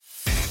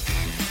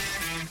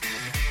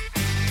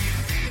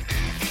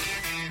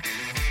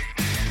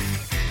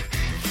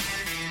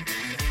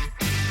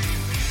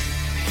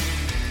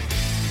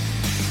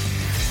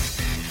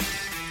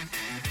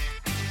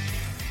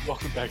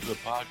Welcome back to the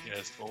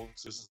podcast,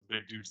 folks. This is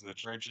Big Dudes in the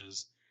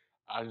Trenches.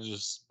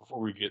 Before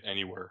we get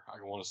anywhere,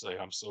 I want to say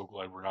I'm so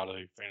glad we're not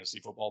a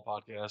fantasy football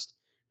podcast,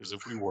 because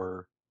if we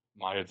were,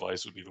 my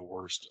advice would be the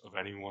worst of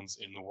anyone's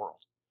in the world.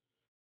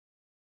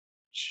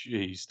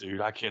 Jeez,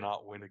 dude, I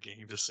cannot win a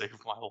game to save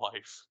my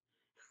life.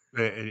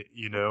 And,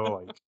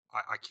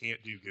 I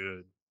can't do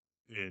good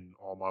in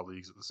all my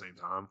leagues at the same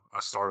time.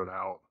 I started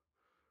out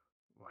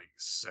like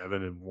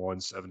 7-1,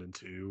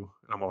 7-2, and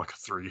I'm on like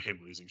a 3-game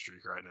losing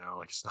streak right now.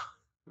 Like it's not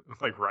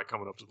like right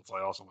coming up to the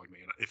playoffs. I'm like,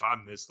 man, if I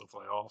miss the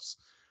playoffs,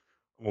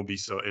 I'm gonna be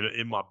so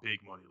in my big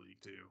money league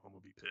too. I'm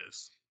gonna be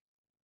pissed.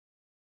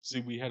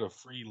 See, we had a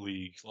free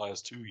league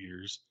last 2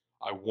 years.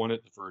 I won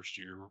it the first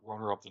year,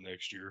 runner up the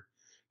next year.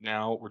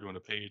 Now we're doing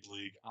a paid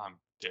league. I'm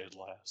dead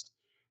last.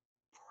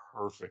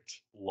 Perfect.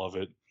 Love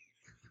it.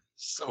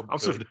 So I'm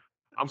good.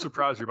 I'm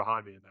surprised you're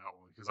behind me in that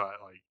one because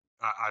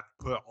I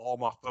put all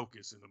my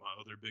focus into my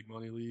other big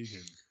money league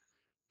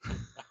and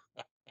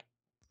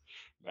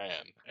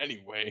Man,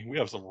 anyway, we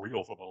have some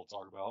real football to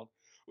talk about,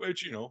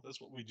 which, that's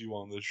what we do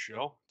on this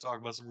show, talk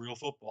about some real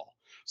football.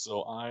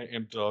 So I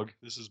am Doug.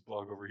 This is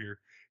Bug over here.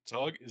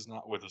 Tug is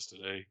not with us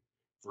today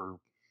for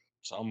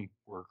some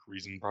work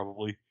reason,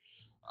 probably.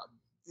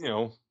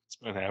 Uh, it's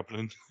been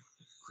happening.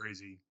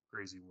 crazy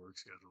work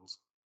schedules.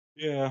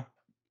 Yeah,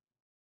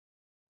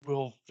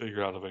 we'll figure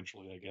it out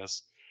eventually, I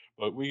guess.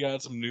 But we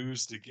got some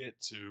news to get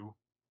to.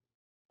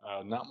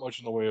 Not much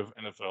in the way of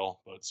NFL,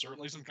 but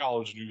certainly some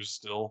college news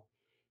still.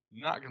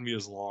 Not going to be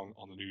as long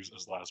on the news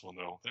as the last one,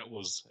 though. That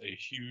was a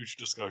huge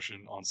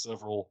discussion on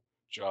several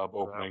job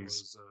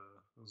openings.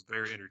 That was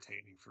very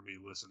entertaining for me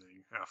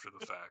listening after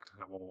the fact.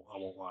 I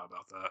won't lie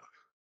about that.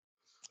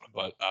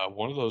 But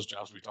one of those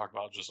jobs we talked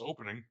about just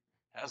opening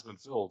has been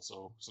filled,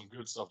 so some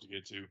good stuff to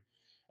get to.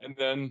 And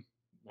then,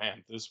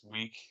 man, this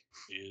week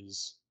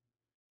is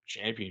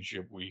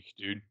championship week,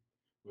 dude.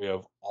 We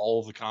have all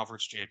of the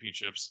conference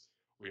championships.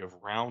 We have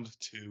round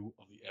 2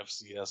 of the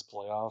FCS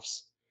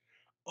playoffs.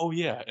 Oh,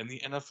 yeah, and the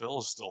NFL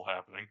is still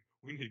happening.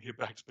 We need to get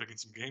back to picking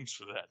some games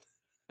for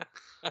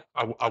that.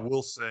 I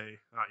will say,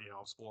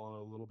 I'm spoiling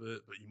it a little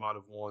bit, but you might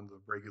have won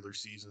the regular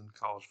season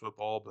college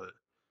football, but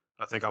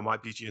I think I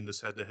might beat you in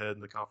this head-to-head in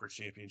the conference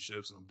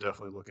championships, and I'm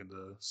definitely looking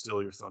to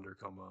steal your thunder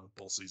come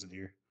bowl season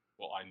here.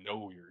 Well, I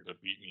know you're going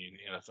to beat me in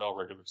the NFL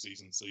regular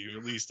season, so you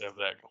at least have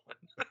that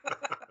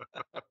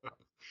going.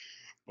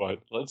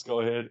 But let's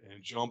go ahead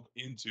and jump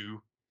into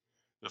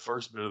the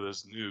first bit of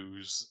this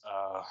news.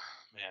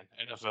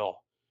 Man, NFL,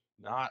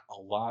 not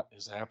a lot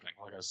is happening,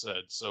 like I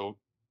said. So,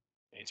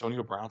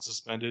 Antonio Brown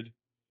suspended.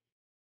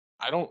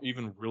 I don't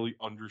even really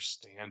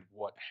understand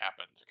what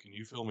happened. Can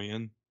you fill me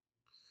in?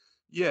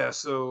 Yeah,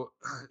 so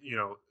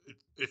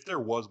if there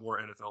was more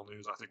NFL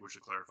news, I think we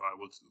should clarify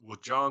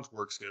with John's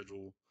work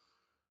schedule.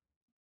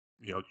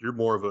 You're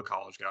more of a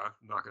college guy.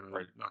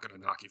 Right. Not gonna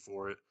knock you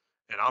for it.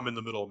 And I'm in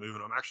the middle of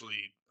moving. I'm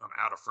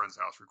at a friend's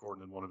house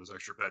recording in one of his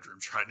extra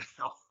bedrooms right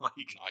now. Like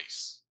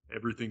Nice.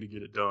 everything to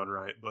get it done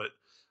right. But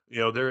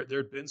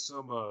there'd been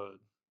some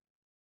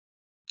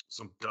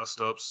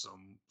dust ups,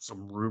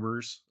 some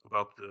rumors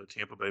about the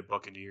Tampa Bay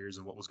Buccaneers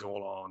and what was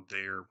going on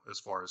there as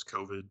far as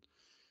COVID.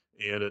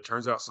 And it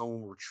turns out some of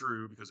them were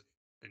true because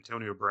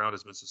Antonio Brown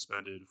has been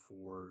suspended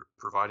for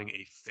providing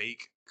a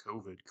fake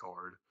COVID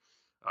card.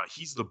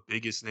 He's the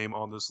biggest name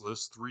on this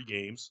list, 3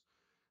 games.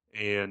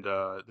 And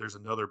there's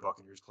another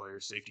Buccaneers player,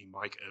 safety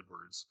Mike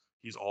Edwards.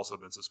 He's also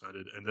been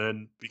suspended. And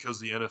then because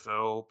the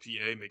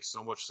NFLPA makes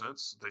so much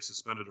sense, they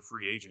suspended a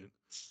free agent.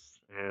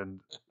 And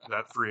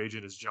that free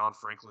agent is John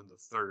Franklin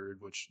III,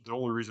 which the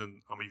only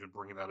reason I'm even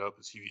bringing that up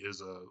is he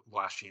is a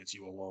Last Chance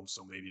U alum,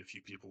 so maybe a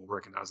few people will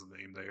recognize the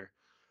name there.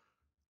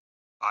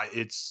 I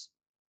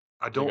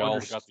The don't guy got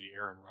understand. the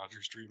Aaron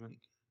Rodgers treatment.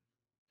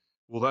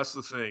 Well, that's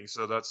the thing.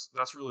 So that's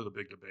really the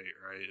big debate,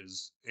 right?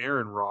 Is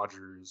Aaron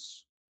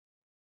Rodgers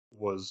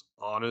was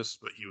honest,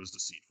 but he was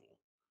deceitful,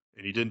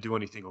 and he didn't do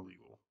anything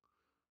illegal.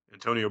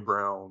 Antonio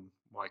Brown,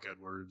 Mike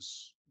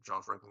Edwards,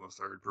 John Franklin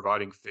III,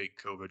 providing fake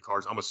COVID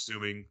cards. I'm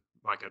assuming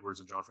Mike Edwards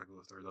and John Franklin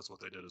III, that's what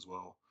they did as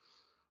well.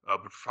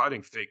 But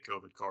providing fake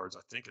COVID cards,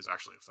 I think, is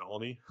actually a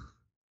felony.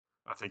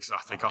 I saw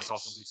somebody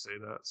Nice. say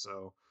that.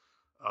 So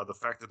the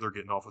fact that they're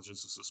getting off with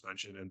just a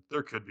suspension, and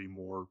there could be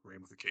more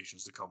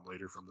ramifications to come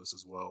later from this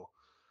as well.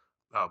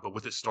 But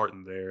with it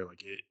starting there,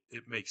 like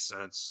it makes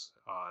sense.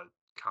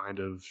 Kind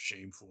of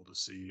shameful to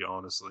see,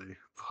 honestly.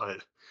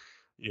 But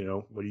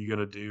what are you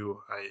gonna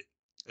do?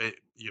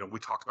 We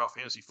talked about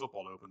fantasy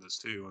football to open this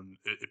too, and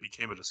it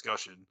became a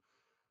discussion.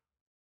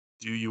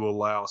 Do you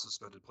allow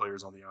suspended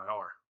players on the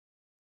IR?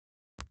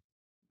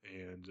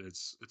 And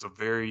it's a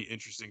very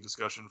interesting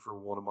discussion for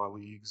one of my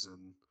leagues,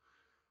 and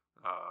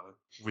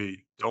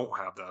we don't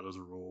have that as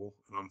a rule.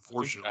 And I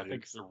unfortunately,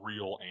 think the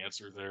real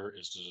answer there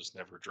is to just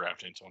never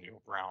draft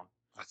Antonio Brown.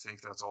 I think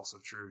that's also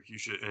true. You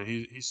should, and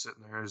he's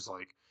sitting there, he's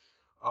like,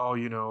 oh,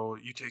 you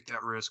take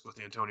that risk with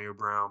Antonio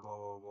Brown, blah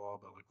blah blah.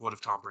 But like, what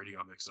if Tom Brady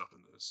got mixed up in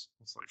this?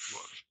 It's like,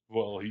 look,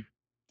 Well, he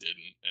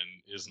didn't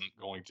and isn't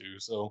going to.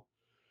 So,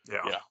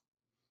 yeah, yeah,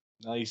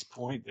 nice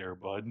point there,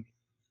 bud.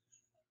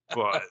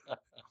 but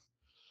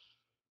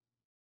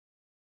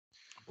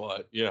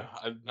But yeah,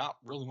 not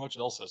really much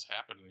else has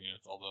happened in the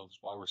NFL, though. That's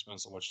why we're spending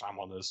so much time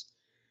on this.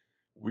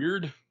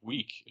 Weird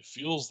week. It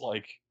feels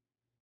like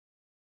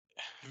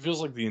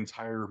the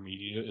entire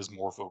media is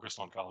more focused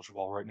on college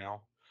football right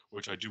now,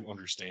 which I do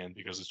understand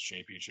because it's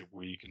championship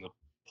week and the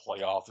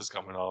playoff is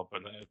coming up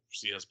and the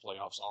FCS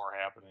playoffs are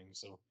happening.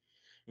 So,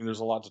 I mean, there's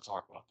a lot to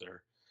talk about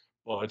there.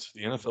 But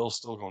the NFL is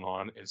still going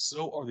on, and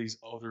so are these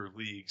other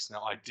leagues.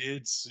 Now, I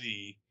did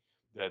see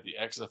that the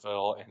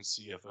XFL and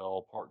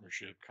CFL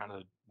partnership kind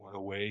of went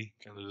away,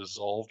 kind of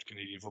dissolved.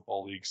 Canadian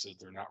Football League said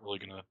they're not really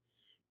going to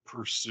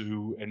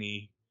pursue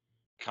any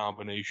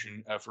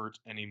combination effort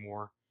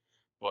anymore.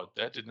 But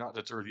that did not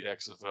deter the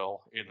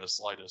XFL in the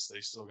slightest.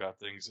 They still got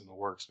things in the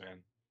works, man.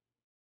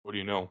 What do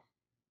you know?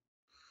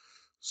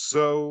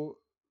 So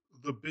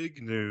the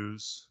big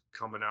news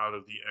coming out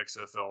of the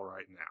XFL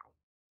right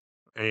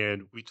now,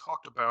 and we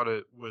talked about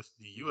it with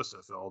the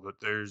USFL, that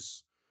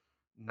there's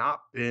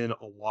not been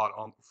a lot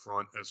on the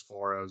front as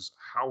far as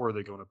how are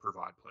they going to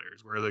provide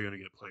players, where are they going to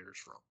get players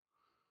from.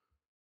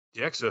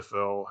 The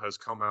XFL has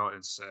come out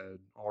and said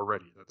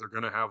already that they're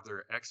going to have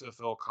their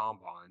XFL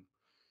combine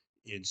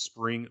in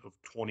spring of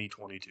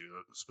 2022,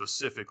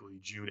 specifically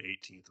June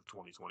 18th of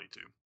 2022.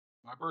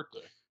 My birthday.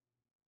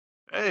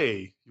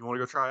 Hey, you want to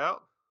go try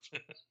out?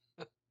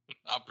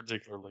 Not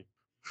particularly.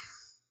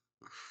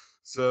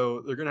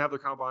 So they're going to have their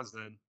combines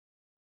then.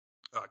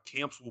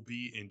 Camps will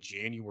be in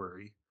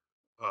January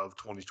of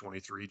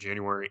 2023,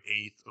 January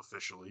 8th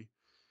officially.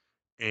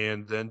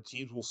 And then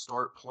teams will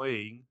start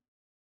playing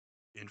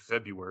in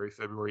February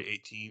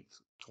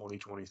 18th,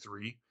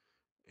 2023.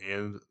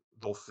 And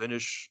they'll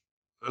finish.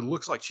 It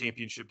looks like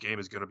championship game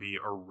is going to be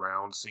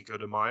around Cinco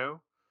de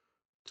Mayo,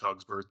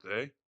 Tug's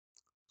birthday.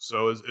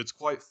 So it's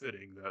quite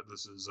fitting that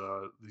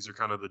these are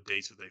kind of the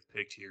dates that they've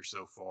picked here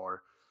so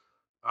far.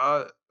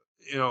 Uh,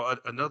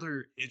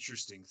 another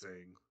interesting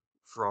thing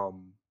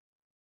from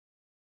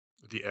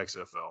the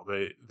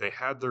XFL, they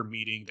had their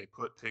meeting, they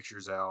put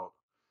pictures out,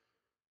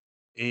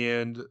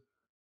 and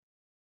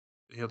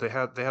they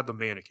had the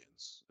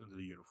mannequins in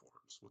the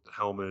uniforms with the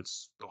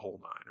helmets, the whole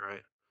nine,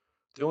 right?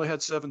 They only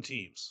had 7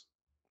 teams.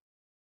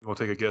 You want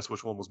to take a guess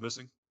which one was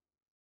missing?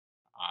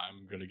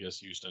 I'm going to guess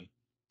Houston.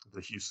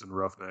 The Houston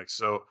Roughnecks.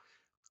 So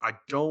I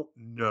don't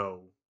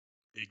know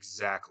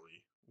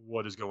exactly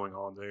what is going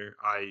on there.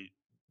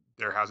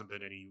 There hasn't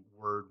been any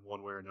word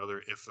one way or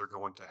another if they're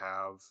going to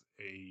have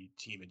a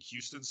team in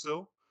Houston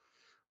still.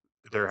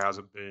 There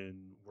hasn't been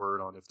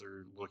word on if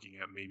they're looking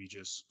at maybe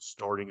just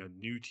starting a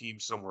new team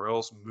somewhere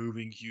else,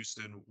 moving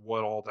Houston,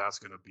 what all that's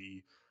going to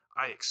be.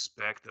 I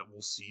expect that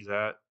we'll see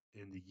that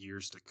in the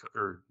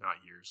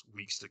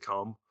weeks to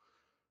come.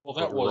 Well,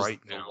 But that was right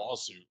the now,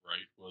 lawsuit,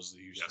 right? Was the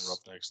Houston yes,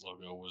 Roughnecks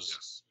logo was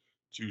yes.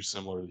 too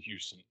similar to the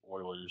Houston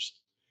Oilers.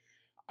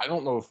 I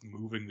don't know if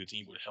moving the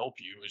team would help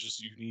you. It's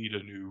just you need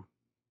a new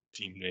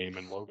team name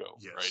and logo, right?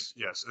 Yes,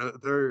 yes.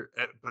 But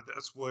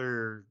that's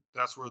where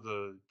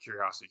the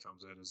curiosity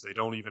comes in. Is they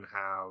don't even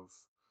have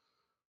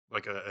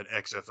like an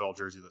XFL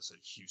jersey that said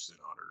Houston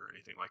on it or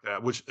anything like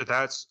that. Which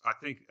I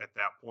think at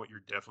that point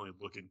you're definitely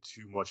looking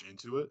too much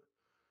into it.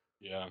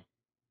 Yeah.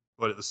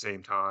 But at the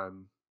same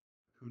time,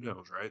 who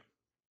knows, right?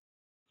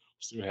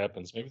 See what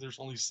happens. Maybe there's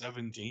only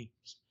 7 teams.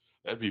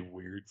 That'd be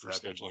weird for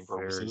That'd be scheduling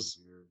very purposes.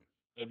 weird.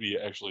 That'd be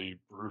actually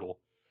brutal.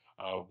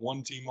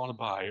 One team on a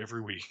bye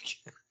every week.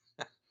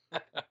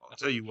 I'll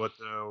tell you what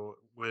though,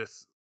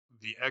 with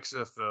the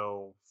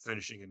XFL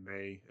finishing in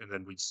May, and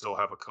then we'd still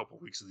have a couple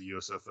weeks of the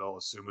USFL,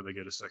 assuming they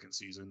get a second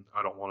season.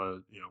 I don't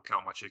want to,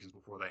 count my chickens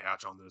before they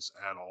hatch on this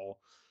at all.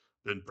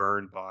 Been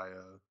burned by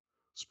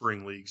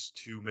spring leagues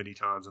too many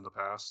times in the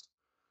past.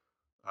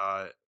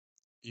 Uh,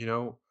 you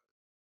know,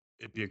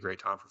 it'd be a great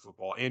time for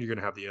football, and you're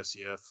going to have the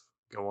SCF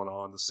going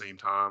on the same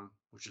time,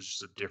 which is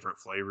just a different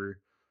flavor.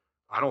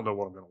 I don't know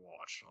what I'm going to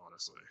watch,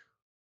 honestly.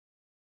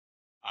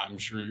 I'm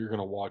sure you're going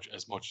to watch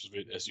as much of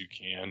it as you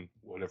can,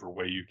 whatever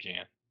way you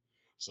can.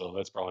 So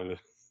that's probably the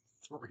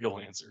real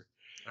answer.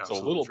 So a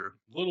Absolutely little true.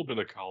 little bit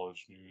of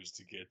college news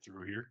to get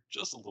through here,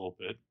 just a little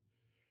bit.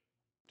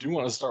 Do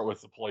want to start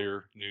with the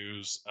player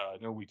news. I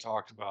know we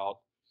talked about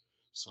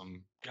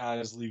some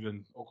guys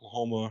leaving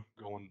Oklahoma,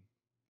 going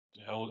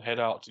to head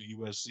out to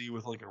USC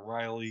with Lincoln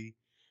Riley.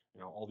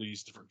 All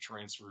these different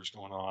transfers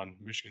going on.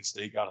 Michigan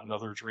State got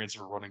another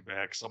transfer running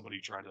back.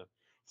 Somebody trying to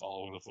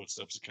follow in the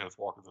footsteps of Kenneth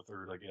Walker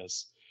III, I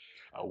guess.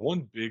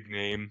 One big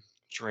name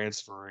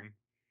transferring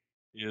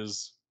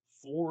is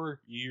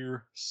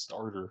 4-year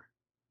starter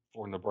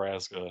for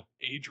Nebraska,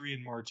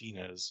 Adrian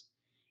Martinez,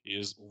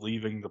 is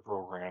leaving the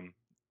program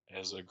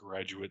as a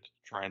graduate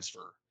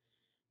transfer.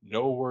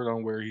 No word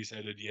on where he's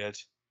headed yet.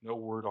 No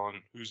word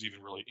on who's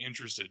even really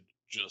interested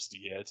just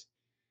yet.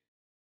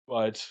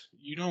 But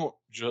you don't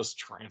just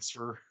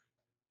transfer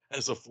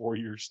as a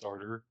 4-year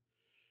starter.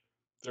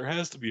 There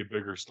has to be a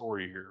bigger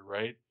story here,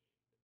 right?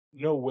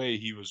 No way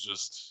he was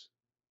just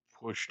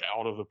pushed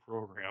out of the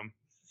program,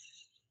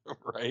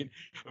 right?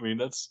 I mean,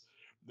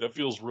 that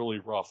feels really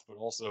rough, but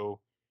also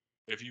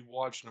if you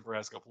watch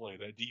Nebraska play,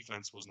 that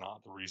defense was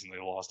not the reason they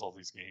lost all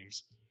these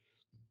games.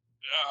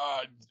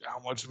 How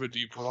much of it do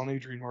you put on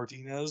Adrian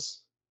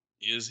Martinez?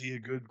 Is he a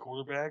good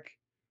quarterback?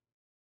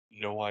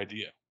 No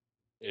idea.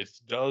 It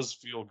does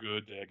feel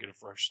good to get a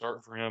fresh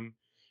start for him.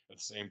 At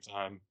the same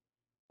time,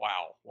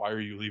 wow, why are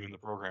you leaving the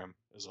program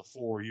as a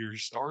 4-year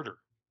starter?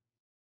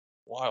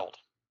 Wild.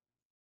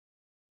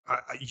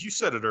 You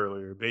said it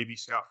earlier. Baby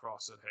Scott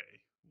Frost said, "Hey,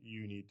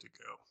 you need to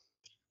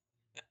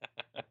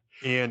go."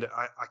 And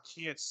I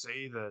can't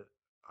say that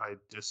I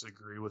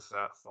disagree with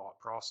that thought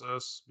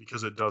process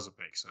because it doesn't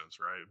make sense,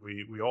 right?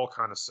 We all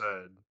kind of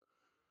said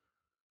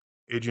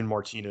Adrian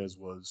Martinez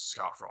was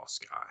Scott Frost's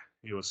guy.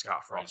 He was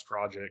Scott Right. Frost's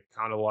project,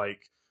 kind of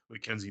like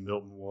Mackenzie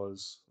Milton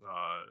was,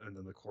 and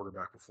then the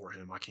quarterback before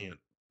him. I can't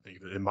think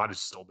of it. It might have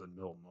still been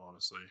Milton,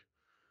 honestly.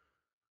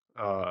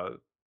 Uh,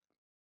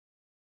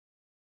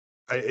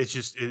 it's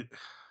just it.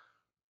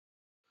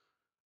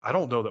 I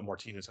don't know that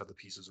Martinez had the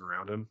pieces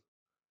around him,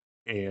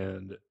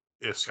 and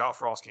if Scott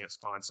Frost can't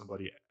find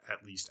somebody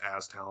at least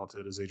as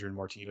talented as Adrian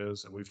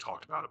Martinez, and we've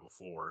talked about it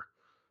before,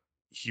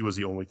 he was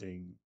the only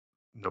thing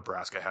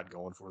Nebraska had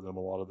going for them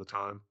a lot of the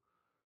time.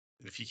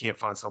 And if he can't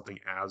find something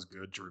as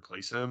good to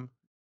replace him,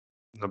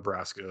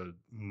 Nebraska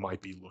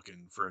might be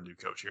looking for a new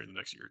coach here in the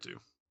next year or two.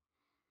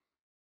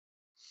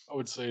 I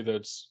would say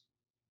that's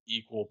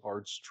equal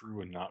parts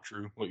true and not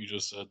true. What you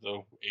just said,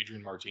 though,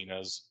 Adrian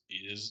Martinez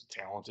is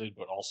talented,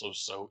 but also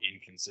so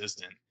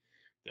inconsistent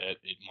that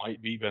it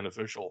might be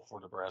beneficial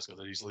for Nebraska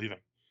that he's leaving.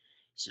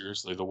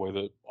 Seriously, the way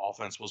the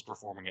offense was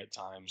performing at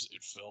times,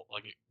 it felt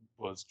like it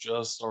was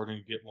just starting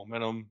to get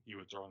momentum. He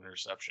would throw an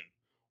interception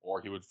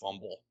or he would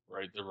fumble,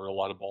 right? There were a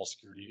lot of ball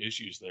security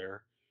issues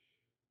there.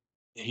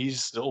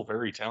 He's still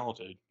very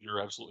talented.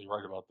 You're absolutely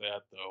right about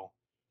that, though.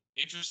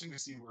 Interesting to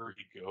see where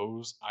he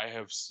goes. I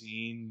have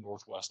seen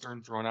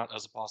Northwestern thrown out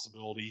as a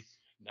possibility.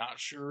 Not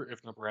sure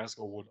if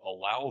Nebraska would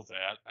allow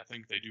that. I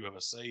think they do have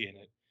a say in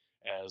it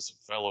as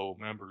fellow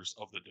members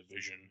of the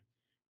division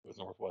with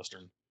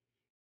Northwestern.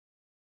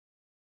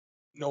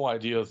 No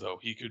idea though.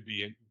 He could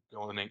be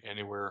going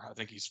anywhere. I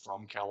think he's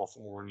from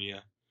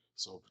California,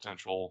 so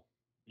potential,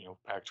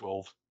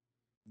 Pac-12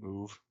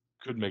 move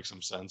could make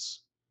some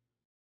sense.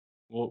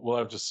 We'll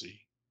have to see.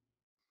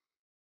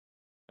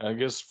 I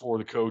guess for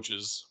the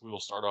coaches, we will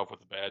start off with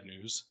the bad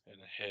news and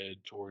head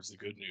towards the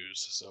good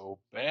news. So,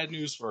 bad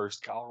news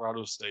first,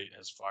 Colorado State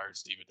has fired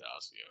Steve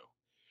Addazio.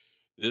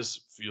 This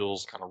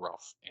feels kind of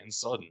rough and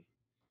sudden.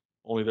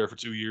 Only there for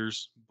 2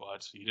 years,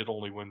 but he did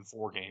only win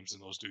 4 games in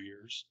those 2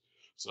 years.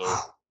 So,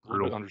 a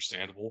little bit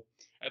understandable.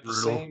 At the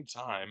Brutal. same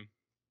time,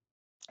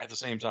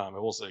 I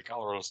will say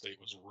Colorado State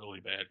was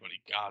really bad when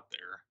he got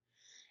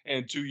there.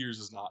 And 2 years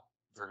is not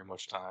very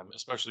much time,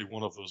 especially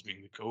one of those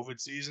being the COVID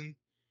season.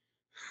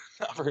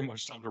 Not very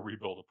much time to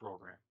rebuild a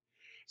program.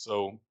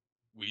 So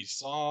we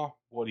saw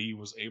what he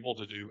was able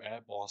to do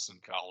at Boston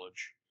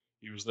College.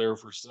 He was there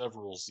for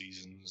several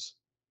seasons,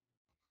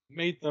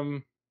 made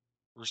them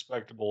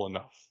respectable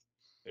enough.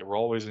 They were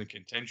always in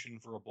contention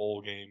for a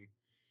bowl game.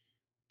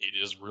 It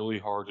is really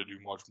hard to do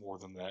much more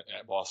than that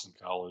at Boston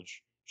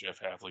College. Jeff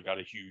Hafley got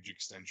a huge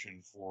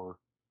extension for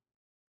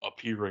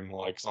appearing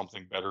like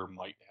something better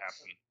might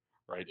happen,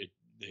 right?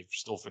 They've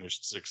still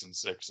finished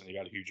 6-6, and he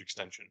got a huge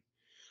extension.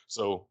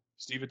 So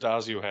Steve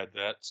Addazio had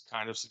that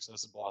kind of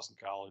success at Boston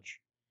College.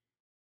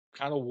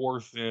 Kind of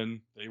wore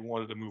thin. They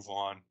wanted to move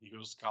on. He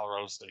goes to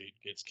Colorado State,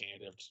 gets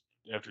canned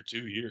after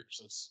 2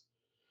 years. It's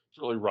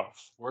really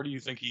rough. Where do you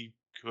think he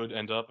could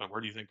end up, and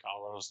where do you think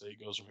Colorado State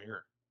goes from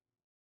here?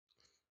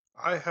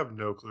 I have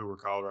no clue where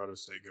Colorado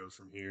State goes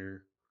from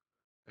here.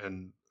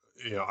 And,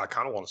 I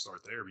kind of want to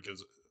start there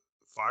because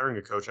firing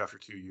a coach after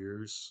 2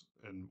 years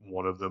and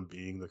one of them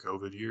being the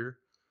COVID year,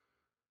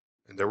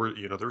 and there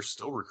were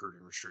still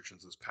recruiting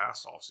restrictions this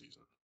past off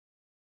season.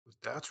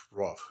 That's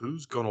rough.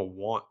 Who's going to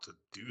want to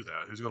do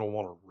that? Who's going to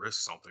want to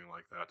risk something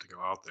like that to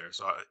go out there?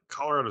 So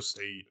Colorado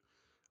State,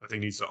 I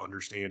think, needs to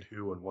understand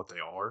who and what they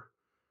are,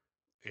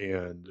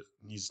 and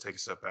needs to take a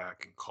step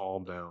back and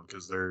calm down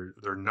because they're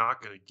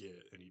not going to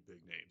get any big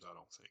names. I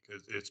don't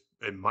think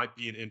it might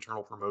be an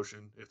internal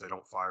promotion if they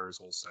don't fire his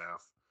whole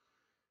staff.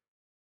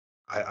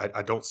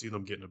 I don't see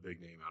them getting a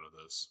big name out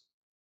of this.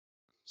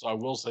 So I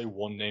will say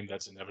one name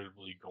that's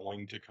inevitably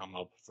going to come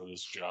up for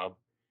this job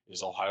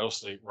is Ohio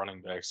State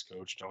running backs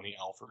coach Tony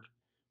Alford,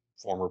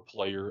 former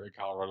player at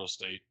Colorado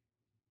State,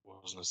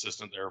 was an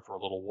assistant there for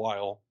a little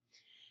while.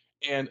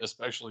 And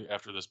especially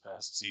after this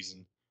past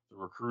season, the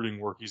recruiting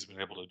work he's been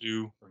able to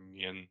do,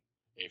 bringing in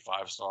a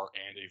 5-star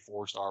and a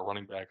 4-star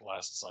running back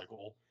last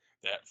cycle,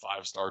 that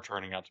 5-star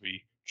turning out to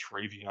be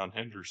Travion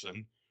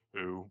Henderson,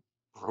 who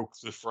broke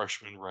the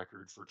freshman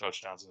record for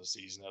touchdowns in a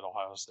season at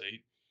Ohio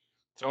State.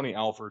 Tony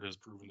Alford has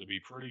proven to be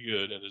pretty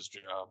good at his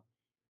job.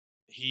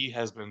 He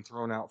has been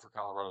thrown out for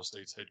Colorado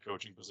State's head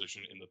coaching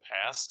position in the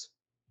past.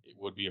 It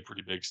would be a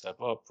pretty big step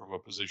up from a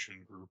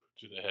position group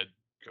to the head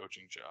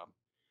coaching job.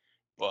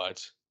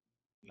 But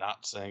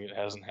not saying it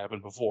hasn't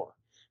happened before.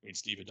 I mean,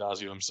 Steve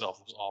Addazio himself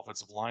was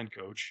offensive line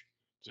coach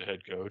to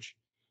head coach.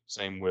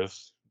 Same with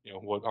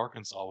what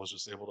Arkansas was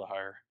just able to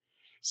hire.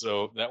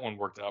 So that one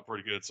worked out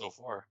pretty good so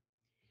far.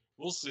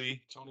 we'll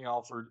see. Tony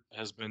Alford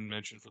has been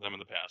mentioned for them in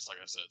the past, like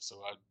I said,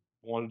 so I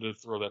wanted to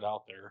throw that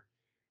out there.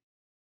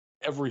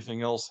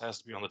 Everything else has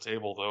to be on the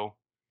table, though.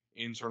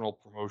 Internal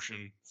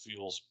promotion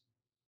feels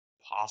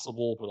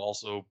possible, but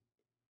also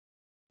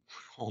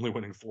only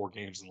winning 4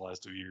 games in the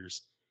last 2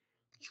 years.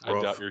 It's I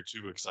doubt rough. you're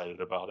too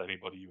excited about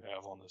anybody you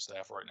have on the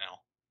staff right now.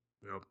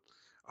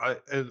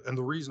 Yep. And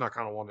the reason I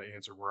kind of want to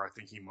answer where I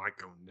think he might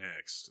go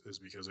next is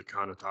because it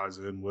kind of ties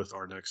in with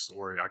our next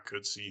story. I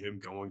could see him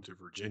going to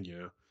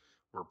Virginia,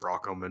 where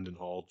Bronco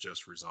Mendenhall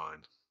just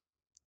resigned.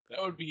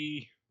 That would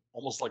be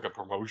almost like a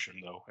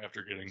promotion, though,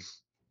 after getting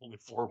only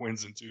 4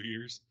 wins in 2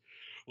 years.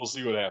 We'll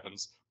see what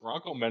happens.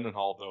 Bronco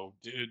Mendenhall, though,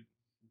 did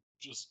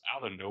just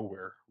out of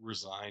nowhere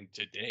resign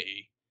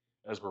today,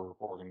 as we're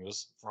recording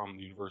this, from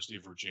the University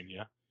of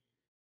Virginia.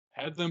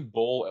 Had them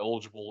bowl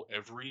eligible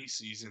every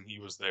season he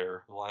was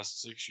there the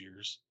last 6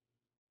 years.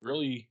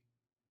 Really,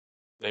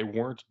 they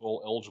weren't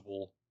bowl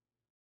eligible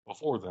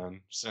before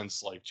then,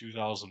 since like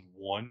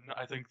 2001,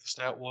 I think the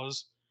stat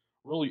was.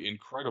 Really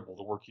incredible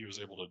the work he was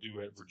able to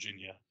do at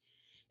Virginia.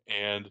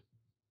 And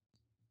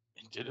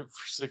he did it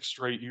for 6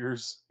 straight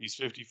years. He's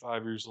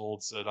 55 years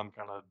old, said, I'm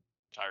kind of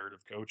tired of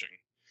coaching.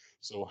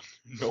 So,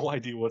 no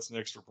idea what's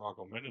next for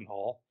Bronco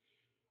Mendenhall.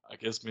 I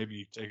guess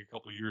maybe take a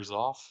couple of years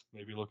off,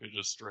 maybe look at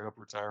just straight up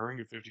retiring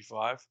at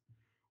 55.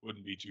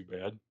 Wouldn't be too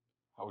bad.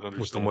 I would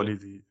With the understand it.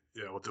 money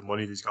with the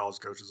money these college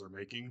coaches are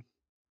making,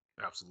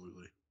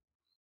 absolutely.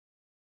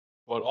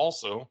 But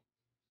also,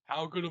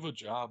 how good of a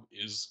job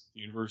is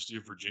the University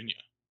of Virginia?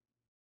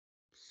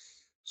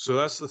 So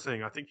that's the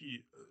thing. I think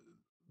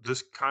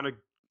this kind of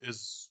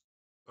is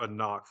a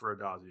knock for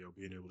Adazio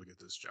being able to get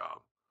this job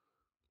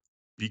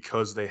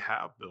because they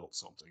have built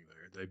something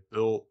there. They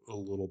built a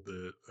little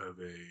bit of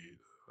a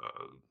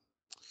uh,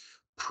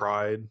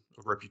 pride,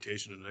 a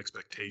reputation, and an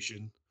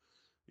expectation.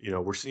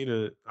 We're seeing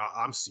it.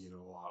 I'm seeing it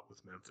a lot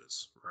with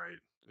Memphis, right?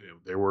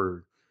 They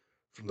were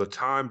from the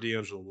time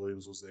DeAngelo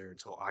Williams was there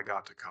until I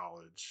got to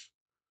college,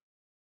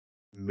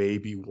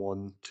 maybe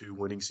 1, 2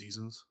 winning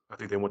seasons. I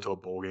think they went to a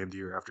bowl game the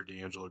year after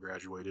DeAngelo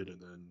graduated, and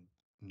then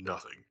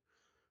nothing.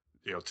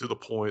 To the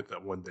point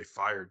that when they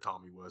fired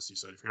Tommy West, he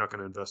said, "If you're not going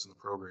to invest in the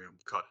program,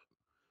 cut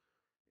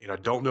it." And I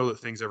don't know that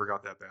things ever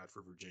got that bad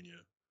for Virginia,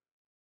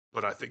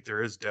 but I think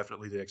there is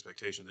definitely the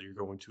expectation that you're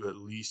going to at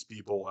least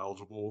be bowl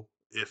eligible,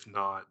 if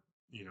not,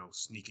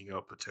 sneaking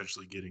up,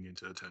 potentially getting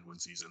into a 10-win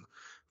season.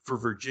 For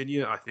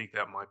Virginia, I think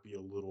that might be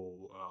a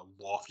little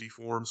lofty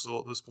for them still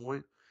at this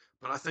point,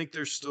 but I think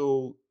there's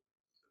still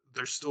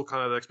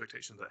kind of the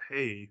expectation that,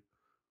 hey,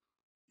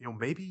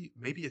 maybe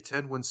a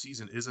 10-win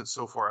season isn't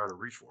so far out of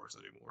reach for us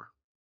anymore.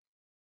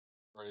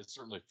 Right? It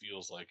certainly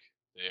feels like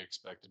they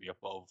expect to be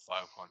above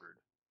 500,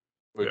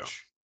 Yeah.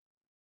 which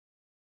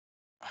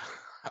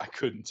I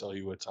couldn't tell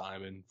you a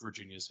time in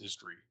Virginia's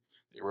history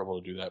they were able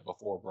to do that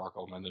before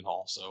Bronco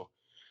Mendenhall. So,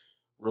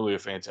 really a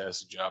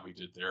fantastic job he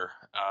did there.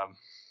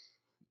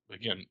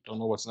 Again, don't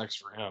know what's next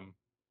for him.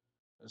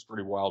 It's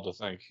pretty wild to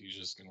think he's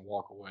just going to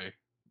walk away.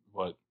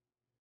 But,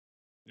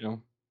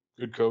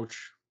 good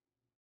coach,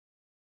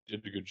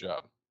 did a good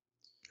job.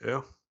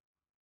 Yeah.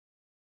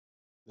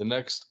 The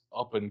next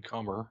up and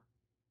comer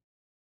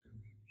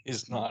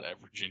is not at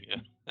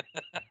Virginia.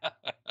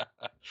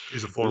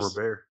 He's a former This,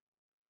 Bear.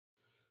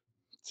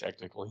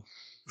 technically,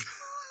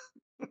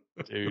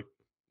 dude,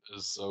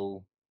 is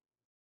so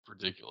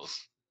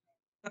ridiculous.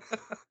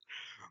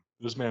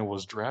 This man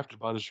was drafted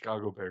by the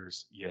Chicago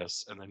Bears,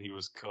 yes, and then he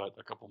was cut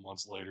a couple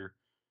months later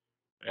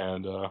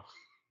and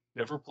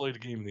never played a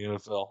game in the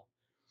NFL.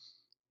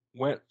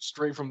 Went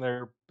straight from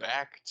there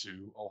back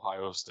to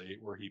Ohio State,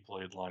 where he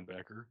played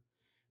linebacker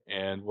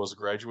and was a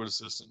graduate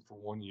assistant for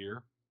 1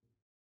 year,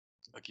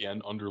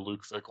 again under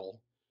Luke Fickell.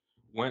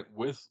 Went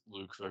with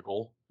Luke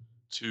Fickell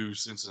to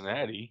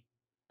Cincinnati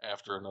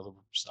after another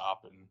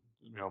stop in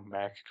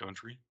MAC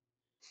country.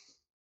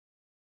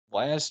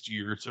 Last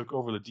year, took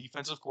over the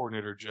defensive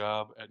coordinator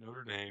job at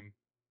Notre Dame,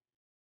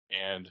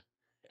 and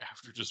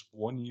after just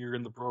 1 year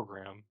in the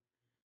program,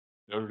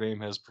 Notre Dame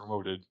has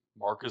promoted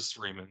Marcus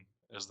Freeman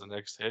as the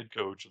next head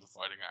coach of the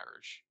Fighting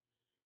Irish.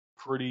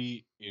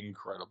 Pretty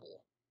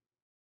incredible.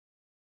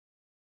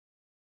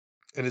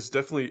 And it's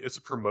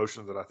a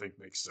promotion that I think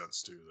makes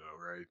sense too,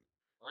 though, right?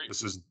 Right.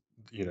 This is,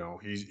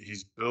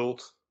 he's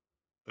built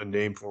a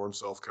name for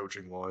himself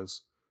coaching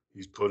wise.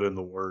 He's put in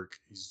the work.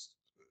 He's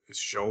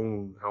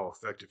shown how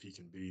effective he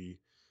can be.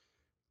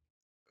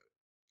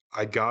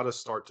 I gotta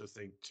start to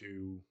think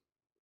too.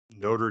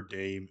 Notre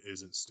Dame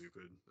isn't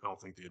stupid. I don't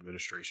think the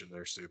administration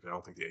there is stupid. I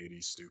don't think the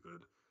AD's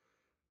stupid.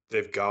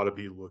 They've got to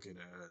be looking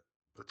at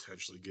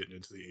potentially getting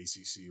into the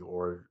ACC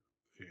or,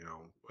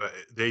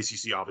 the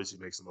ACC obviously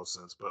makes the most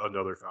sense, but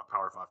another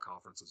Power Five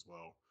conference as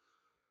well.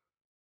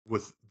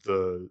 With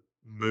the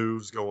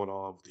moves going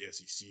on with the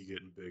SEC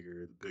getting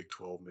bigger, the Big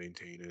 12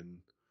 maintaining,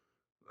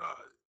 uh,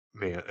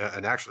 man,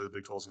 and actually the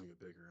Big 12 is going to get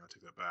bigger. I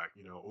take that back.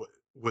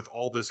 With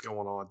all this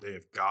going on, they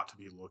have got to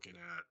be looking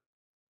at,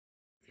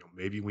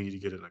 maybe we need to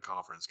get in a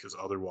conference because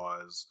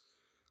otherwise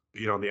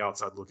being on the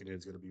outside looking in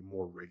is going to be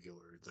more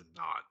regular than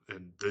not.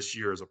 And this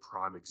year is a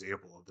prime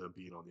example of them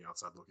being on the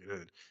outside looking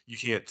in. You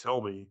can't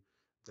tell me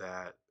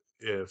that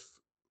if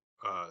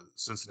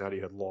Cincinnati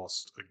had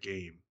lost a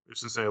game, if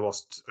Cincinnati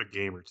lost a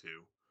game or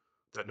two,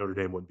 that Notre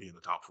Dame wouldn't be in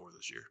the top four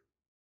this year.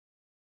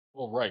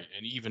 Well, right,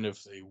 and even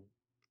if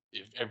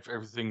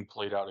everything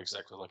played out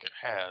exactly like it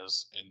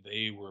has, and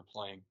they were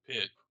playing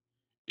Pitt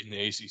in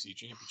the ACC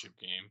championship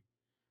game,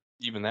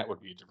 even that would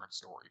be a different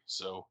story.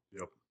 So,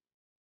 Yep.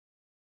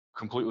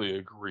 completely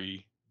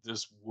agree.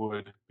 This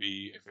would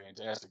be a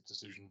fantastic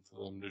decision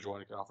for them to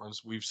join a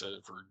conference. We've said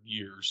it for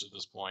years at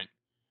this point,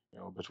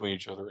 between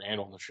each other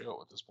and on the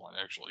show at this point,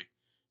 actually.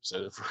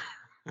 Said it for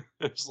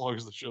as long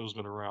as the show's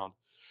been around.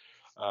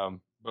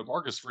 But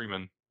Marcus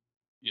Freeman,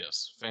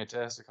 yes,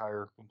 fantastic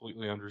hire.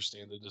 Completely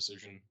understand the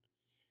decision.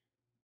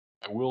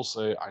 I will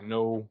say I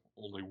know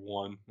only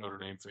one Notre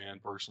Dame fan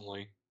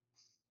personally,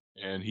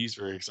 and he's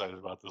very excited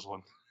about this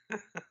one.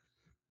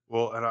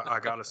 Well, and I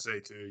got to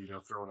say, too,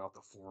 throwing out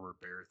the former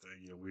Bear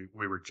thing,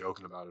 we were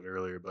joking about it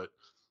earlier, but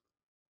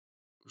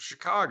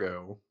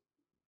Chicago,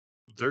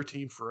 their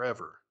team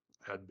forever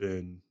had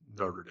been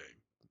Notre Dame.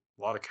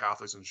 A lot of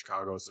Catholics in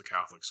Chicago. It's a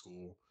Catholic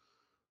school.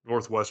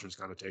 Northwestern's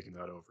kind of taking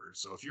that over.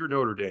 So if you're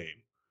Notre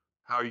Dame,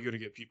 how are you going to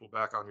get people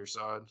back on your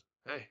side?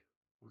 Hey,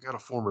 we got a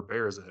former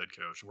Bear as a head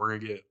coach. We're going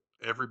to get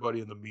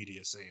everybody in the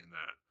media saying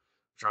that.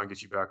 Try and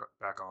get you back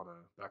on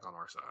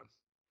our side.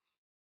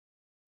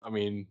 I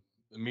mean,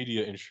 the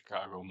media in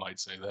Chicago might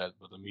say that,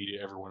 but the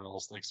media everyone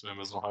else thinks of him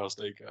as an Ohio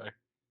State guy.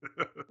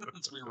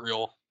 Let's be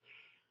real.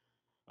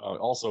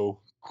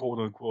 Also, quote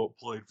unquote,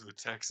 played for the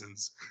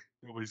Texans.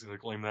 Nobody's going to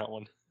claim that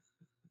one.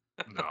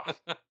 No.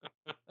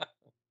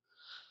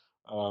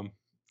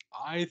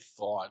 I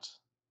thought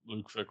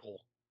Luke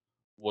Fickle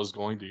was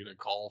going to get a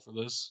call for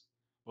this,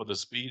 but the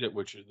speed at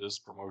which this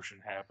promotion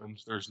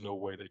happened, there's no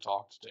way they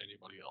talked to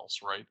anybody else,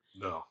 right?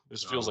 No.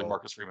 This Not feels at like all.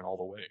 Marcus Freeman all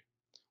the way,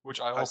 which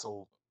I I,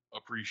 also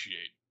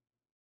appreciate.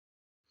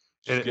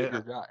 Just and, get and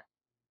your guy.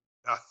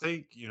 I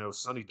think,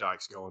 Sonny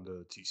Dykes going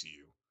to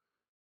TCU.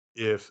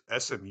 If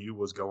SMU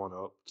was going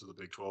up to the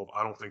Big 12,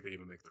 I don't think they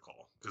even make the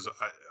call because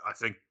I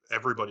think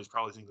everybody's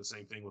probably thinking the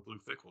same thing with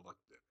Luke Fickle. Like,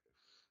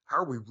 how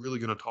are we really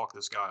going to talk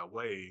this guy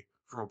away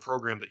from a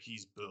program that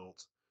he's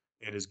built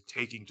and is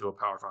taking to a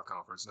Power Five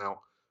conference? Now,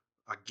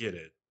 I get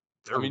it;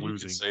 I they're mean, you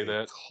could losing say a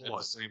that at ton.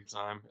 the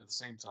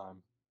same time,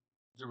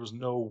 there was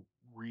no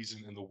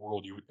reason in the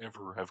world you would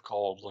ever have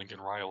called Lincoln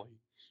Riley,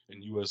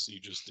 and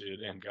USC just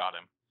did and got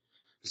him.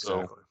 So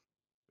Exactly,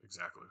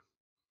 exactly.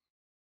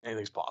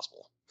 anything's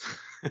possible.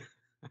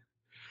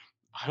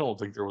 I don't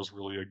think there was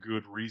really a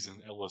good reason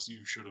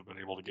LSU should have been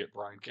able to get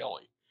Brian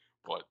Kelly,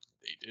 but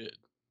they did.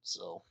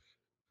 So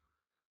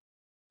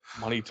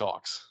money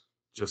talks.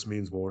 Just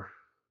means more.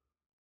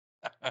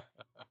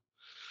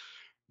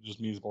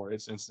 Just means more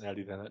at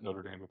Cincinnati than at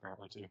Notre Dame,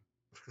 apparently, too.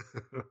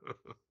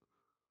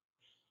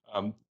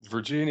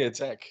 Virginia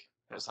Tech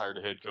has hired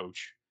a head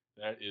coach.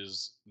 That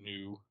is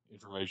new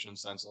information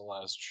since the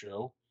last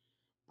show.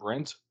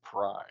 Brent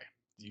Pry,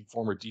 the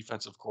former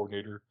defensive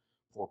coordinator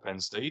for Penn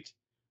State,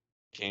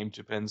 came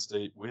to Penn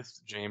State with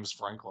James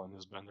Franklin,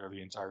 has been there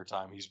the entire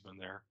time he's been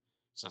there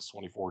since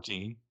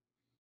 2014.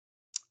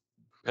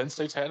 Penn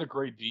State's had a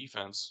great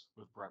defense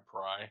with Brent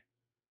Pry.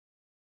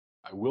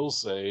 I will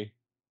say,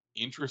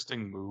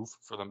 interesting move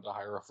for them to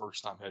hire a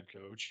first time head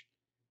coach,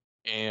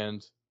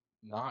 and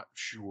not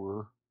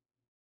sure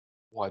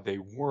why they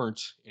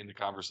weren't in the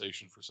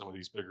conversation for some of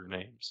these bigger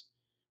names.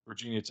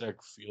 Virginia Tech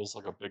feels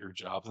like a bigger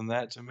job than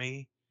that to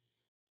me.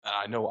 And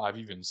I know I've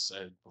even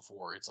said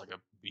before it's like a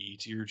B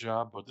tier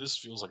job, but this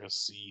feels like a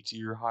C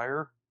tier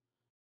hire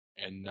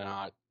and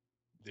not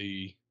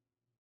the.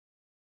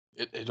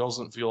 It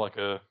doesn't feel like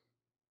a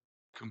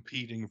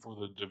competing for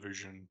the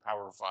division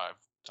Power 5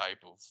 type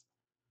of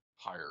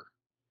hire.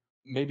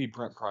 Maybe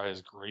Brent Pry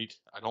is great.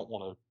 I don't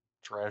want to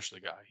trash the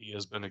guy. He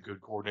has been a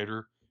good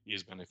coordinator. He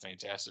has been a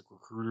fantastic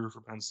recruiter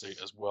for Penn State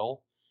as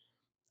well.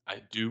 I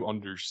do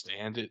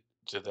understand it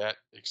to that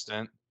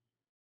extent,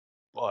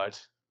 but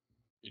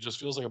it just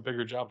feels like a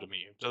bigger job to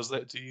me. Does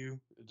that to you?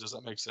 Does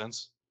that make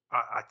sense?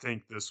 I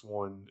think this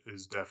one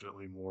is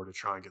definitely more to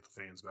try and get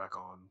the fans back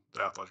on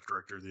the athletic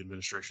director, the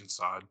administration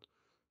side,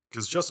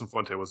 because Justin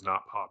Fuente was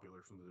not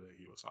popular from the day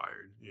he was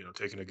hired.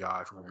 Taking a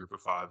guy from a group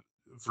of five.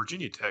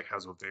 Virginia Tech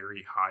has a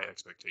very high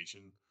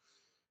expectation,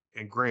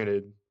 and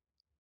granted,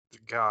 the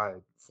guy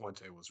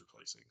Fuente was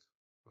replacing,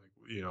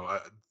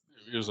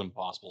 It was an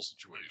impossible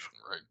situation,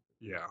 right?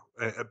 yeah.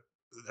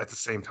 At the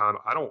same time,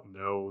 I don't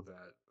know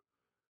that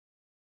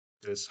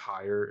this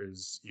hire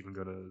is even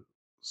going to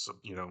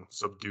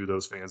subdue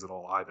those fans at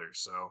all either.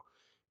 So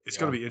it's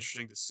going Yeah. to be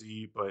interesting to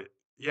see. But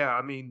yeah,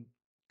 I mean,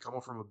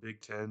 coming from a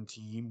Big Ten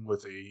team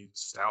with a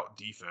stout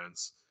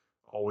defense,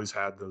 always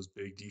had those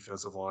big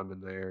defensive linemen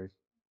there.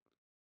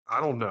 I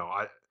don't know.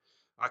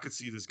 I could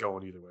see this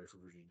going either way for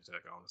Virginia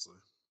Tech, honestly.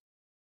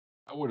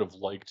 I would have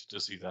liked to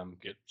see them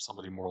get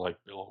somebody more like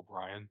Bill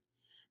O'Brien.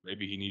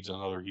 Maybe he needs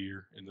another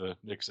year in the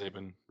Nick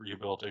Saban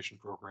rehabilitation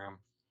program.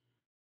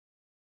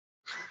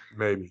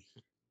 Maybe.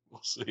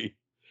 We'll see.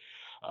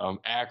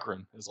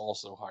 Akron has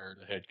also hired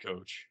a head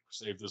coach.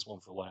 Save this one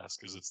for last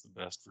because it's the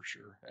best for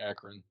sure.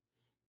 Akron,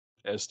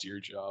 S tier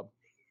job.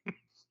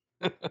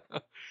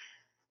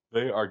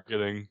 They are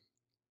getting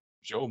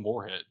Joe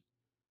Moorhead.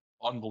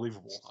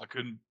 Unbelievable. I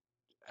couldn't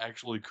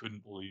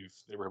believe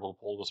they were able to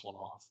pull this one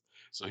off.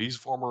 So he's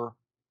former,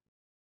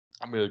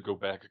 I'm going to go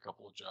back a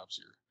couple of jobs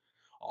here.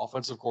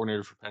 Offensive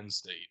coordinator for Penn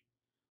State,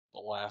 the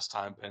last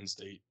time Penn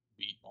State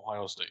beat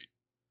Ohio State.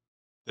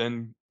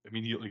 Then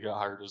immediately got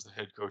hired as the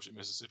head coach at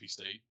Mississippi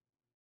State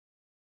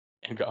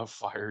and got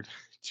fired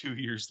 2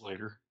 years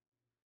later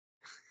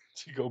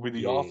to go be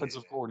the Yeah.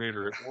 offensive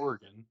coordinator at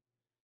Oregon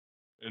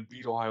and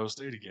beat Ohio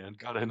State again,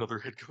 got another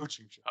head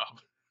coaching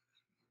job.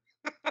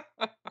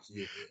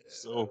 Yeah.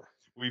 So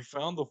we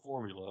found the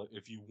formula.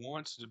 If you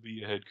want to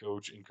be a head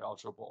coach in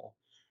college football,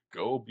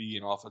 go be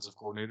an offensive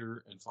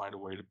coordinator and find a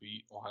way to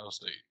beat Ohio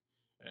State.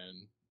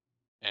 And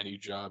any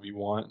job you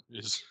want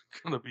is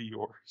going to be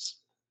yours.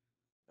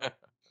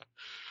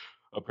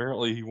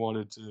 Apparently, he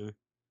wanted to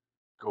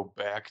go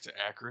back to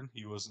Akron.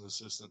 He was an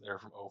assistant there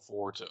from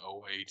 04 to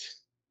 08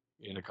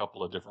 in a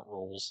couple of different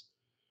roles.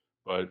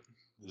 But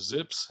the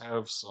Zips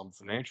have some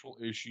financial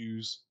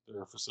issues.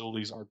 Their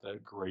facilities aren't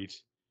that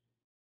great.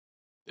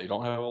 They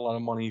don't have a lot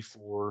of money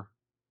for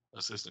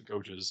assistant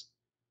coaches.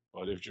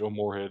 But if Joe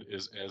Moorhead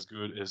is as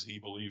good as he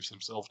believes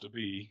himself to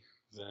be,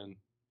 then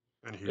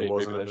And he hey, maybe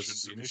wasn't at that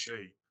shouldn't be an Mississippi issue.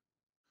 State.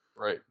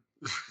 Right,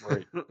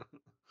 right.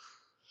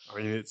 I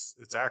mean, it's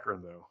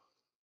Akron though.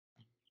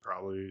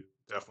 Probably,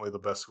 definitely the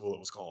best school that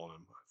was calling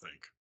him. I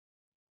think.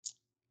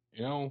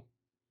 You know,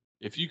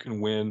 if you can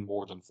win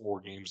more than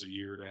 4 games a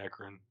year at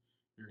Akron,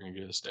 you're going to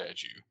get a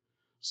statue.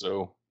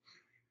 So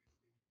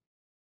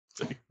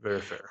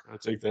Very fair. I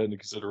take that into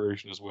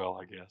consideration as well,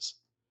 I guess.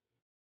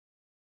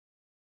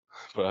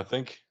 But I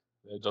think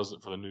that does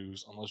it for the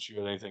news. Unless you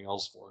had anything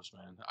else for us,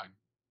 man.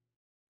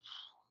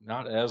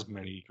 Not as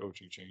many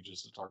coaching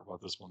changes to talk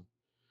about this one,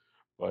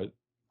 but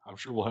I'm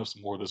sure we'll have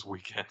some more this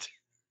weekend.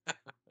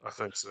 I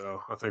think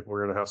so. I think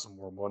we're gonna have some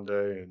more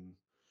Monday and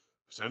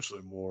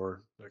potentially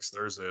more next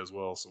Thursday as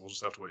well. So we'll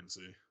just have to wait and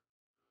see.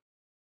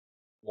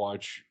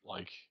 Watch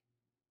like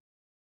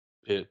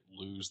Pitt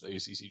lose the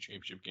ACC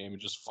championship game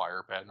and just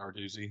fire Pat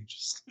Narduzzi.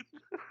 Just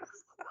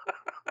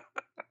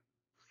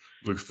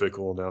Luke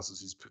Fickell announces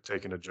he's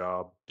taking a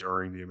job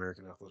during the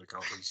American Athletic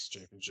Conference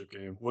championship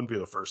game. Wouldn't be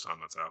the first time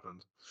that's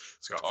happened.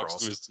 Scott talks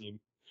to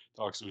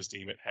Frost. his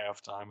team at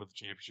halftime of the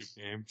championship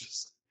game.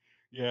 Just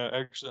yeah,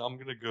 actually, I'm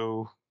gonna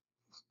go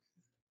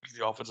be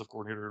the offensive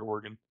coordinator at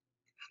Oregon.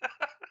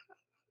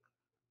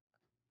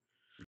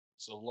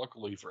 So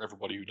luckily for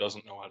everybody who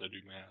doesn't know how to do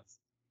math,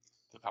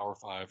 the Power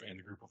Five and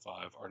the Group of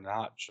Five are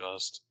not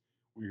just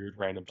weird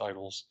random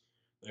titles.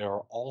 They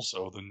are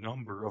also the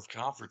number of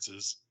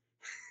conferences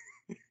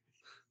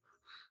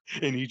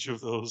in each of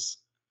those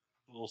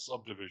little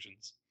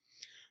subdivisions.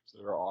 So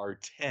there are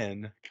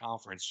 10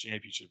 conference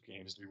championship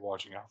games to be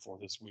watching out for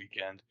this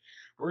weekend.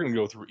 We're going to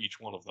go through each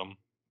one of them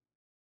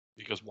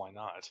because why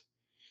not?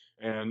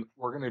 And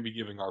we're going to be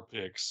giving our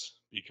picks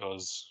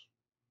because,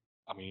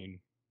 I mean,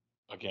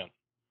 again,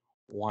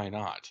 why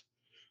not?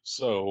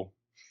 So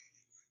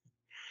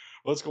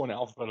let's go in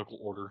alphabetical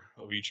order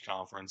of each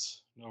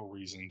conference. No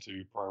reason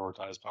to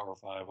prioritize Power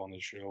Five on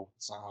this show.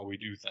 It's not how we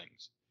do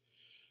things.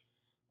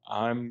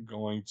 I'm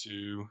going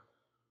to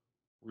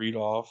read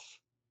off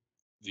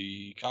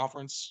the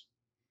conference,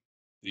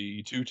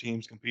 the two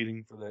teams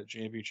competing for that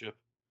championship,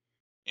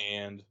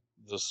 and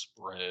the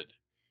spread.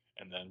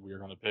 And then we are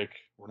going to pick,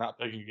 we're not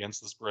picking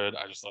against the spread.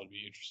 I just thought it'd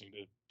be interesting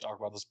to talk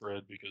about the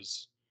spread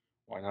because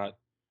why not?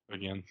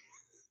 Again.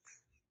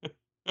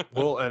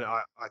 Well, and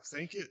I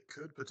think it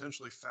could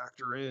potentially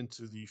factor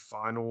into the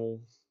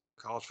final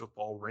college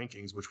football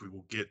rankings, which we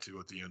will get to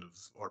at the end of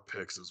our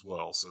picks as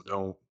well. So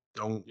don't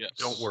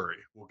Yes, worry,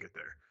 we'll get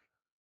there.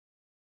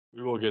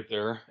 we will get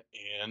there.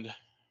 And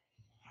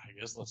I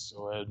guess let's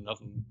go ahead,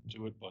 nothing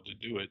to it but to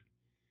do it.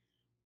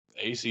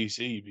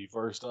 ACC be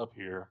first up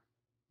here.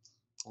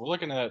 We're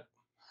looking at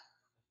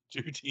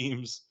two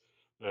teams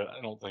that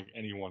I don't think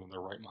anyone in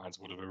their right minds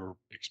would have ever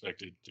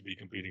expected to be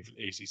competing for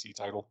the ACC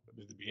title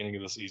at the beginning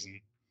of the season.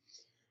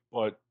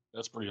 But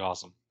that's pretty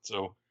awesome.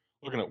 So,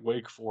 looking at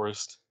Wake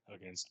Forest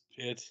against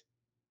Pitt.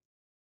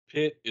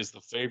 Pitt is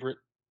the favorite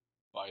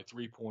by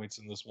 3 points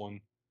in this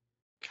one.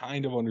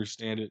 Kind of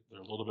understand it.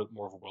 They're a little bit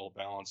more of a well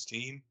balanced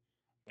team,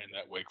 and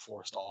that Wake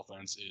Forest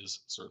offense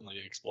is certainly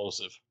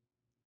explosive.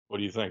 What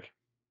do you think?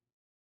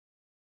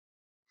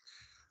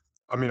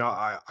 I mean,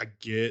 I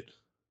get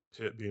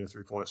Pitt being a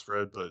 3-point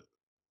spread, but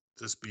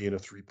this being a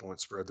 3-point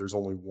spread, there's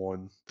only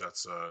one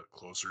that's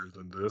closer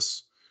than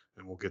this,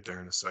 and we'll get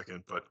there in a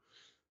second. But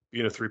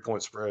being a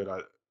 3-point spread,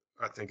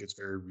 I think it's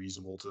very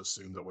reasonable to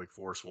assume that Wake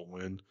Forest will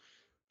win.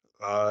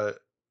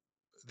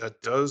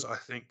 That does, I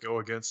think, go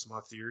against my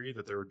theory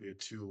that there would be a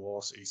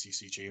 2-loss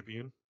ACC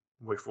champion.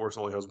 Wake Forest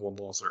only has 1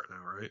 loss right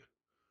now, right?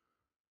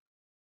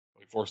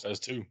 Wake Forest has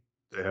two.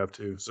 They have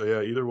 2. So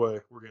yeah, either way,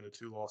 we're getting a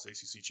 2-loss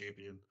ACC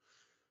champion.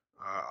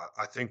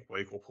 I think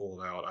Wake will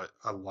pull it out.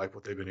 I like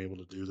what they've been able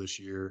to do this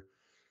year.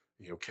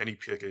 Kenny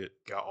Pickett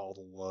got all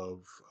the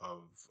love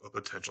of a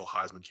potential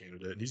Heisman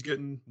candidate, and he's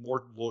getting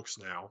more looks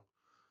now.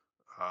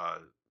 Uh,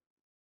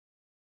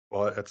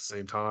 but at the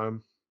same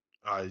time,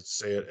 I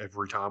say it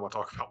every time I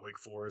talk about Wake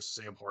Forest.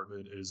 Sam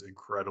Hartman is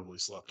incredibly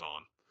slept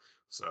on.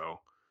 So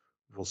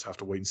we'll just have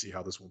to wait and see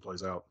how this one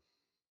plays out.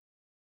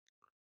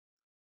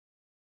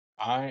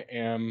 I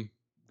am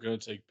going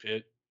to take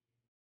Pitt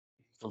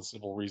for the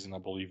simple reason I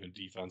believe in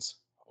defense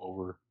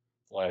over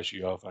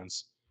flashy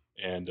offense.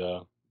 And,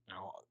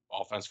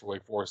 offense for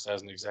Wake Forest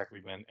hasn't exactly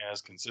been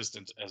as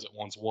consistent as it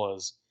once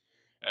was,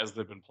 as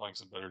they've been playing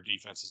some better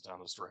defenses down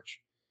the stretch.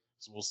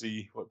 So we'll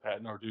see what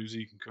Pat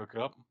Narduzzi can cook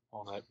up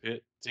on that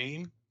Pitt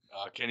team.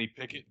 Kenny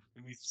Pickett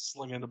can be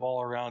slinging the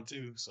ball around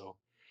too, so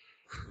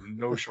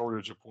no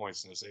shortage of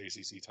points in this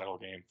ACC title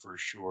game for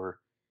sure.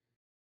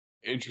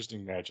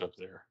 Interesting matchup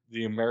there.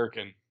 The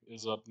American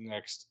is up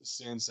next.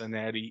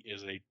 Cincinnati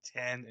is a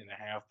 10.5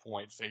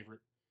 point favorite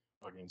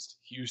against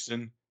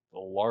Houston, the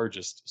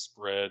largest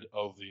spread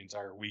of the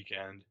entire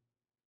weekend.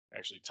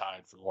 Actually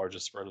tied for the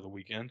largest spread of the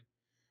weekend.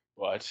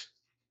 But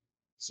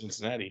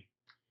Cincinnati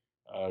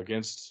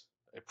against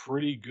a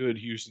pretty good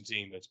Houston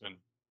team that's been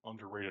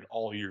underrated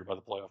all year by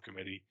the playoff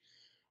committee.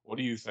 What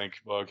do you think,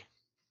 Bug?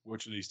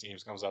 Which of these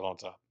teams comes out on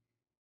top?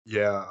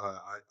 Yeah,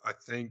 I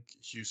think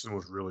Houston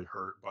was really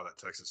hurt by that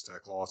Texas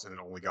Tech loss, and it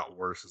only got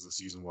worse as the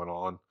season went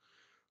on.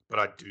 But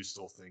I do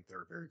still think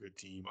they're a very good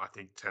team. I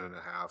think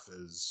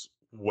 10.5 is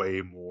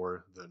way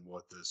more than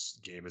what this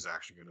game is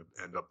actually going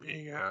to end up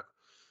being at.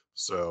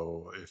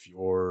 So if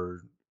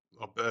you're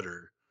a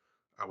better,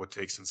 I would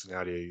take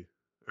Cincinnati,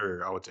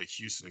 or I would take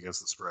Houston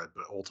against the spread.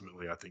 But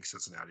ultimately, I think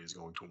Cincinnati is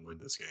going to win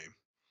this game.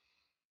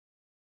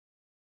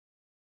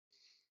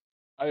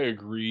 I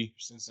agree.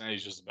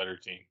 Cincinnati's just a better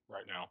team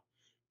right now.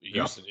 But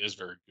Yeah. Houston is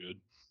very good,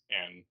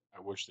 and I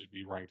wish they'd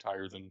be ranked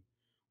higher than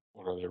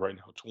what are they right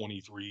now?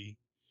 23.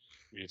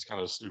 I mean, it's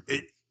kind of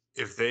stupid.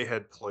 If they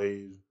had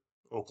played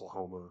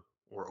Oklahoma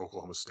or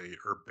Oklahoma State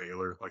or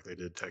Baylor like they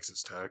did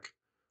Texas Tech,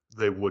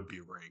 they would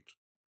be ranked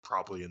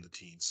probably in the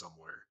teens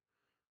somewhere.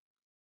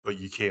 But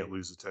you can't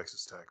lose to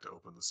Texas Tech to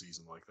open the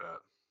season like that.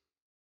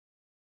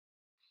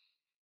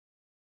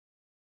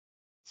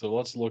 So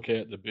let's look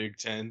at the Big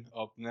Ten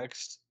up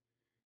next.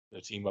 The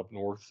team up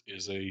north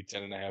is a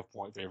 10.5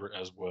 point favorite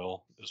as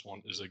well. This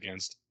one is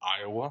against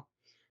Iowa.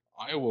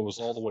 Iowa was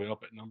all the way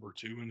up at number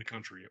 2 in the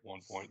country at one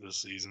point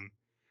this season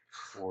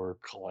before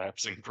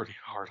collapsing pretty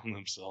hard on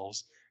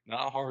themselves.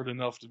 Not hard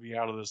enough to be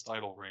out of this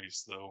title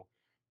race, though.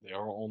 They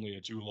are only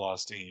a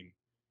 2-loss team.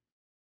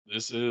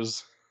 This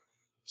is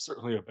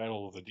certainly a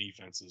battle of the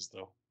defenses,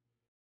 though.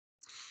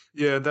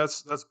 Yeah,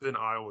 that's been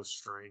Iowa's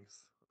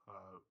strength.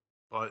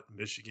 But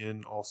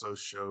Michigan also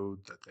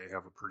showed that they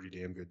have a pretty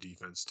damn good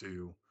defense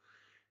too.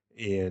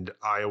 And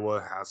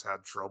Iowa has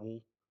had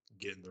trouble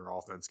getting their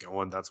offense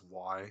going. That's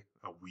why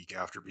a week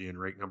after being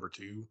ranked number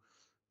 2,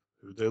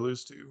 who'd they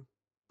lose to?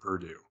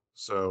 Purdue.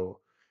 So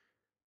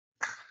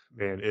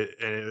man,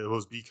 it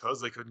was because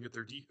they couldn't get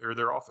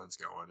their offense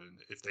going. And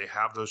if they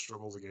have those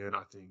struggles again,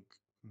 I think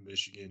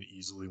Michigan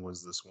easily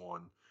wins this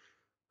one.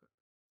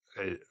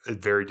 A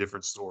very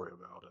different story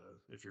about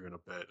if you're going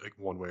to bet like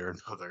one way or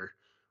another.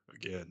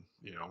 Again,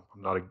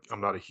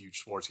 I'm not a huge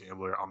sports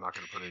gambler. I'm not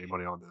going to put any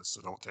money on this,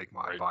 so don't take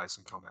my advice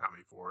and come at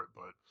me for it.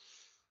 But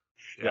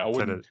Yeah,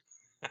 yeah,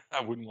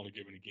 I wouldn't want to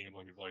give any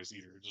gambling advice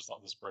either. I just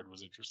thought the spread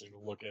was interesting to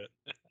look at.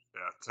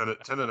 yeah,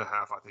 10.5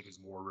 I think is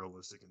more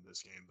realistic in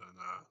this game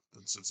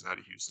than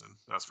Cincinnati Houston.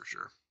 That's for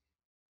sure.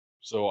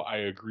 So I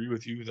agree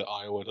with you that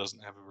Iowa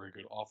doesn't have a very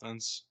good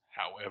offense.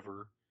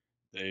 However,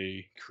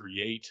 they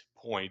create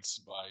points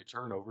by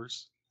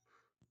turnovers.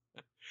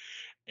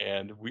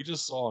 And we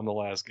just saw in the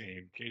last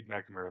game, Cade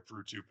McNamara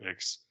threw 2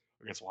 picks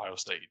against Ohio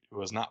State,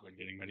 who has not been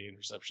getting many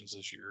interceptions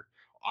this year.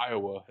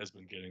 Iowa has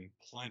been getting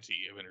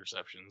plenty of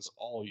interceptions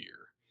all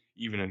year,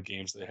 even in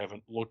games they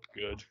haven't looked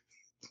good.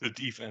 The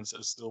defense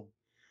has still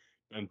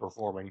been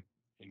performing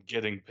and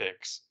getting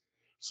picks.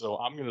 So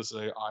I'm going to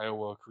say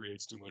Iowa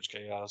creates too much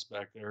chaos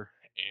back there,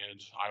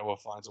 and Iowa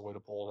finds a way to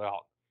pull it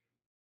out.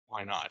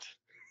 Why not?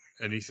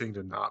 Anything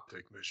to not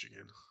pick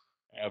Michigan.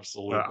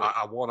 Absolutely.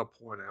 I want to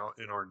point out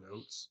in our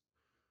notes,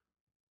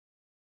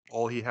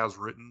 all he has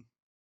written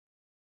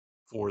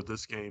for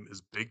this game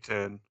is Big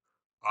Ten,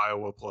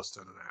 Iowa plus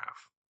 10.5.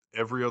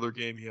 Every other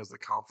game he has the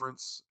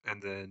conference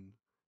and then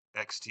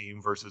X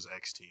team versus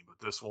X team.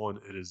 But this one,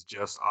 it is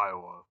just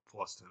Iowa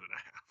plus 10.5.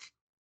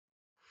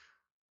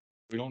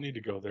 We don't need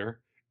to go there.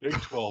 Big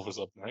 12 is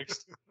up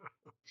next.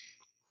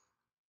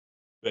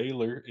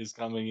 Baylor is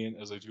coming in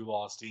as a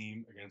 2-loss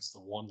team against the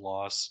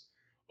 1-loss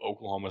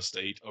Oklahoma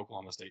State.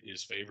 Oklahoma State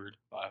is favored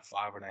by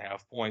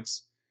 5.5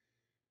 points.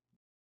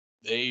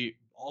 They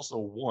also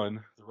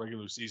won the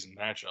regular season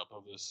matchup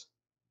of this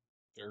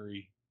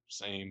very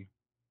same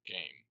game.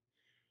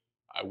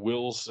 I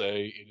will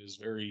say it is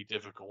very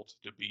difficult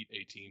to beat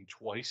a team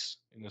twice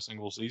in a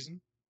single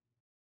season,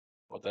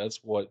 but that's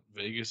what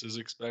Vegas is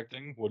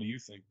expecting. What do you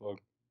think, Bug?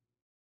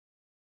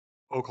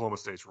 Oklahoma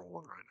State's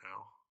rolling right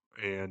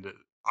now, and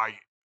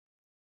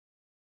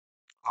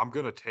I'm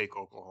gonna take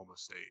Oklahoma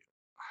State.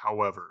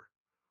 However,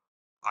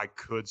 I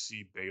could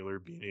see Baylor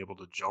being able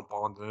to jump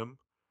on them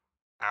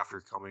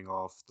after coming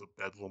off the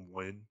Bedlam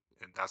win,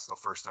 and that's the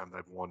first time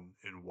they've won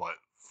in what,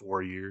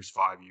 4 years,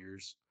 5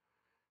 years.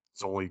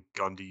 It's only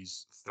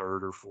Gundy's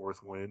third or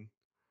fourth win.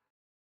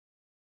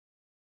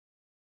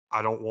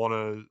 I don't want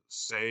to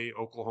say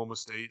Oklahoma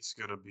State's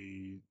going to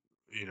be,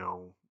 you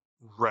know,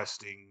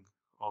 resting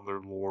on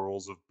their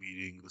laurels of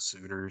beating the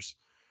Sooners,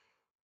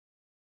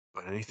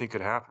 but anything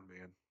could happen,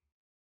 man.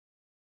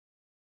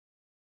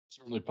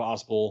 Certainly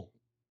possible.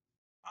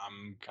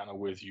 I'm kind of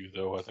with you,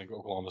 though. I think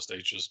Oklahoma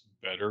State's just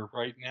better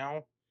right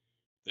now.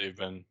 They've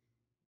been,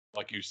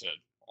 like you said,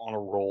 on a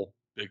roll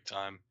big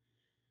time.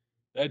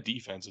 That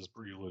defense is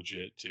pretty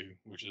legit, too,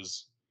 which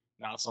is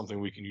not something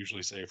we can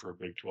usually say for a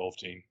Big 12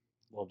 team.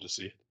 Love to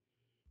see it.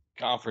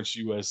 Conference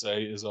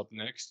USA is up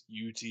next.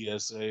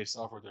 UTSA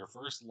suffered their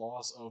first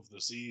loss of the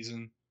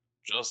season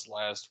just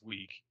last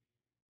week.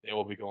 They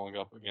will be going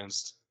up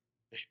against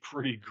a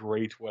pretty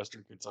great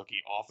Western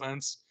Kentucky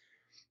offense.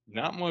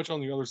 Not much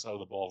on the other side of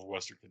the ball for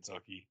Western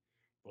Kentucky,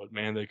 but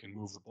man, they can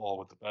move the ball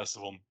with the best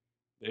of them.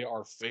 They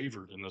are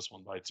favored in this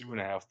one by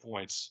 2.5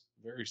 points.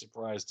 Very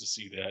surprised to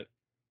see that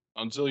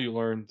until you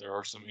learn there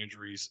are some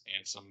injuries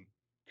and some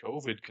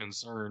COVID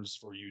concerns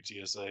for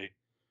UTSA.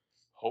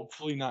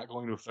 Hopefully, not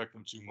going to affect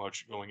them too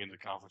much going into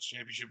conference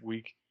championship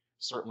week.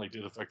 Certainly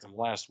did affect them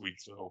last week,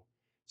 though.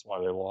 That's why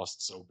they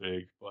lost so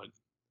big. But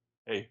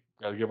hey,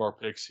 got to give our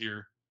picks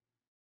here.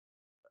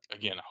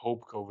 Again, I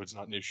hope COVID's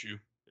not an issue.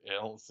 I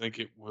don't think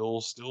it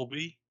will still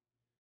be,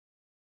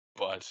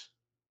 but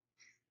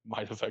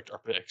might affect our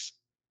picks.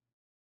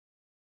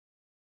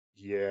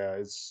 Yeah,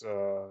 it's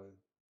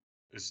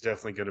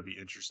definitely going to be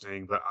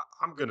interesting, but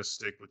I'm going to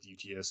stick with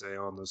UTSA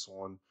on this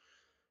one.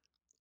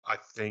 I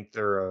think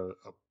they're a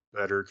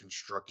better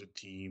constructed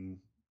team,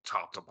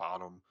 top to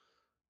bottom.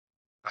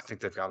 I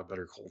think they've got a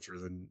better culture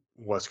than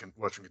Western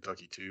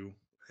Kentucky too,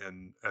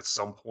 and at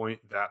some point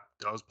that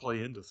does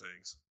play into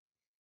things.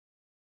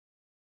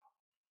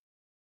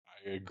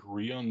 I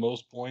agree on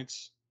most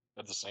points.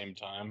 At the same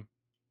time,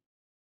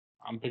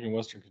 I'm picking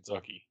Western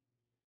Kentucky.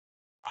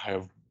 I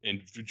have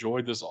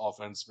enjoyed this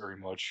offense very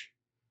much,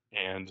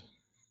 and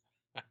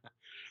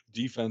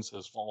defense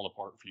has fallen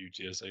apart for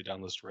UTSA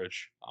down the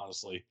stretch.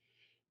 Honestly,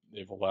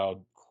 they've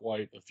allowed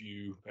quite a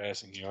few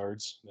passing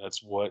yards.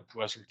 That's what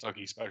Western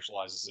Kentucky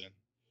specializes in.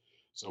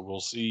 So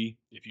we'll see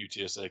if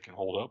UTSA can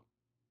hold up.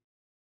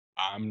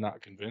 I'm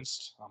not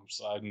convinced. I'm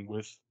siding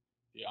with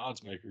the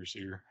odds makers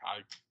here.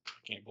 I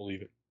can't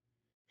believe it.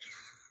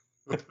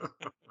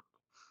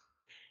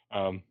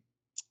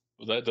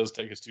 But that does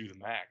take us to the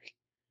MAC.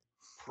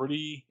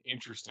 Pretty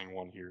interesting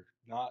one here.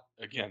 Not,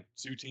 again,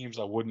 two teams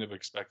I wouldn't have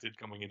expected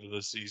coming into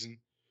this season,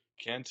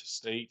 Kent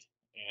State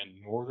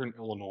and Northern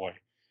Illinois.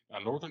 Now,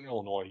 Northern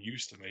Illinois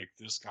used to make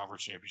this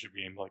conference championship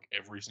game like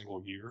every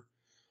single year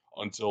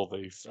until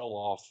they fell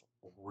off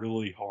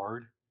really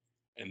hard.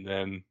 And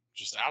then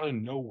just out of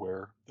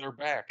nowhere, they're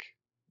back.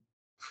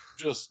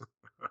 Just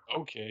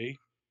okay.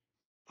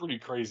 Pretty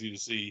crazy to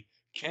see.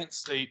 Kent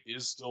State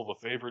is still the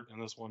favorite in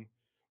this one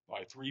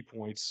by 3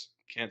 points.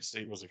 Kent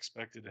State was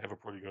expected to have a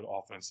pretty good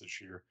offense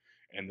this year,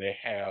 and they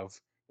have,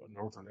 but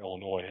Northern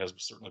Illinois has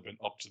certainly been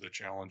up to the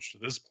challenge to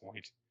this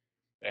point.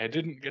 They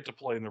didn't get to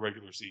play in the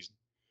regular season,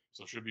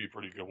 so it should be a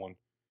pretty good one.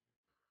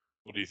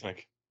 What do you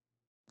think?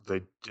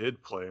 They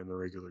did play in the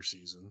regular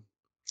season.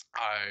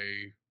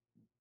 I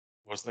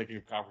was thinking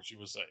of Conference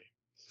USA.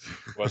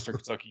 Western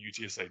Kentucky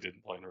UTSA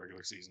didn't play in the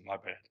regular season. My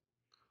bad.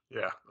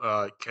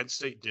 Yeah, Kent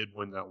State did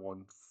win that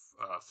one,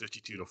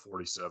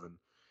 52-47,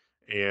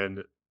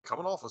 and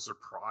coming off a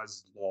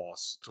surprise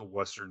loss to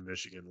Western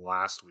Michigan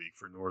last week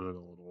for Northern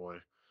Illinois.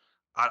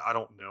 I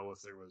don't know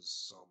if there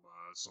was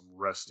some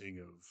resting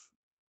of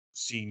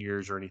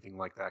seniors or anything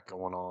like that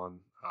going on.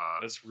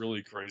 That's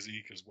really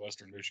crazy because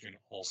Western Michigan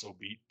also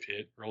beat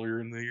Pitt earlier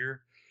in the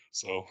year,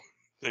 so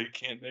they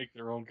can't make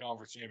their own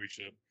conference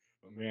championship.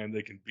 But man,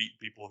 they can beat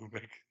people who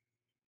make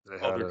they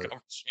had other a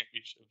conference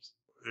championships.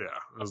 Yeah,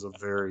 it was a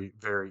very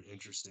very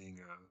interesting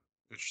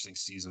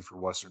season for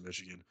Western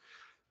Michigan.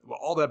 Well,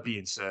 all that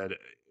being said,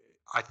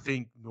 I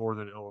think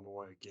Northern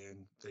Illinois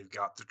again, they've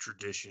got the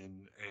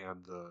tradition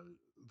and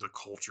the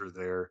culture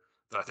there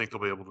that I think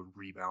they'll be able to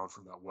rebound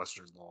from that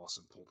Western loss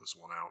and pull this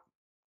one out.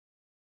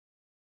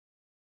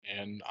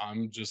 And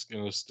I'm just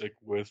gonna stick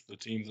with the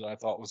team that I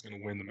thought was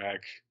gonna win the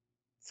MAC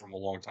from a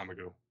long time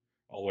ago,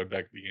 all the way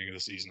back at the beginning of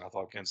the season. I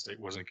thought Kent State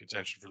was in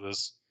contention for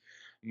this.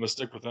 I'm gonna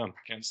stick with them.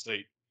 Kent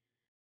State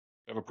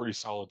have a pretty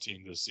solid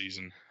team this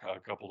season. A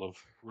couple of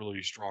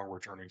really strong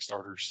returning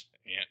starters,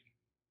 and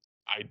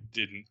I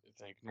didn't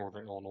think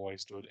Northern Illinois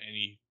stood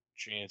any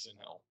chance in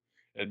hell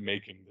at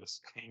making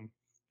this game,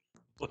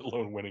 let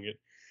alone winning it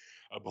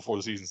before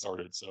the season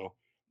started. So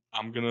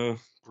I'm gonna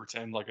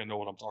pretend like I know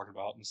what I'm talking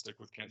about and stick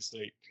with Kent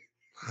State.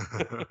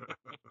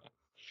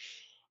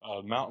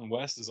 Mountain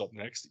West is up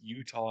next.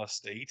 Utah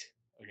State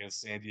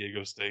against San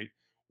Diego State.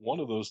 One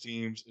of those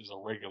teams is a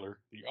regular.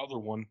 The other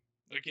one,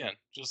 again,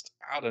 just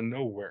out of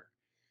nowhere.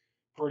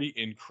 Pretty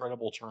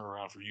incredible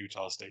turnaround for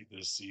Utah State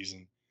this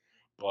season.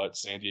 but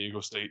San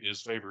Diego State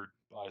is favored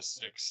by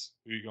 6.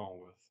 Who are you going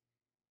with?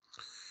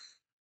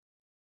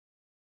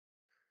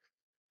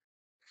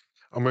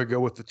 I'm going to go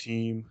with the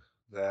team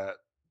that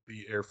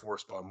beat Air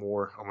Force by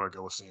more. I'm going to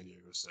go with San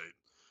Diego State.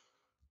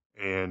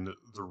 And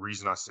the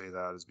reason I say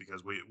that is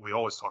because we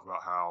always talk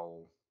about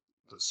how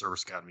the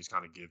service academies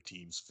kind of give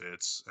teams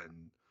fits. And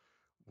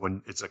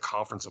when it's a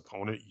conference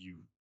opponent, you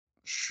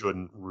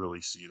shouldn't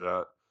really see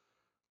that.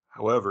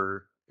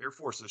 However, Air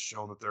Force has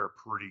shown that they're a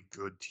pretty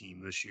good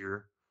team this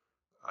year.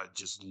 I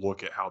just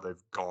look at how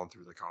they've gone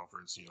through the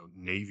conference.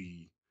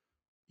 Navy,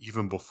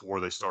 even before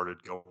they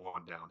started going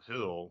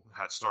downhill,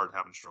 had started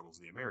having struggles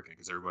in the American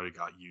because everybody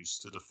got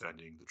used to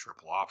defending the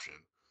triple option.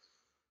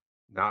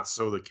 Not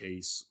so the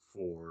case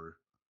for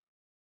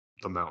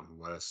the Mountain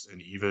West,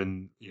 and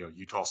even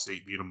Utah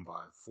State beat them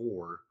by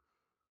 4.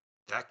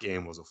 That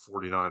game was a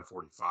 49-45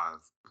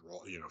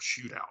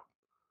 shootout.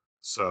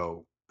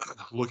 So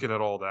looking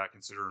at all that,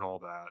 considering all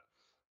that,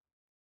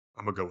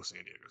 I'm gonna go with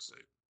San Diego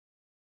State.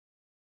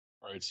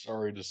 All right,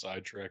 sorry to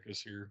sidetrack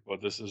us here,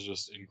 but this is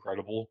just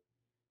incredible.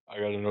 I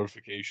got a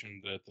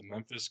notification that the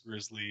Memphis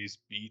Grizzlies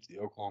beat the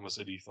Oklahoma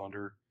City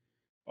Thunder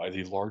by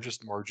the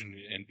largest margin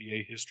in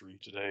NBA history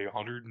today,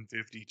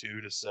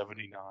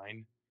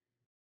 152-79.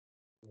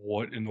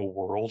 What in the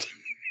world?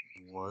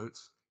 What?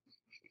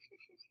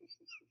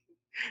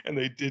 And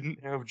they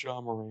didn't have Ja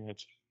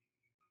Morant.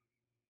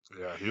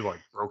 Yeah, he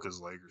broke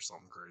his leg or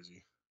something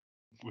crazy.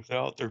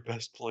 Without their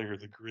best player,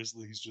 the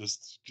Grizzlies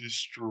just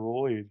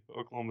destroyed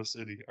Oklahoma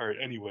City. All right,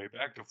 anyway,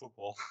 back to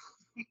football.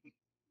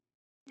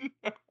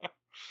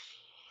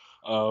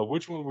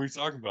 Which one were we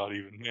talking about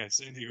even? Man,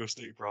 San Diego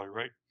State probably,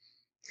 right?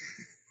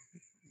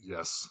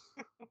 Yes.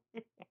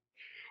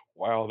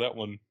 Wow, that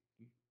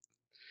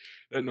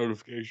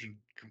notification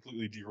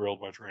completely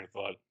derailed my train of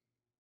thought.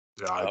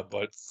 Yeah, I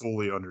But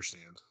fully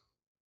understand.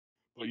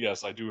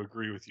 yes, I do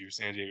agree with you.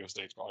 San Diego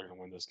State's probably going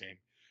to win this game.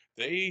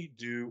 They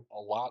do a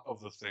lot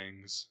of the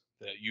things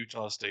that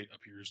Utah State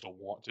appears to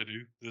want to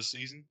do this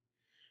season.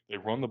 They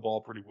run the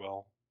ball pretty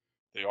well.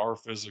 They are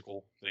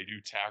physical. They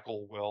do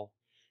tackle well.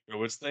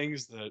 It's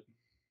things that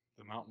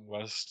the Mountain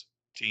West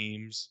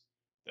teams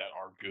that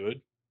are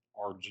good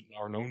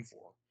are known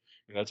for.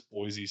 And that's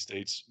Boise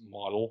State's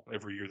model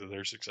every year that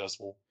they're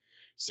successful.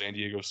 San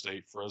Diego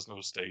State, Fresno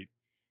State,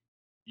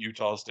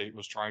 Utah State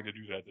was trying to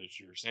do that this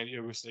year. San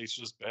Diego State's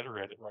just better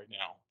at it right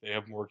now. They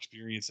have more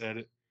experience at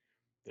it.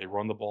 They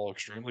run the ball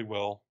extremely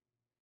well.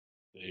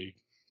 They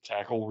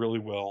tackle really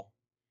well.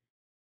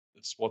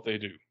 It's what they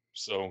do.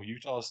 So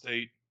Utah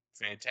State,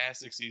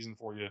 fantastic season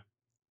for you.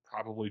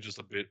 Probably just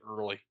a bit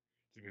early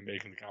to be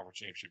making the conference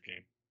championship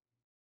game.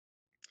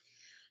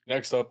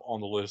 Next up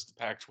on the list, the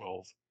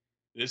Pac-12.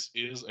 This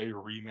is a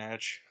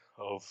rematch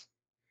of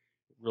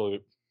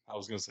really, I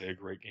was going to say a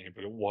great game,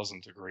 but it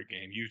wasn't a great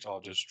game. Utah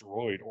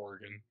destroyed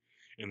Oregon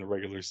in the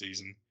regular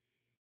season.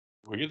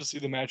 We get to see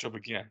the matchup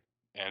again.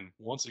 And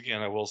once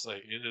again, I will say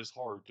it is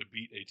hard to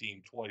beat a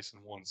team twice in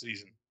one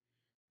season.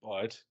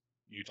 But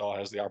Utah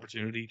has the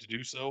opportunity to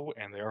do so,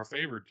 and they are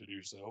favored to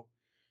do so,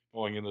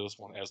 going into this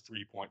one as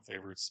 3-point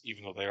favorites,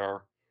 even though they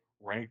are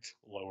ranked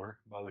lower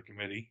by the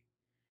committee.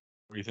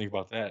 What do you think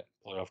about that,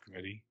 playoff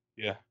committee?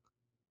 Yeah,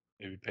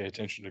 maybe pay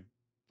attention to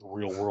the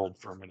real world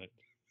for a minute.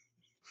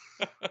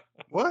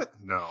 What?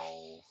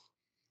 No.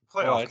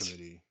 Playoff But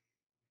committee.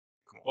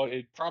 Come on. but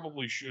it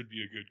probably should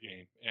be a good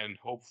game, and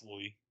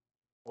hopefully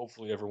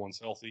everyone's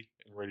healthy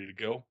and ready to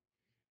go,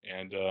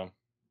 and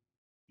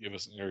give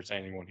us an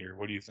entertaining one here.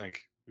 What do you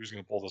think? Who's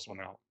going to pull this one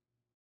out?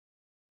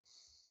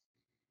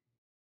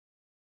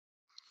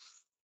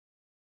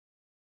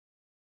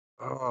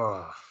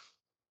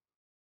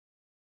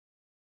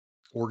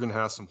 Oregon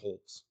has some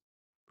holes.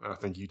 And I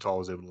think Utah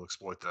was able to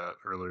exploit that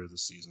earlier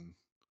this season.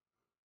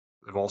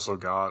 They've also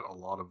got a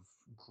lot of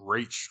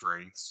great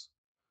strengths,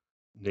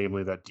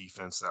 namely that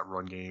defense, that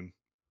run game.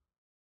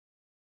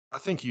 I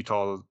think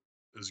Utah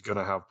is going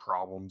to have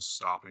problems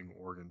stopping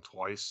Oregon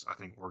twice. I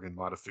think Oregon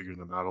might have figured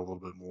them out a little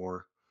bit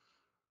more.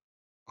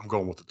 I'm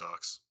going with the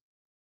Ducks.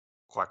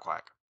 Quack,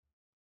 quack.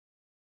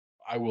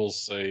 I will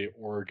say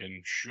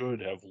Oregon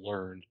should have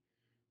learned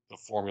the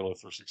formula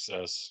for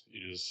success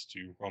is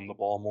to run the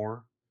ball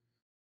more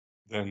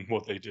than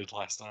what they did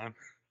last time.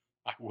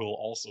 I will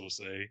also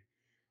say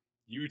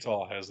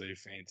Utah has a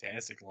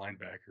fantastic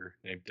linebacker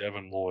named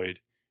Devin Lloyd.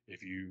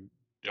 If you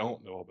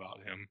don't know about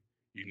him,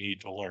 you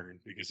need to learn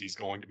because he's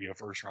going to be a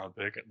first round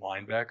pick at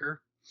linebacker.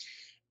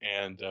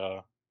 And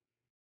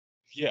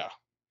yeah,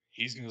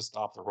 he's going to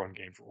stop the run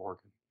game for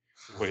Oregon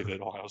the way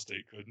that Ohio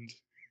State couldn't.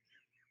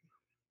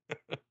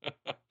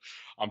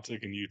 I'm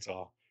taking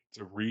Utah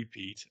to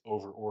repeat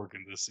over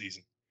Oregon this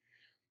season.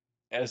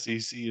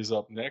 SEC is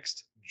up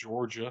next.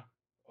 Georgia,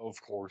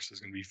 of course, is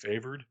going to be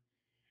favored.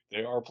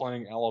 They are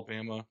playing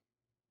Alabama.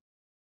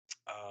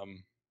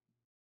 Um,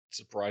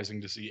 Surprising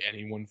to see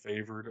anyone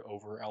favored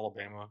over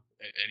Alabama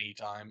at any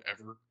time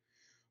ever.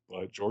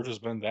 But Georgia's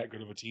been that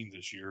good of a team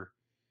this year.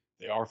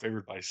 They are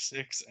favored by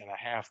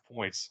 6.5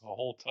 points, a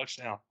whole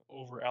touchdown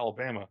over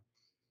Alabama.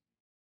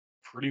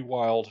 Pretty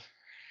wild.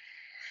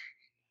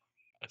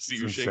 I see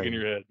It's you shaking insane.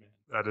 your head, man.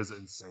 That is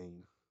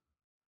insane.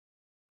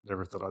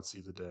 Never thought I'd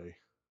see the day.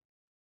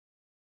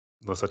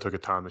 Unless I took a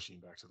time machine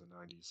back to the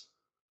 90s.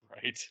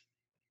 Right.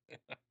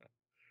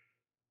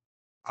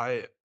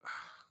 I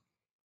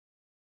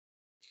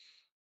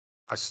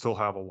I still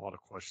have a lot of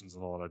questions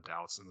and a lot of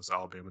doubts in this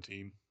Alabama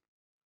team.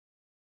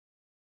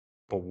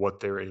 But what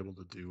they're able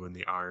to do in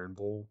the Iron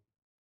Bowl,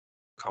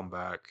 come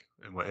back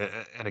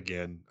and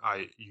again,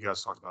 you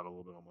guys talked about it a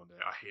little bit on Monday.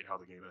 I hate how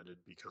the game ended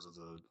because of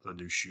the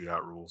new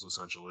shootout rules,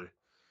 essentially.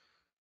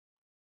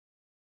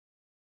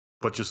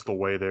 But just the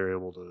way they're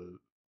able to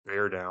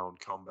bear down,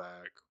 come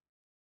back,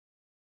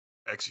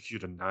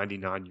 execute a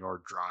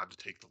 99-yard drive to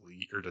take the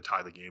lead or to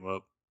tie the game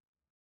up.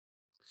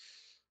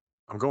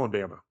 I'm going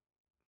Bama.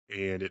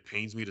 And it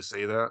pains me to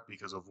say that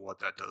because of what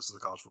that does to the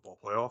college football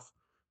playoff.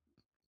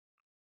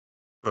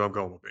 But I'm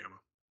going with Bama.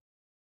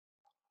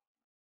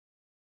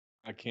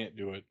 I can't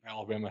do it.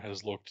 Alabama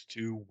has looked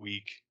too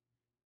weak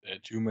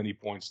at too many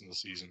points in the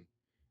season.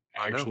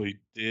 I know. Actually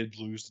did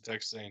lose to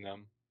Texas A&M.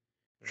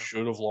 Yeah.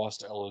 Should have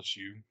lost to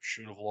LSU.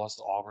 Should have lost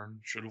to Auburn.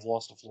 Should have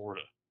lost to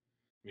Florida.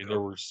 I mean, Yep.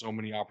 there were so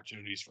many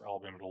opportunities for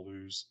Alabama to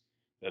lose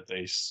that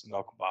they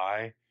snuck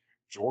by.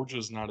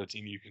 Georgia's not a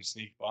team you can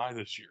sneak by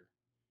this year.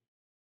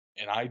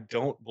 And I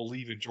don't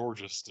believe in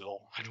Georgia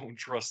still. I don't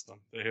trust them.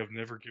 They have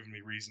never given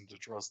me reason to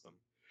trust them.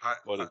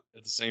 But at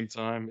the same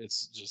time,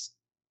 it's just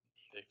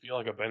they feel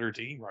like a better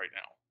team right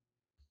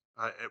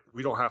now.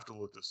 We don't have to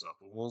look this up,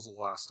 but when was the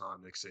last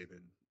time Nick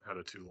Saban had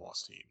a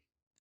 2-loss team?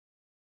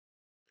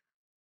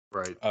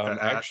 Right. At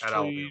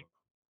Alabama.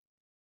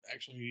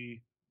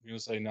 Actually, I'm gonna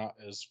say not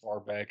as far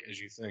back as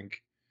you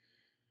think.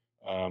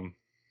 Um,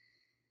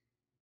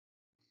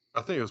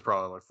 I think it was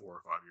probably like 4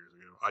 or 5 years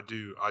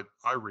ago.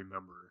 I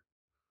remember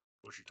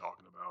what you're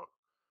talking about.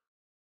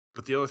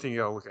 But the other thing you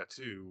gotta look at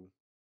too,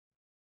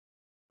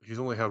 he's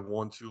only had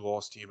 1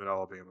 2-loss team at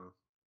Alabama,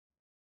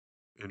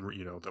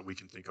 that we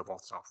can think of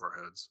off the top of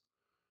our heads.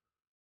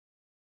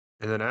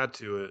 And then add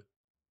to it,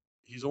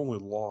 he's only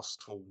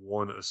lost to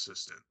one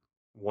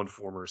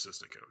former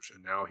assistant coach,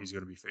 and now he's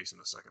going to be facing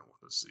a second one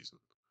this season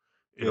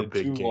in a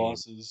big 2 game.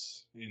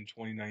 losses in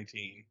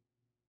 2019.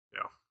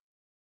 Yeah.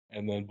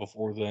 And then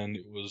before then,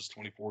 it was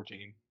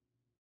 2014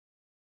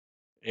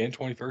 and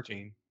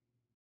 2013.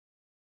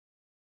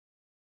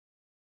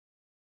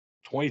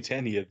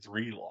 2010, he had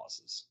 3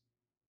 losses.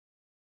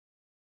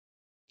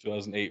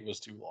 2008 was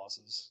 2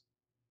 losses.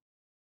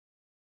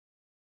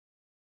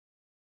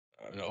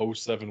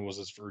 07 was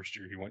his first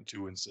year. He went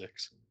 2-6.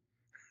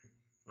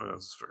 That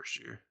was his first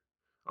year.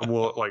 I'm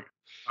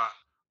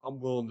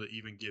willing to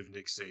even give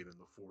Nick Saban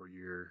the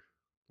 4-year.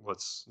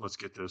 Let's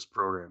get this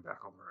program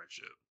back on the right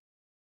ship.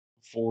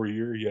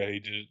 4-year, yeah, he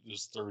did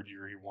his 3rd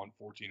year. He won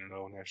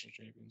 14-0 national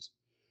champions.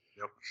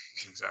 Yep,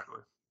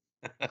 exactly.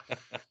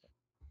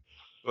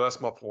 Well, that's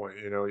my point.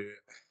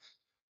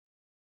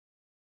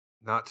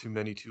 Not too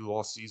many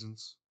 2-loss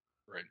seasons.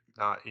 Right.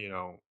 Not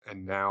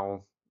and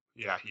now,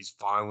 yeah, he's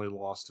finally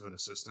lost to an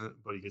assistant,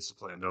 but he gets to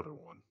play another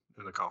one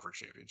in the conference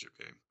championship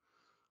game.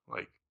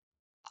 Like,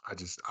 I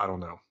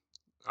don't know.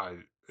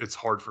 It's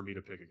hard for me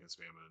to pick against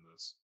Bama in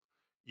this,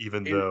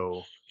 even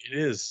though it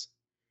is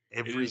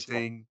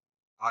everything.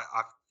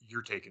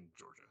 You're taking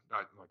Georgia.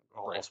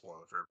 I'll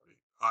spoil it for everybody.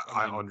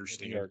 I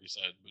understand. You already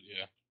said, but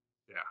yeah.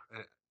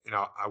 Yeah, and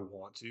I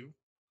want to,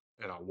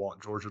 and I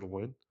want Georgia to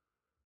win.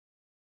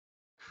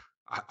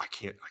 I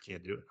can't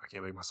do it. I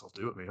can't make myself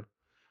do it, man.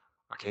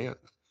 I can't.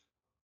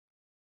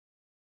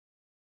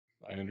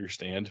 I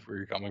understand where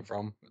you're coming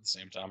from. At the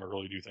same time, I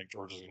really do think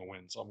Georgia's going to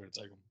win, so I'm going to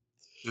take them.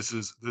 This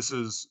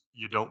is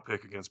you don't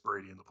pick against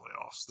Brady in the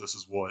playoffs. This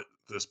is what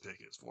this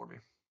pick is for me.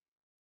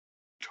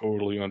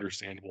 Totally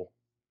understandable.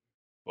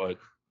 But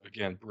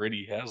again,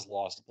 Brady has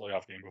lost a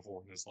playoff game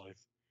before in his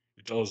life.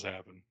 It does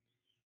happen.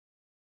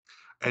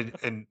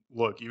 And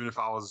look, even if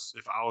I was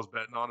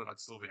betting on it, I'd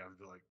still be happy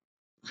to be like,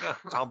 yeah,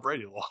 Tom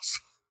Brady lost.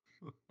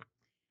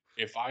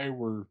 If I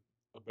were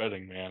a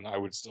betting man, I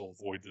would still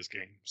avoid this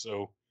game.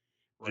 So,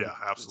 right, yeah,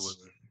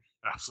 absolutely,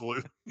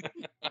 absolutely.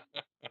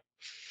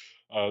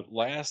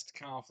 Last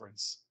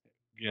conference,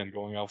 again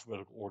going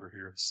alphabetical order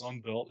here.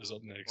 Sun Belt is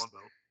up next.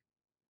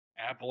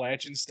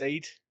 Appalachian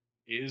State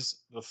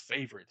is the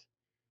favorite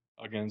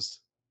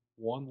against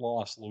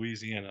 1-loss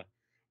Louisiana.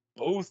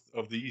 Both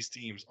of these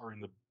teams are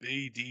in the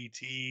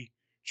BDT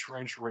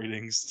trench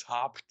ratings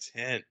top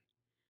 10,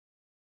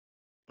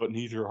 but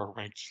neither are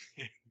ranked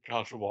in the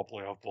college football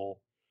playoff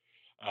poll.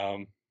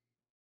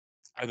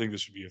 I think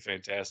this would be a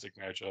fantastic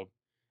matchup.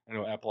 I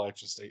know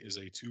Appalachian State is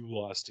a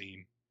 2-loss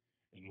team,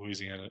 and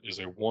Louisiana is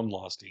a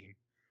 1-loss team.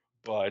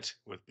 But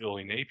with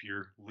Billy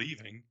Napier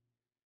leaving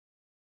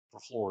for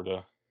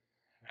Florida,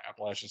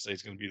 Appalachian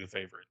State's going to be the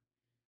favorite.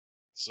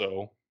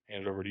 So,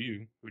 hand it over to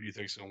you. Who do you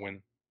think is going to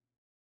win?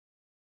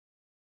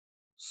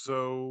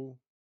 So,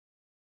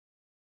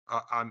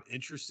 I'm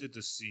interested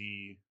to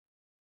see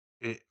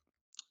it.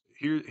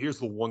 Here's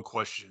the one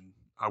question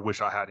I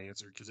wish I had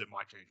answered because it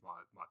might change my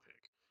pick.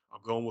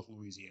 I'm going with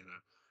Louisiana,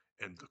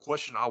 and the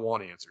question I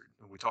want answered,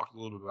 and we talked a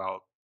little bit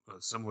about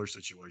a similar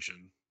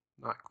situation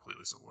not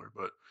completely similar,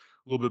 but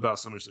a little bit about a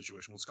similar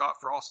situation. When Scott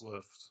Frost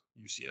left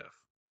UCF,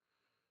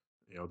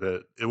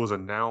 that it was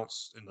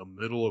announced in the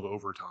middle of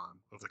overtime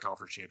of the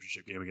conference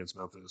championship game against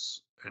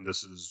Memphis, and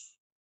this is,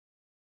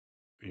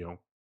 you know,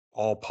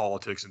 all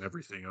politics and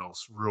everything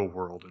else, real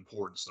world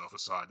important stuff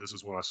aside. This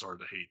is when I started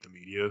to hate the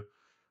media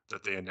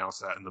that they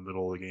announced that in the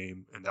middle of the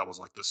game, and that was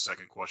like the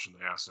second question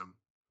they asked him.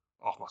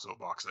 Off my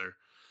soapbox there.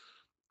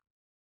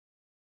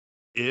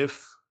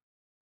 If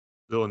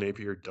Bill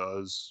Napier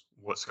does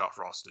what Scott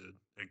Frost did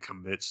and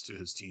commits to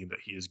his team that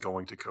he is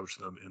going to coach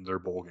them in their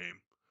bowl game,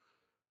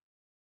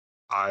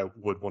 I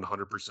would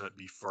 100%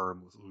 be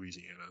firm with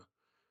Louisiana.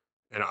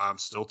 And I'm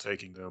still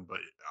taking them, but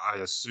I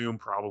assume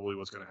probably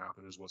what's going to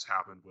happen is what's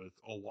happened with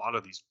a lot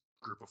of these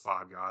group of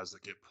five guys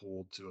that get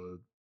pulled to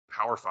a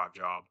Power Five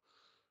job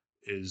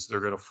is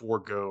they're going to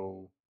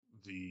forego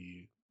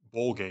the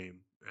bowl game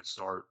and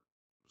start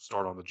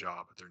on the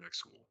job at their next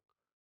school.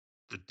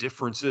 The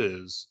difference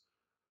is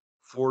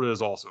Florida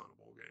is also in a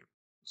bowl game.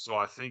 So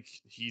I think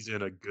he's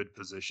in a good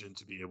position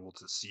to be able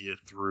to see it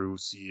through,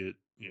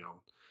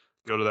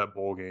 go to that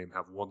bowl game,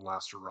 have one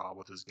last hurrah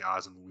with his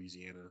guys in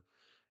Louisiana,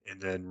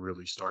 and then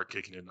really start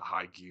kicking into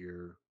high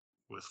gear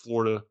with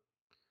Florida.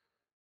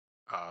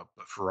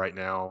 But for right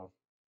now,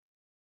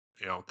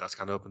 that's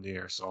kind of up in the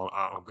air. So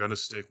I'm going to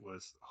stick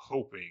with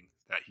hoping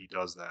that he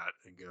does that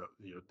and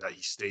that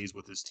he stays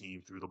with his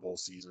team through the bowl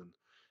season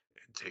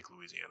and take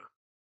Louisiana.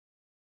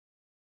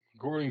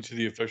 According to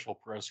the official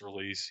press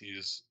release,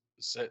 he's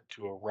set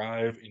to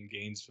arrive in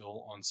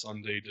Gainesville on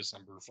Sunday,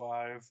 December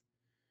 5,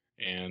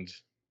 and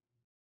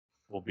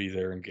will be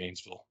there in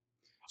Gainesville.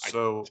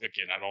 So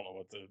again, I don't know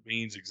what that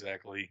means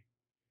exactly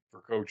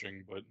for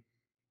coaching, but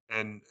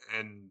and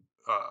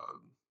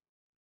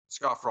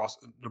Scott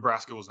Frost,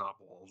 Nebraska was not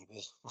bowl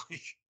eligible.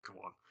 Like, come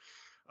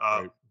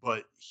on. Right.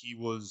 But he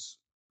was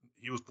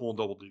pulling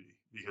double duty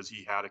because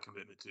he had a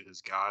commitment to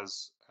his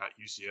guys at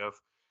UCF,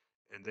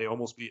 and they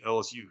almost beat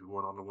LSU, who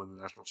went on to win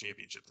the national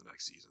championship the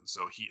next season.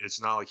 So it's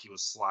not like he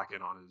was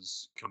slacking on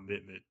his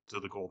commitment to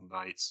the Golden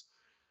Knights.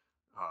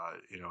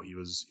 He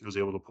was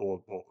able to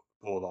pull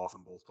it off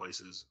in both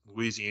places.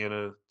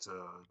 Louisiana to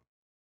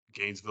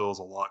Gainesville is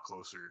a lot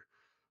closer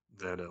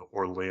than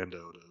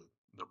Orlando to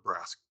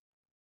Nebraska.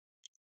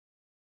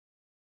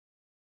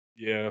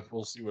 Yeah,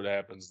 we'll see what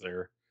happens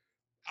there.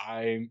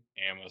 I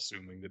am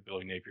assuming that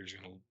Billy Napier is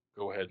going to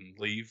go ahead and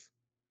leave,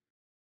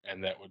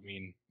 and that would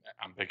mean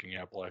I'm picking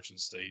Appalachian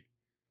State.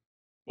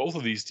 Both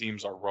of these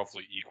teams are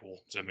roughly equal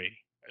to me.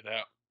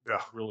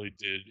 That really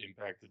did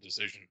impact the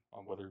decision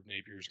on whether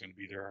Napier is going to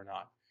be there or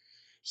not.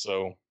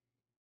 So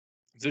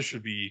this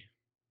should be.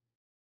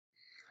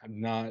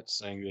 I'm not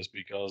saying this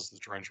because the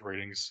trench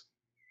ratings.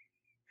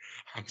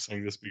 I'm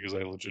saying this because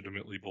I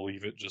legitimately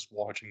believe it just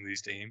watching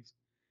these teams.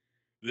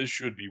 This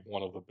should be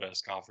one of the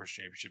best conference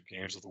championship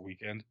games of the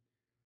weekend.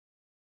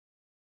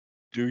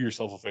 Do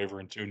yourself a favor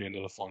and tune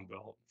into the Fun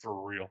Belt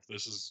for real.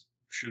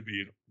 Should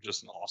be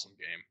just an awesome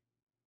game.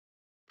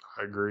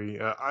 I agree.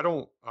 I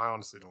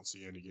honestly don't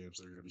see any games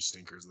that are going to be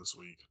stinkers this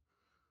week.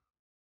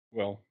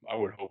 Well, I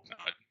would hope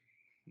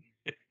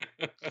not.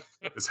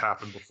 It's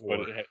happened before.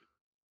 But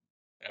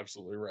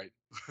absolutely right.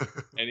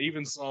 And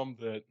even some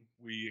that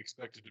we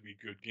expected to be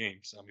good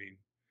games. I mean,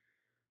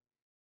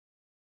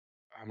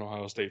 I'm an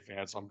Ohio State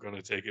fan, so I'm going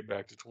to take it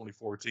back to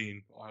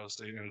 2014. Ohio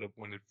State ended up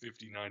winning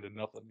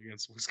 59-0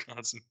 against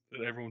Wisconsin.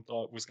 That everyone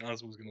thought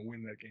Wisconsin was going to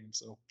win that game.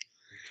 So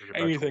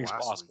anything's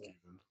possible.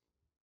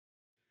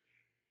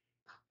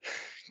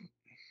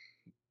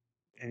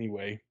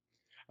 Anyway,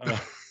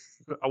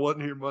 I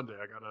wasn't here Monday.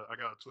 I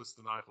gotta twist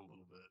the knife a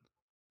little bit.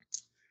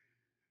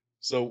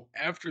 So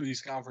after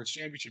these conference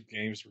championship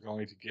games, we're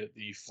going to get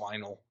the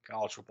final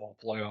college football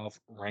playoff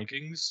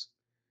rankings.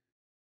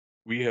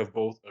 We have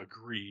both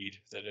agreed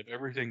that if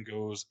everything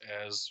goes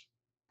as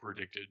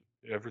predicted,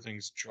 if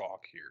everything's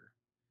chalk here,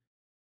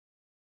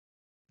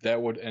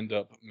 that would end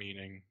up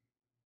meaning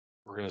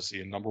we're going to see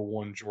a number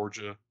 1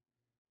 Georgia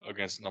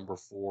against number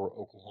 4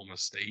 Oklahoma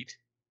State,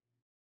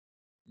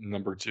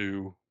 number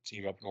 2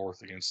 team up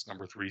north against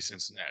number 3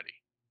 Cincinnati.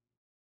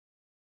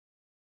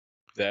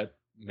 That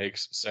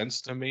makes sense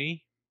to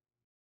me.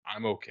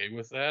 I'm okay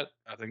with that.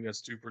 I think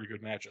that's 2 pretty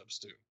good matchups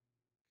too.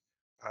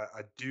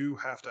 I do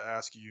have to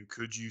ask you,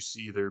 could you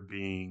see there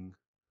being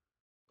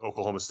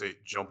Oklahoma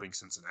State jumping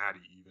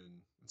Cincinnati,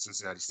 even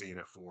Cincinnati staying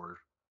at 4,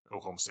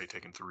 Oklahoma State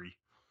taking 3?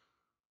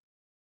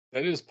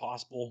 That is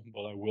possible,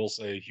 but I will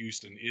say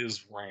Houston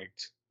is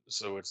ranked,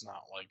 so it's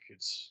not like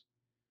it's,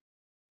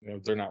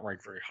 they're not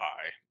ranked very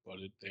high, but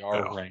they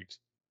are ranked.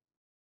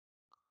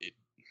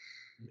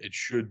 It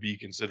should be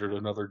considered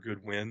another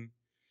good win,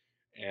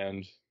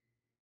 and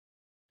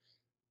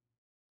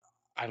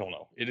I don't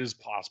know. It is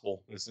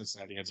possible that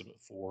Cincinnati ends up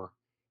at 4.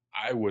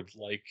 I would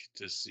like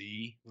to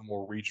see the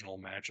more regional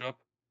matchup,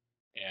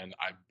 and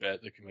I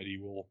bet the committee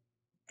will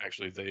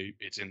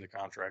it's in the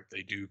contract.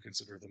 They do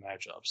consider the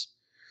matchups.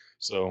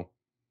 So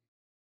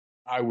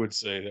I would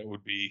say that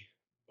would be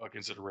a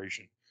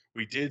consideration.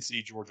 We did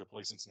see Georgia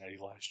play Cincinnati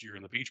last year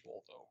in the Peach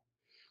Bowl, though.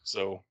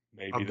 So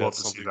maybe I'd love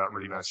to see that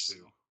rematch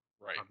too.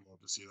 Right. I'd love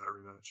to see that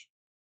rematch.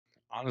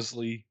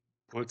 Honestly,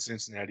 put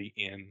Cincinnati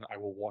in. I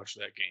will watch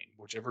that game,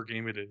 whichever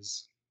game it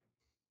is.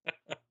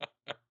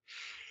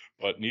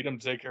 But need them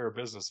to take care of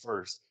business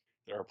first.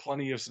 There are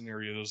plenty of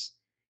scenarios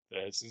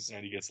that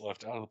Cincinnati gets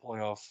left out of the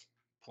playoff.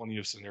 Plenty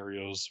of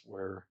scenarios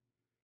where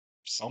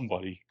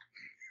somebody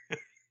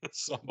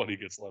somebody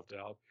gets left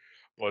out.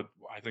 But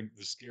I think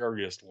the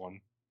scariest one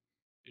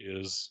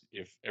is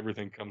if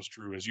everything comes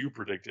true as you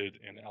predicted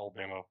and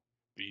Alabama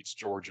beats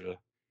Georgia.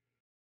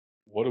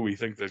 What do we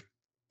think the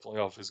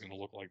playoff is going to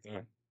look like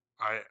then?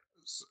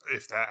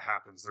 If that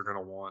happens, they're going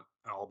to want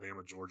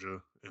Alabama, Georgia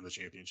in the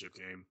championship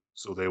game.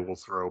 So they will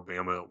throw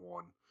Bama at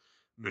 1,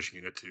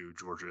 Michigan at 2,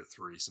 Georgia at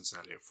 3,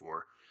 Cincinnati at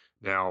 4.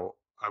 Now,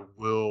 I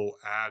will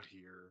add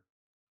here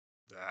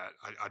that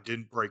I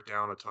didn't break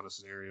down a ton of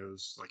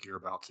scenarios like you're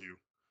about to.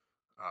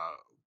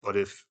 But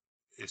if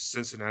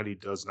Cincinnati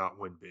does not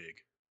win big,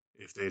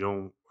 if they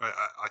don't,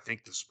 I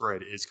think the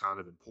spread is kind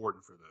of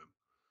important for them.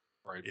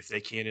 Right. If they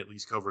can't at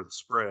least cover the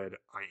spread,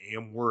 I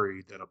am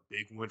worried that a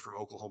big win from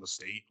Oklahoma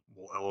State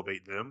will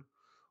elevate them,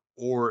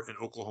 or an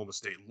Oklahoma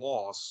State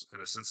loss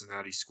and a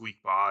Cincinnati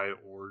squeak by,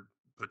 or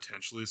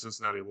potentially a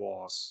Cincinnati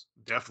loss,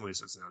 definitely a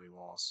Cincinnati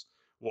loss,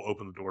 will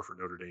open the door for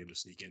Notre Dame to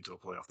sneak into a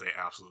playoff they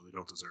absolutely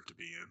don't deserve to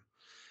be in.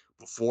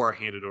 Before I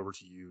hand it over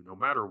to you, no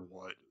matter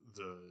what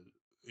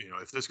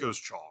if this goes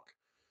chalk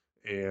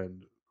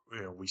and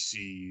we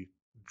see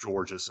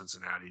Georgia,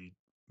 Cincinnati,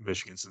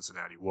 Michigan,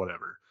 Cincinnati,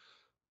 whatever,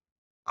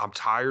 I'm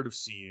tired of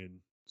seeing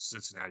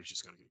Cincinnati's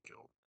just going to get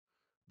killed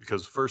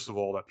because first of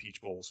all, that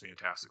Peach Bowl was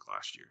fantastic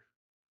last year,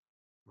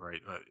 right?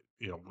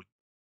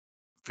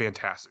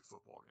 Fantastic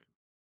football game.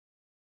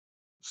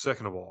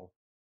 Second of all,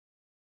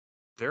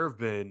 there have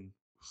been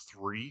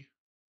 3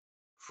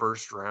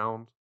 first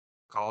round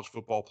college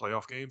football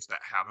playoff games that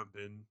haven't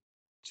been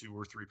 2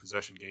 or 3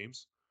 possession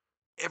games.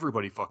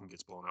 Everybody fucking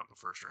gets blown out in the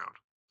first round.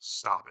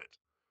 Stop it.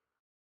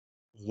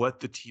 Let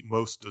the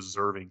most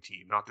deserving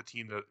team, not the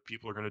team that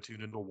people are going to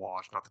tune in to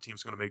watch, not the team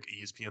that's going to make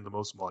ESPN the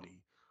most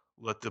money.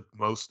 Let the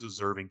most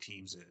deserving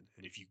teams in.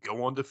 And if you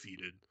go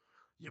undefeated,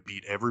 you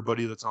beat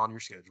everybody that's on your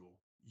schedule,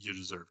 you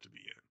deserve to be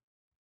in.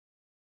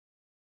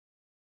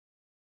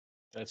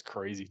 That's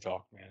crazy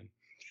talk, man.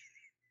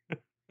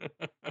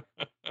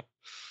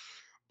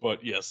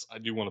 But yes, I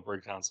do want to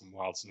break down some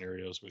wild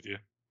scenarios with you.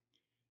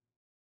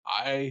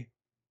 I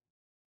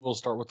will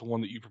start with the one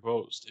that you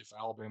proposed. If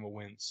Alabama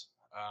wins,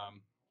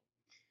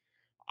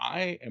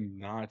 I am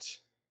not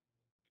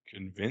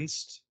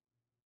convinced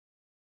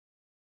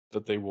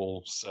that they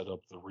will set up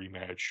the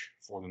rematch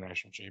for the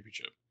national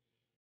championship.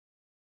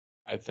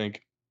 I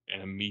think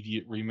an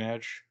immediate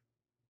rematch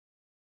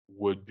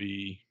would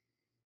be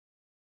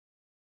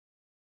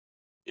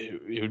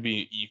it would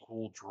be an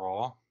equal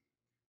draw.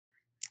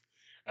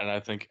 And I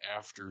think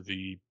after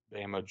the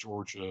Bama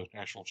Georgia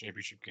national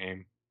championship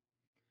game,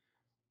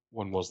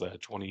 when was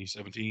that?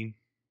 2017.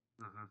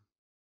 Mm-hmm.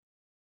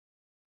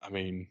 I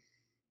mean,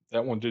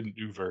 that one didn't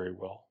do very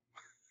well.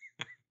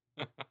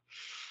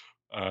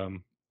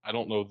 I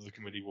don't know that the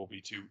committee will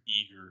be too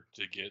eager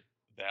to get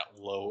that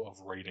low of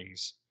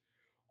ratings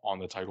on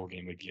the title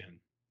game again.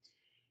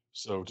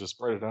 So to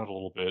spread it out a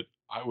little bit,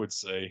 I would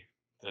say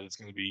that it's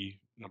going to be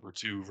number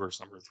 2 versus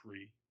number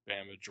 3,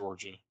 Bama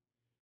Georgia.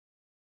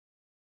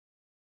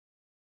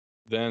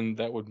 Then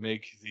that would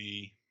make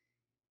the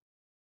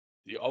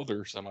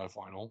other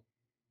semifinal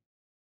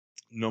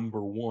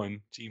number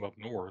 1 team up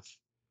north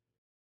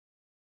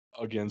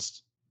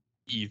against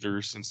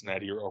either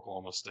Cincinnati or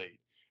Oklahoma State.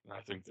 And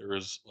I think there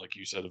is, like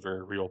you said, a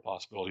very real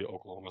possibility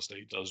Oklahoma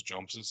State does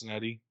jump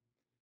Cincinnati.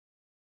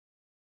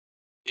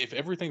 If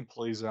everything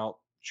plays out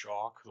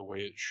chalk the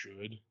way it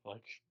should,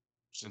 like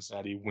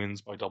Cincinnati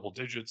wins by double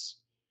digits,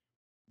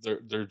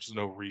 there's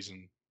no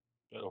reason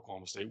that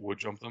Oklahoma State would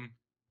jump them.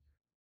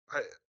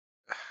 I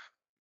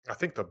I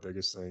think the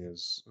biggest thing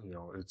is,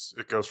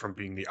 it goes from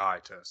being the eye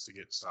test to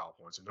get style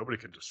points, and nobody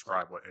can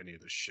describe what any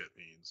of this shit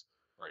means.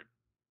 Right.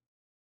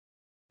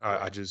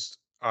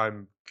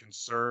 I'm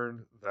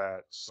concerned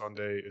that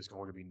Sunday is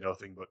going to be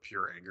nothing but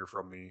pure anger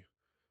from me,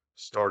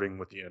 starting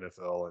with the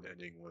NFL and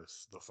ending with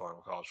the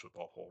final college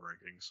football poll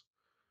rankings.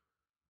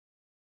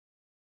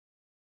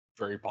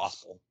 Very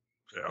possible.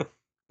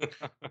 Yeah.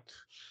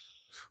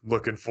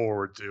 Looking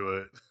forward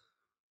to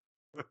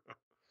it.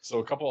 So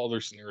a couple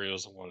other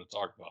scenarios I want to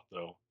talk about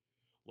though.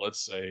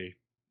 Let's say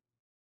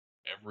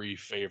every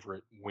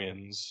favorite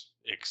wins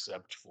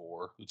except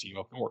for the team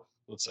up north.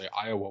 Let's say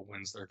Iowa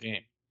wins their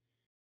game.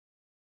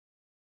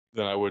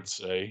 Then I would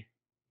say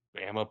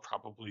Bama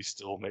probably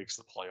still makes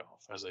the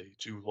playoff as a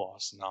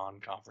 2-loss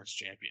non-conference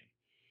champion.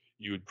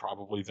 You would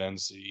probably then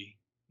see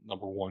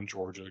number 1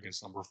 Georgia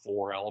against number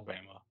 4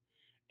 Alabama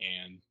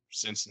and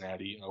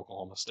Cincinnati and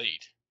Oklahoma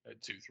State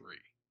at 2-3.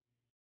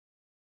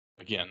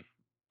 Again,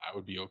 I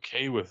would be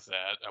okay with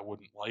that. I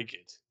wouldn't like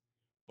it,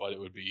 but it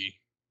would be,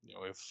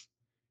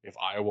 if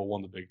Iowa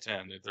won the Big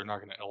Ten, they're not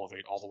going to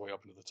elevate all the way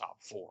up into the top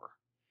 4,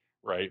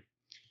 right?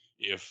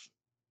 If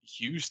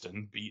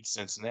Houston beats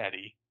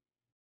Cincinnati,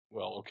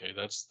 well, okay,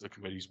 that's the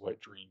committee's wet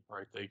dream,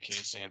 right? They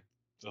can't stand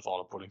the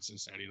thought of putting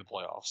Cincinnati in the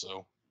playoffs.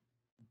 So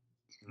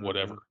Mhm.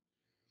 whatever.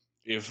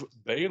 If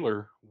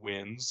Baylor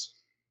wins,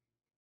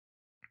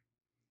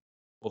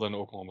 well, then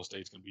Oklahoma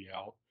State's going to be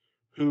out.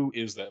 Who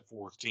is that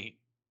fourth team?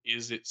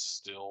 Is it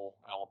still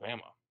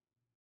Alabama?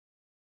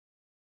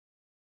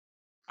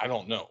 I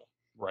don't know,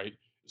 right?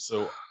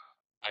 So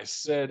I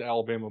said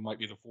Alabama might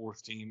be the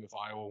fourth team if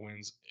Iowa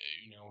wins.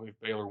 If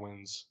Baylor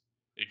wins,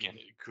 again,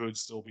 it could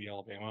still be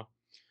Alabama.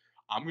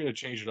 I'm going to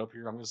change it up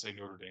here. I'm going to say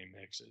Notre Dame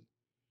makes it,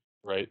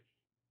 right?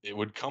 It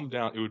would come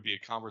down, it would be a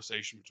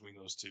conversation between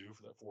those two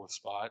for that fourth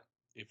spot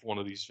if one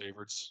of these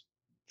favorites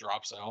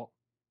drops out.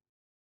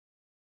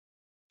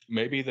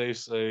 Maybe they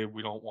say,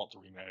 we don't want the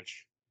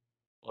rematch.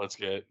 Let's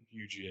get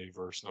UGA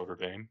versus Notre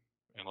Dame,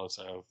 and let's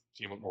have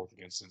Team Up North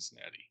against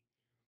Cincinnati.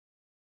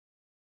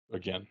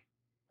 Again,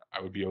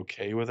 I would be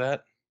okay with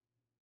that.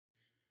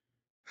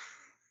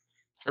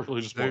 I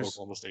really just want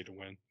Oklahoma State to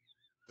win.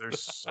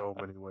 There's so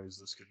many ways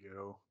this could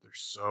go. There's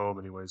so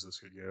many ways this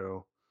could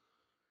go.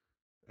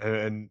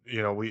 And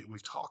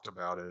we've talked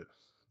about it,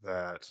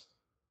 that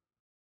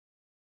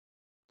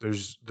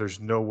there's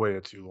no way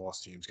a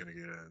 2-loss team's going to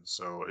get in.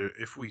 So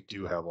if we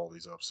do have all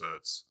these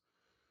upsets,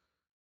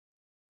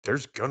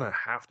 there's going to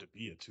have to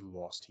be a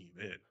 2-loss team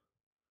in.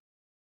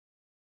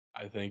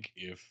 I think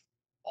if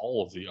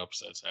all of the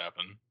upsets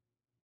happen,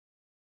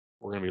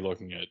 we're going to be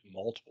looking at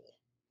multiple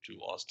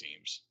 2-loss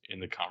teams in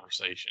the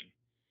conversation.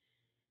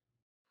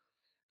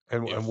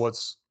 And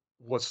what's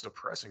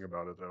depressing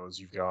about it, though, is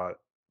you've got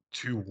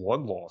 2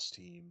 1-loss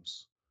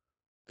teams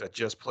that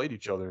just played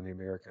each other in the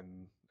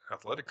American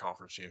Athletic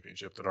Conference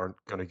Championship that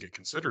aren't going to get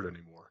considered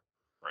anymore.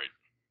 Right.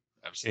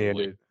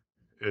 Absolutely. And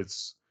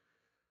it's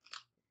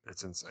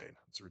insane.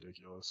 It's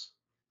ridiculous.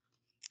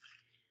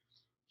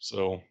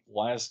 So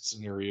last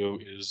scenario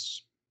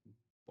is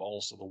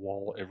balls to the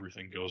wall.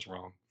 Everything goes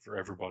wrong for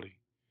everybody.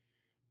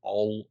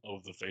 All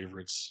of the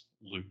favorites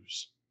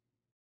lose.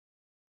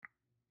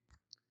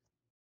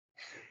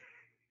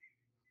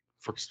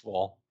 First of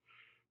all,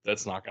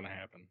 that's not going to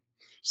happen.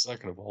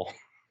 Second of all,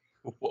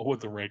 what would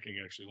the ranking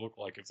actually look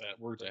like if that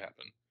were to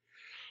happen?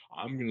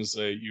 I'm going to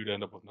say you'd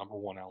end up with number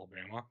 1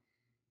 Alabama,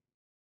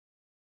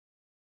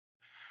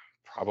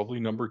 probably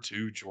number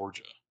 2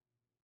 Georgia.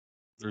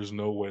 There's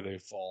no way they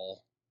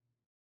fall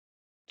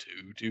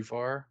too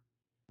far.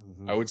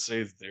 Mm-hmm. I would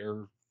say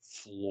their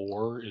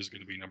floor is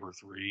going to be number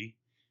 3,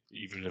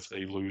 even if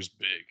they lose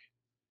big.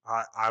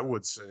 I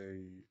would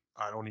say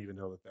I don't even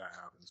know that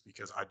happens,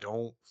 because I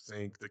don't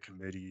think the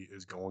committee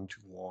is going to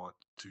want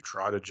to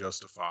try to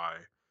justify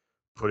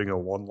putting a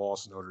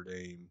 1-loss Notre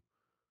Dame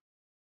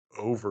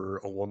over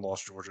a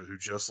 1-loss Georgia, who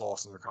just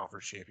lost in their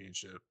conference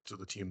championship to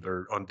the team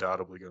they're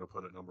undoubtedly going to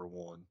put at number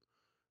 1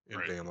 in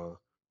Right. Bama.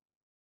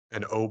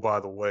 And oh, by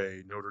the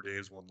way, Notre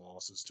Dame's 1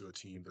 loss is to a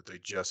team that they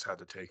just had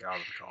to take out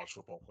of the college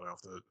football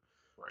playoff that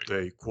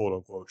they quote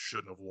unquote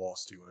shouldn't have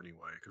lost to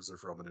anyway, because they're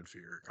from an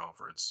inferior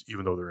conference,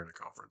 even though they're in a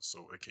conference,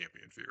 so it can't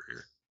be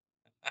inferior.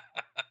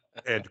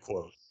 End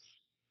quote.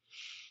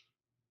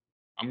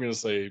 I'm going to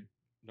say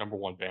number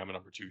 1 Bama,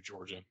 number 2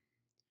 Georgia.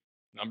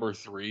 Number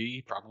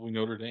 3, probably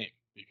Notre Dame,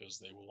 because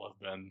they will have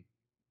been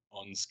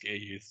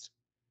unscathed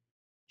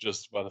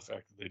just by the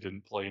fact that they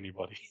didn't play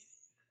anybody.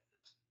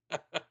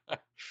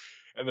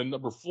 And then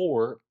number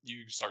 4,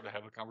 you start to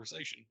have a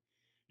conversation.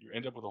 You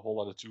end up with a whole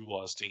lot of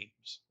 2-loss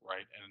teams,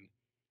 right? And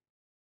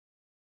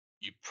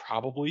you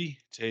probably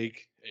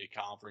take a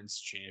conference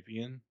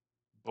champion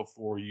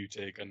before you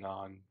take a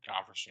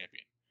non-conference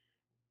champion.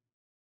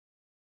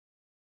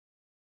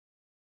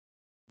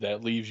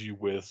 That leaves you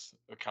with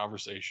a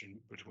conversation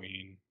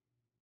between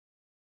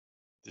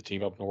the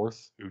team up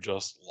north, who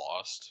just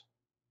lost,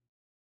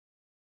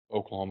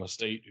 Oklahoma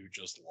State, who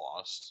just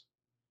lost,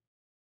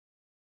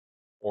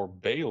 or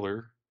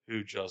Baylor,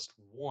 who just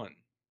won.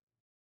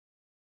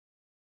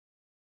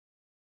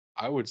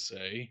 I would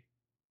say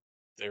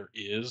there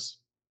is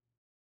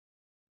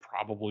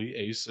probably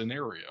a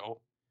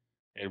scenario,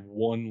 and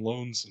one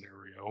lone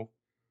scenario,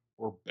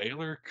 where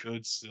Baylor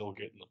could still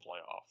get in the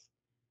playoff.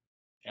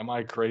 Am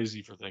I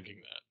crazy for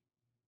thinking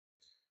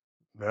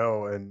that?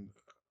 No, and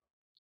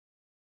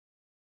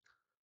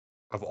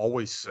I've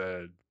always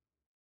said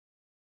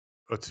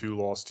a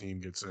 2-loss team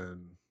gets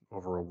in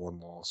over a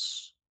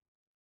 1-loss,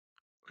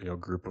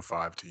 group of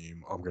 5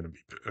 team. I'm going to be,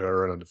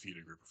 or an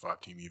undefeated group of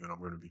 5 team even, I'm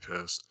going to be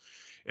pissed.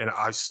 And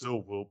I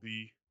still will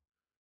be.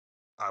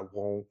 I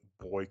won't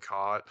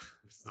boycott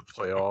the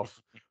playoff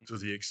to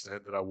the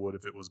extent that I would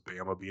if it was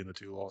Bama being the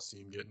 2-loss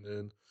team getting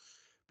in,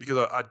 because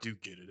I do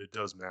get it. It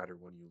does matter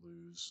when you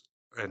lose.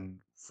 And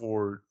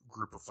for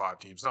group of 5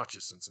 teams, not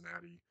just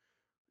Cincinnati,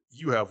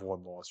 you have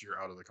 1 loss, you're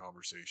out of the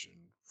conversation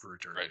for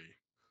eternity.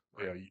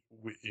 Right.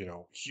 Yeah,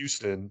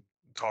 Houston,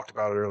 talked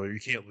about it earlier. You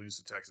can't lose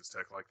to Texas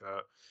Tech like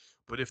that.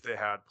 But if they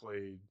had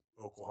played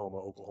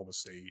Oklahoma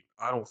State,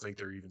 I don't think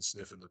they're even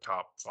sniffing the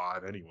top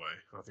 5 anyway.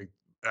 I think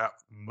at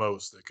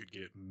most they could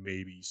get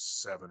maybe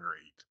 7 or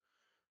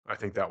 8. I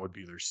think that would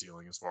be their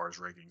ceiling as far as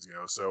rankings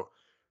go. So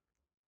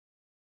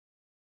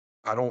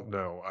I don't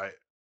know.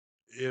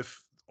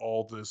 If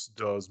all this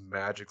does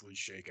magically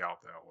shake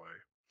out that way,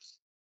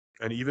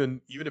 And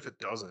even if it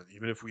doesn't,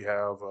 even if we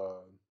have,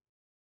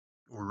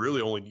 we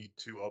really only need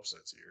two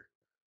upsets here,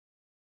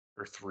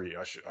 or three,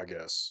 I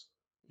guess.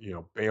 You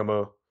know,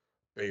 Bama,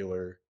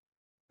 Baylor,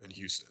 and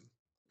Houston.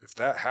 If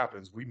that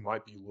happens, we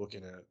might be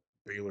looking at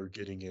Baylor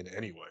getting in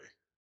anyway.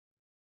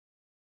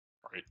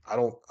 Right.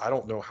 I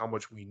don't know how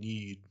much we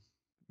need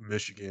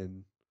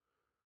Michigan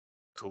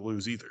to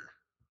lose either.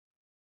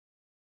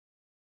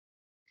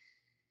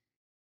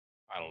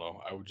 I don't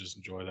know. I would just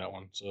enjoy that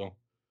one, so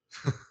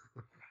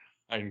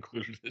I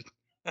included it.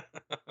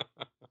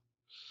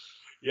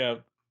 Yeah,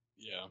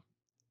 yeah.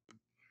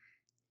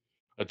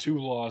 A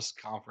two-loss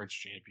conference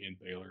champion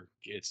Baylor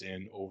gets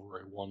in over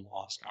a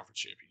one-loss conference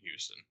champion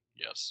Houston.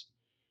 Yes.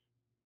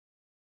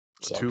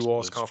 A Sucks, but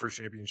two-loss it's true. conference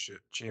championship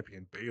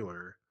champion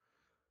Baylor.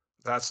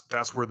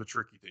 That's where the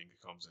tricky thing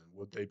comes in.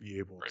 Would they be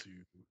able Right. to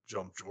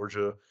jump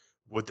Georgia?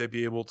 Would they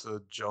be able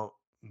to jump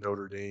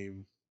Notre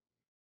Dame?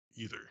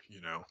 Either, you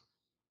know.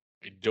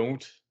 I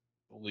don't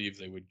believe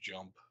they would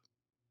jump.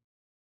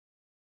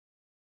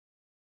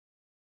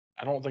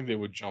 I don't think they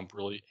would jump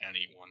really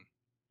anyone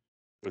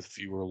with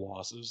fewer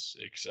losses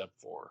except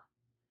for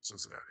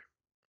Cincinnati.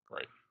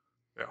 right.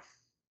 Yeah.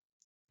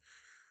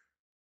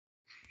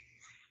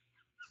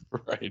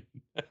 Right.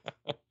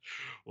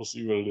 We'll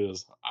see what it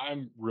is.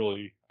 I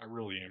really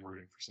am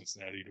rooting for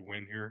Cincinnati to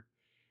win here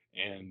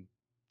and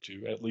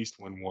to at least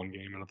win one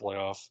game in the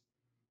playoff.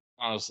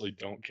 Honestly,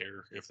 don't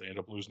care if they end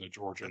up losing to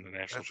Georgia At, in the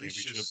national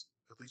championship.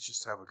 at least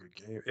just have a good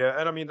game. Yeah,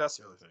 and I mean that's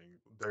the other thing.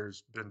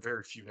 There's been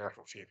very few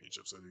national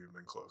championships that have even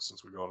been close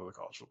since we've gone to the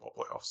college football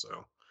playoffs.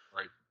 So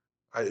Right.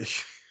 I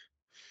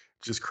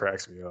just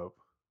cracks me up.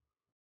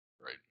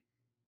 Right.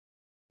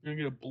 You're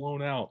gonna get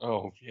blown out.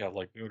 Oh yeah,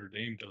 like Notre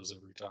Dame does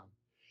every time.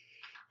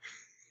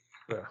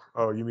 Yeah.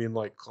 Oh, you mean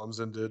like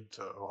Clemson did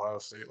to Ohio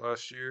State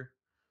last year?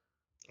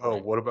 Oh,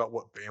 Right. what about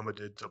what Bama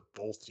did to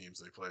both teams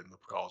they played in the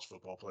college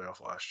football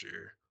playoff last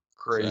year?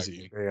 Crazy,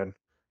 Exactly. man.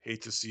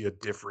 Hate to see a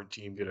different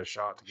team get a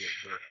shot to get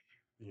their,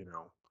 you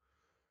know,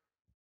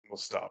 we'll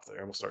stop there.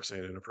 I'm gonna start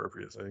saying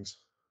inappropriate things.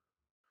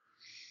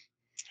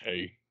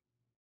 Hey,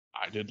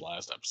 I did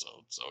last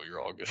episode, so you're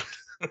all good.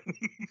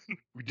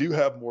 We do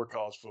have more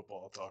college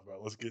football to talk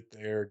about. Let's get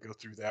there, go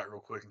through that real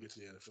quick, and get to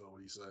the NFL. What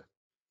do you say?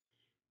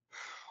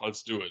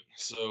 Let's do it.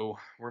 So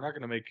we're not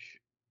gonna make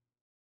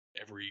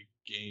every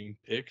game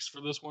picks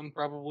for this one,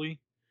 probably.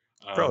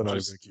 Probably not even gonna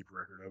Just keep a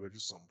record of it.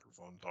 Just something for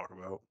fun to talk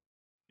about.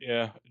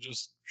 yeah,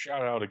 just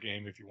shout out a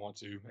game if you want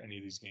to. Any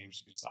of these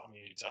games, you can stop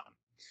me anytime.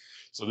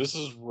 So this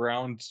is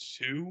round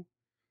two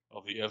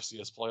of the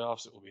FCS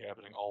playoffs. It will be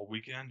happening all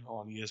weekend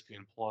on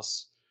ESPN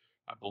Plus.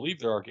 I believe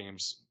there are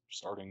games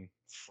starting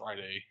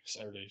Friday,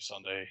 Saturday,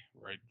 Sunday,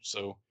 right?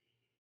 So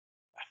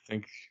I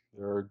think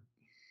there are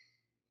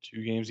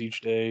two games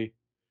each day.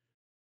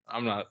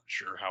 I'm not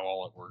sure how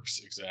all it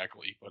works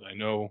exactly, but I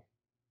know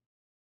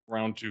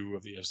round two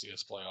of the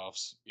FCS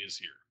playoffs is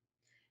here.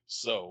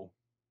 So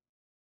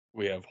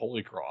we have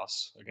Holy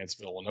Cross against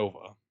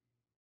Villanova,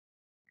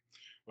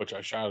 which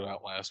I shouted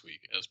out last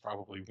week as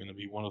probably going to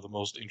be one of the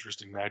most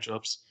interesting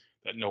matchups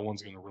that no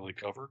one's going to really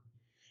cover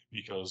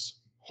because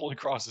Holy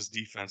Cross's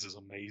defense is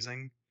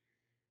amazing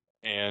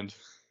and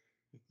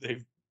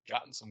they've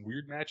gotten some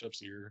weird matchups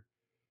here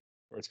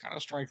where it's kind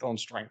of strength on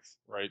strength,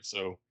 right?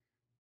 So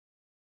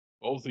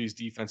both these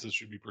defenses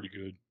should be pretty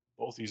good.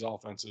 Both these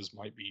offenses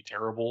might be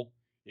terrible.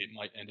 It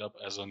might end up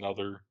as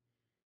another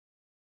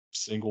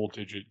single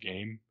digit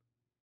game,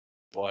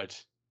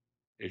 but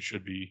it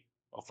should be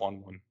a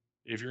fun one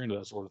if you're into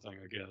that sort of thing,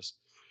 I guess.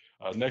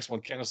 Next one,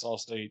 Kennesaw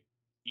State,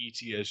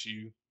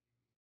 ETSU,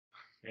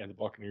 and the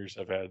Buccaneers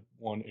have had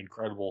one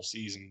incredible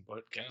season,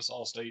 but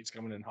Kennesaw State's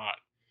coming in hot.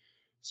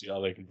 See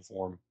how they can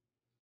perform.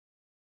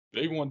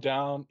 Big one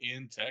down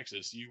in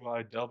Texas,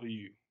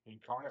 UIW,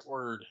 Incarnate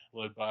Word,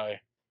 led by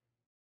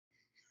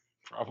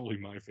probably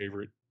my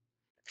favorite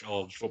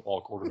college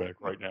football quarterback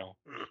right now,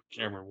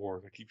 Cameron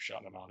Ward. I keep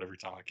shouting him out every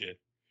time I can.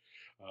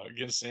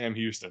 Against Sam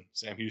Houston.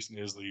 Sam Houston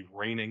is the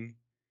reigning,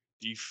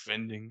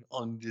 defending,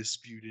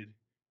 undisputed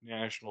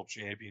national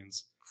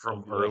champions of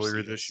From the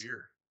earlier this FCS.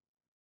 year.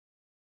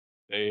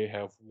 They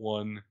have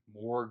won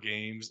more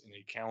games in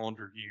a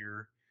calendar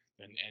year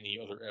than any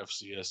other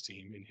FCS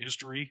team in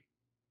history,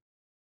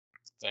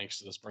 thanks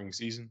to the spring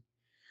season.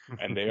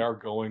 And they are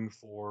going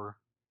for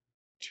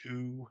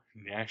two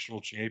national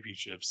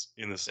championships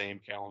in the same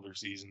calendar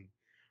season,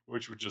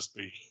 which would just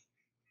be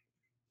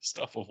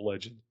stuff of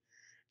legend.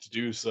 To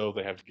do so,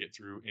 they have to get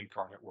through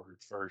Incarnate Word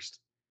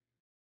first.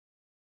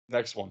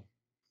 Next one,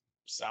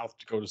 South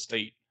Dakota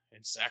State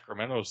and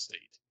Sacramento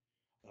State.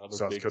 Another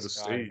South Big Dakota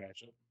Sky State,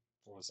 matchup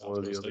for the South one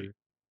of Dakota the State. other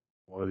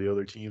one of the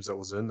other teams that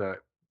was in that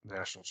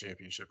national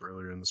championship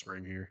earlier in the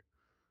spring here.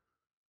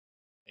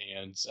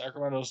 And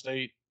Sacramento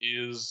State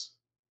is,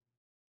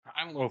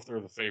 I don't know if they're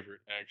the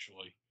favorite,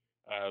 actually.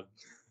 Uh,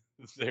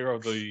 they are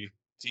the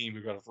team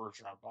who got a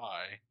first round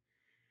bye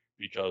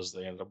because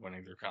they ended up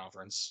winning their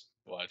conference.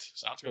 But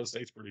South Dakota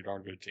State's a pretty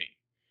darn good team.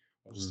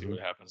 We'll just see Mm-hmm.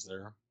 what happens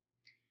there.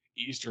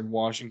 Eastern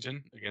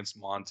Washington against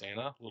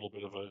Montana, a little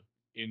bit of a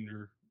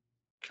inter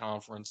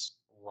conference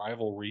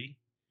rivalry.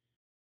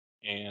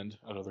 and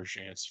another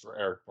chance for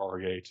Eric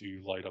Barrier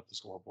to light up the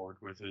scoreboard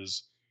with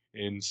his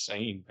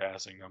insane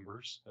passing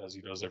numbers, as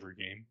he does every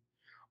game.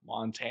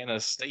 Montana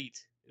State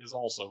is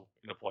also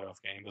in a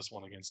playoff game, this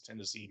one against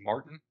Tennessee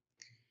Martin.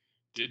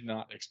 Did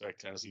not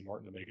expect Tennessee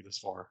Martin to make it this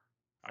far.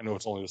 I know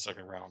it's only the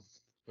second round,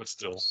 but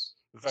still,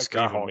 the fact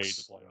they even made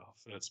the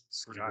playoff, that's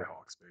pretty great.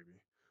 Skyhawks, baby.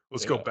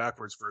 Let's go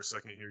backwards for a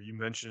second here. You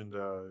mentioned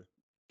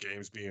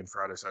games being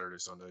Friday, Saturday,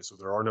 Sunday, so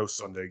there are no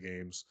Sunday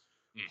games.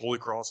 Holy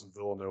Cross and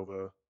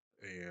Villanova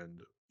and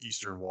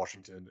Eastern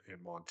Washington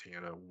and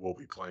Montana will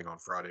be playing on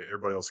Friday.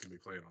 Everybody else can be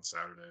playing on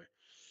Saturday.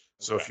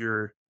 So if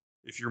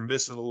you're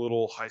missing a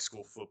little high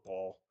school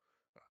football,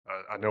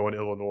 I know in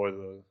Illinois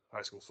the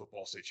high school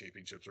football state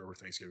championships are over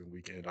Thanksgiving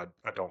weekend.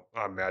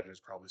 I imagine it's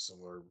probably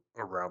similar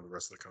around the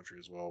rest of the country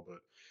as well. But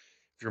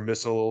if you're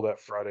missing a little that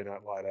Friday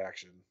night light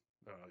action,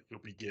 you'll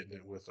be getting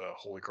it with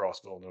Holy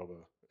Cross, Villanova,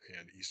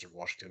 and Eastern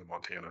Washington and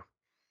Montana.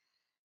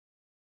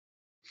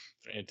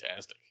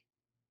 Fantastic.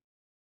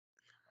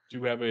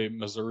 Do have a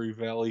Missouri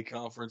Valley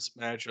Conference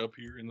matchup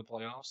here in the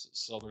playoffs.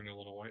 Southern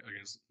Illinois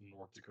against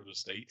North Dakota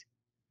State.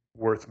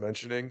 Worth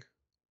mentioning,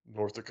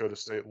 North Dakota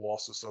State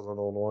lost to Southern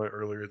Illinois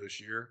earlier this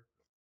year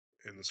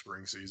in the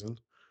spring season.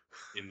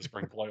 In the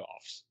spring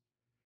playoffs.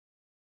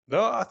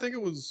 No, I'm pretty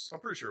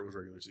sure it was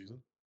regular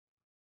season.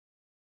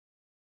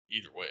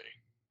 Either way.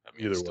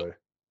 Either way.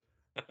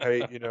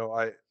 Hey,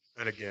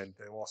 and again,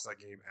 they lost that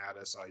game at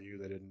SIU.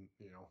 They didn't,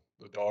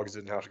 the Dogs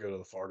didn't have to go to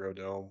the Fargo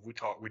Dome. We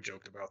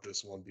joked about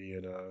this one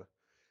being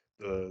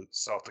the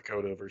South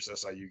Dakota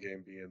versus SIU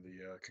game being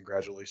the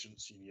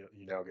congratulations, you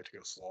now get to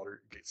get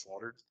slaughtered.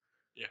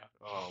 Yeah.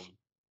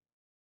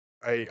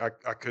 I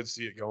could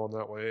see it going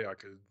that way. I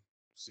could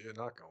see it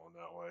not going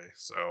that way.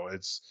 So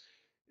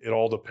it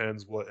all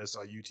depends what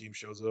SIU team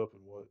shows up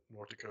and what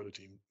North Dakota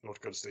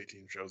State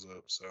team shows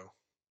up. So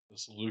the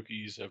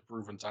Salukis have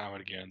proven time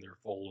and again they're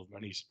full of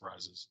many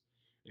surprises,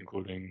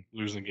 including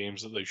losing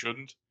games that they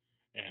shouldn't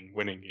and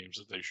winning games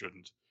that they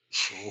shouldn't.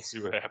 So we'll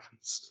see what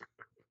happens.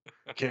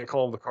 I can't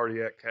call them the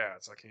Cardiac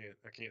Cats. I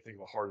can't think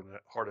of a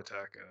heart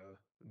attack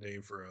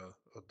name for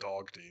a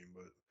dog team,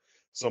 but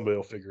somebody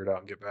will figure it out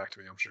and get back to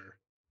me, I'm sure.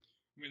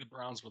 I mean, the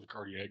Browns were the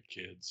Cardiac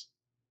Kids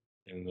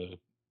in the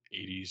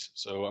 80s,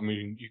 so I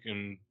mean, you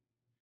can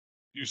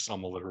do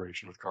some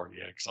alliteration with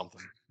cardiac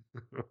something.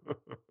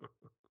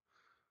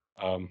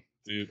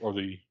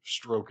 The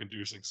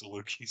stroke-inducing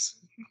Salukis.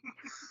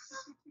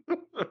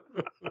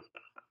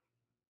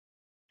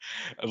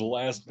 And the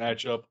last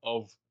matchup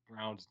of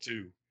round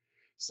 2,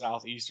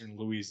 Southeastern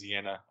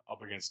Louisiana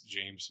up against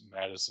James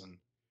Madison.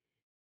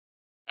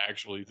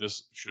 Actually,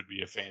 this should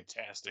be a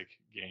fantastic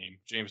game.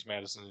 James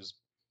Madison is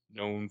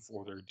known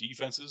for their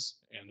defenses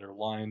and their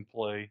line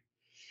play,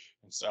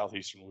 and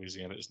Southeastern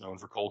Louisiana is known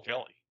for Cole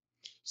Kelly.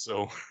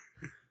 So,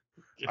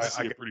 get to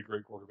see a pretty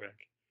great quarterback.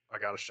 I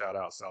got to shout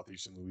out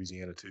Southeastern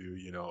Louisiana too.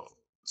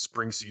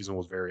 Spring season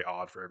was very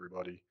odd for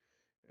everybody,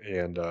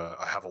 and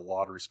I have a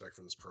lot of respect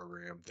for this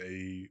program.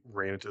 They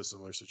ran into a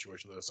similar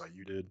situation that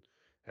SIU did.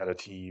 Had a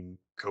team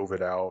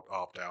COVID out,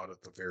 opt out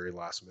at the very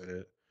last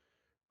minute.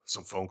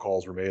 Some phone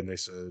calls were made, and they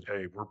said,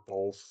 "Hey, we're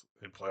both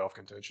in playoff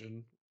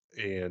contention,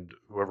 and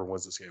whoever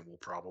wins this game will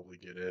probably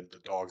get in." The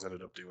Dogs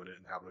ended up doing it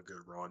and having a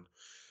good run.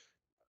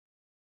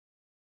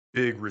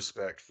 Big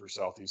respect for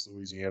Southeast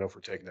Louisiana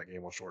for taking that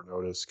game on short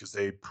notice, because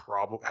they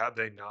probably, had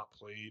they not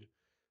played,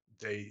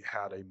 they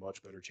had a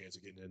much better chance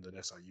of getting in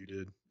than SIU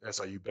did.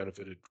 SIU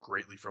benefited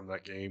greatly from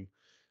that game,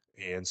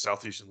 and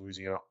Southeastern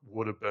Louisiana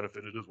would have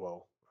benefited as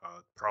well.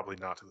 Probably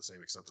not to the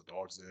same extent the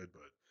Dogs did,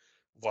 but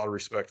a lot of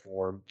respect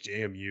for them.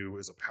 JMU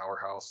is a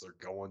powerhouse. They're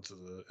going to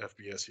the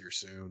FBS here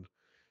soon.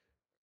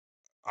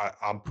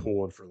 I'm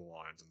pulling for the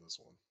Lions in this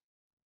one.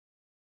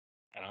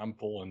 And I'm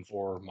pulling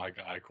for my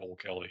guy, Cole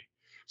Kelly.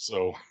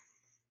 So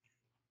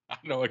I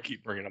know I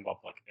keep bringing him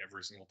up like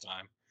every single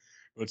time.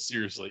 But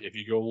seriously, if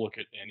you go look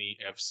at any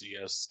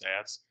FCS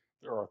stats,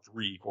 there are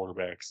 3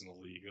 quarterbacks in the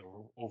league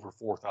over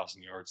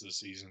 4,000 yards this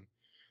season.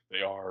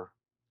 They are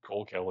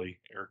Cole Kelly,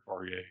 Eric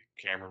Barrier,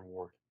 Cameron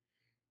Ward.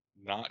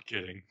 Not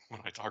kidding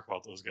when I talk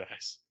about those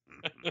guys.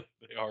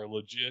 They are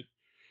legit,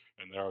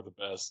 and they are the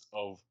best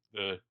of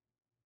the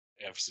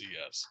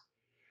FCS.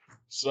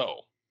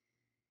 So,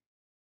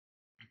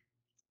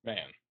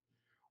 man,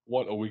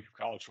 what a week of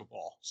college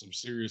football. Some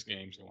serious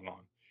games going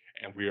on.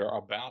 And we are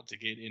about to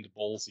get into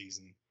bowl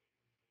season.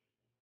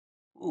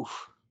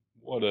 Oof,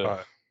 what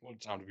a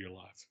time to be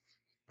alive.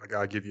 I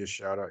gotta give you a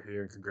shout out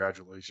here and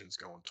congratulations,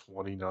 going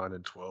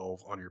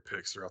 29-12 on your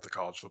picks throughout the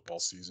college football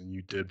season.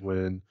 You did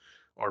win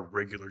our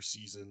regular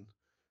season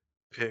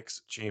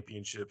picks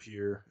championship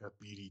here at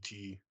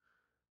BDT,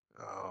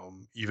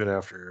 even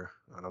after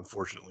an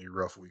unfortunately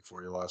rough week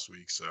for you last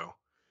week. So,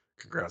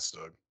 congrats,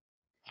 Doug.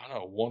 I don't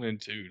know, 1-2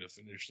 to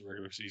finish the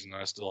regular season.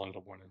 I still ended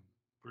up winning.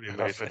 Pretty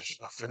amazing.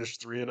 I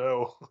finished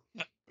 3-0.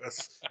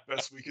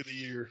 best week of the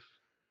year.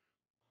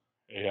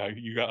 Yeah,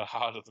 you got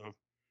hot at the.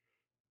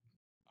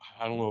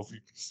 I don't know if you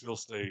can still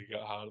stay. You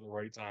got hot at the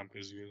right time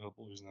because you ended up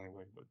losing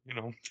anyway. But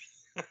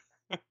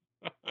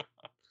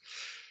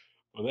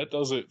But that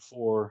does it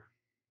for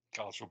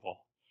college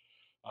football.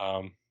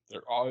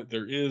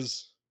 There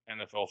is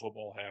NFL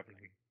football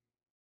happening.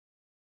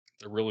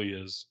 There really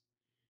is.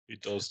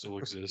 It does still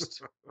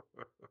exist.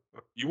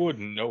 You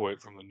wouldn't know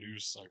it from the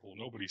news cycle.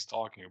 Nobody's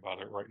talking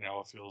about it right now.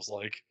 It feels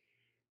like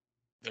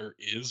there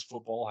is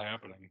football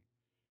happening.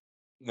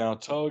 Now,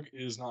 Tug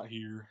is not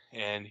here,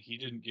 and he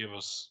didn't give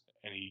us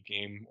any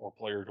game or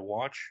player to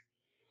watch,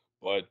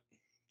 but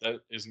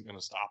that isn't going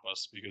to stop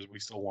us because we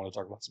still want to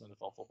talk about some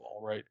NFL football,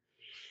 right?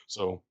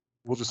 So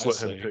We'll just I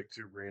let him say, pick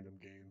 2 random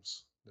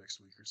games next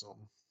week or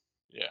something.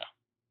 yeah,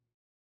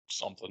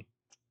 something.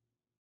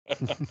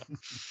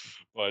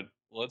 But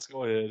let's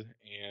go ahead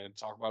and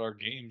talk about our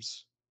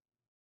games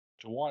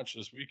to watch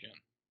this weekend.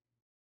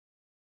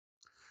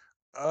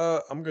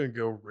 I'm gonna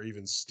go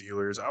Ravens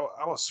Steelers.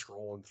 I was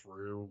scrolling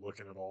through,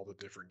 looking at all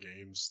the different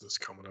games this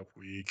coming up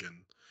week,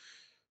 and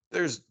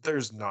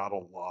there's not a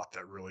lot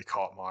that really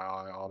caught my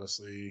eye,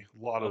 honestly.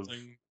 A lot of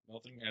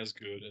Nothing as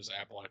good as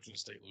Appalachian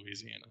State,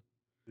 Louisiana.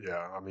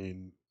 yeah. I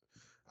mean,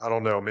 I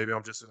don't know. Maybe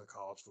I'm just in a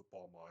college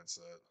football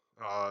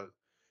mindset.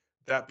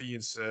 That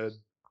being said,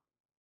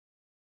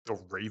 the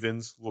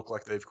Ravens look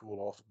like they've cooled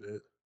off a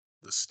bit.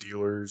 The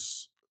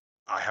Steelers,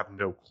 I have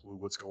no clue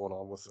what's going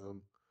on with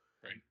them.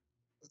 Right.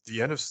 The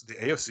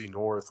AFC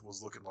North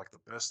was looking like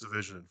the best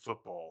division in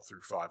football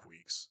through 5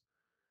 weeks.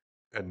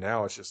 And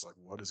now it's just like,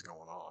 what is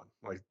going on?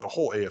 Like the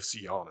whole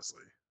AFC,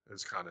 honestly,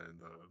 is kind of in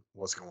the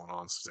what's going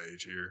on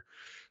stage here.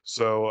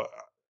 So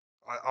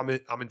I'm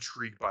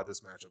intrigued by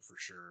this matchup for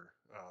sure.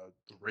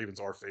 The Ravens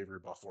are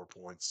favored by 4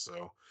 points,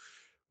 so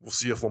we'll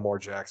see if Lamar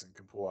Jackson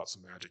can pull out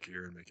some magic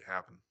here and make it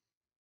happen.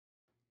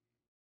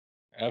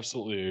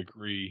 Absolutely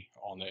agree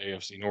on the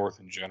AFC North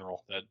in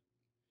general that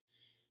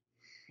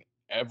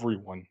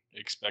everyone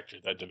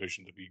expected that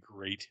division to be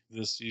great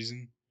this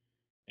season.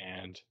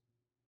 And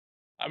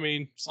I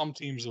mean, some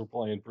teams are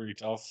playing pretty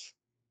tough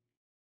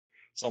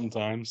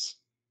sometimes.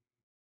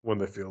 When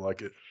they feel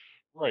like it.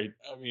 Right.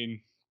 I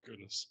mean,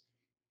 goodness.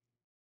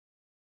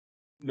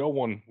 No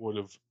one would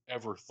have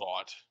ever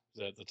thought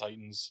that the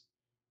Titans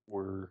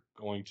were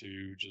going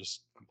to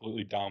just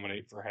completely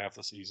dominate for half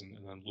the season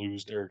and then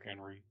lose Derrick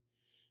Henry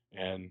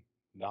and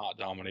not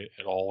dominate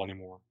at all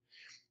anymore.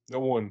 No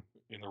one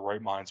in their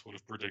right minds would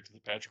have predicted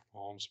that Patrick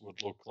Mahomes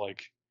would look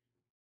like,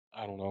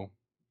 I don't know,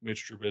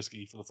 Mitch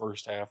Trubisky for the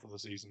first half of the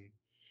season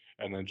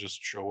and then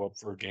just show up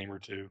for a game or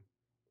two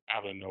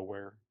out of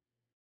nowhere.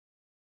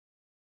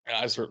 And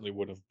I certainly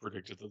would have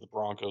predicted that the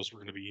Broncos were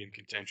going to be in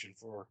contention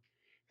for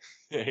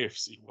the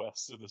AFC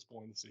West at this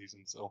point in the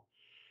season. So,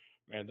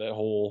 man, that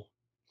whole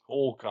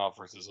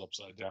conference is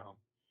upside down.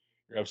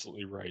 You're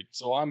absolutely right.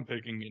 So I'm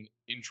picking an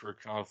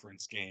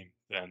intra-conference game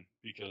then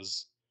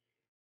because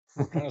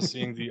we're kind of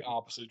seeing the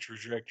opposite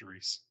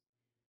trajectories.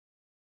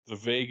 The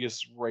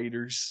Vegas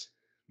Raiders,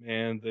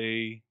 man,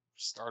 they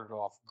started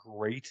off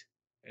great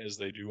as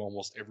they do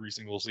almost every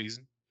single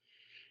season,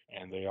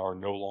 and they are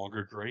no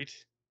longer great.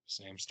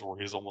 Same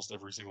story as almost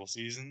every single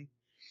season.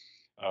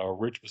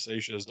 Rich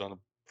Bisaccia has done a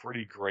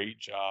pretty great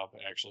job,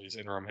 actually, as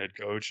interim head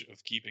coach,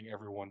 of keeping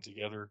everyone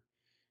together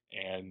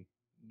and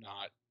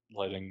not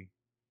letting,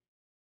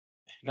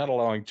 not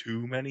allowing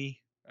too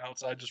many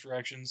outside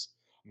distractions.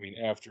 I mean,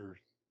 after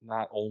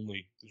not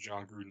only the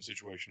John Gruden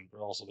situation, but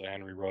also the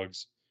Henry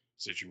Ruggs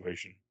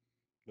situation,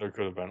 there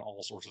could have been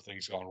all sorts of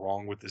things gone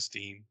wrong with this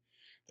team.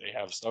 They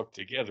have stuck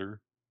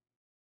together.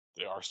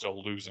 They are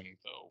still losing,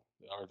 though.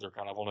 They're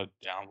kind of on a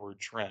downward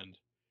trend,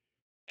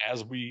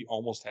 as we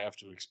almost have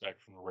to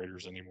expect from the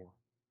Raiders anymore.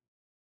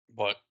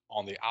 But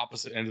on the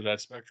opposite end of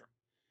that spectrum,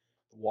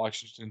 the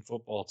Washington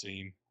football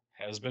team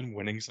has been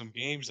winning some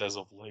games as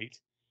of late,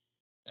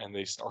 and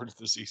they started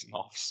the season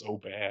off so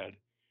bad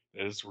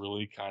that it's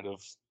really kind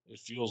of, it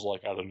feels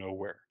like out of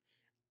nowhere.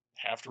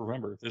 Have to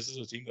remember, this is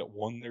a team that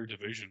won their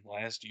division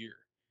last year.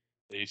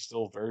 They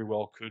still very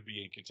well could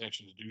be in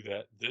contention to do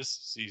that this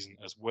season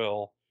as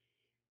well.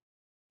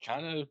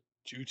 Kind of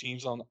two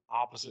teams on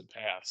opposite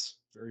paths.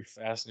 Very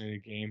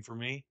fascinating game for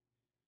me.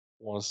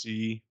 Want to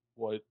see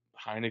what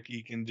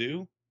Heineke can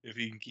do if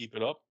he can keep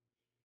it up.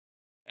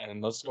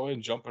 And let's go ahead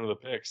and jump into the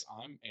picks.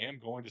 I am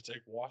going to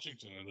take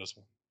Washington in this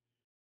one.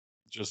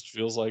 Just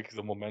feels like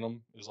the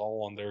momentum is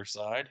all on their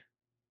side,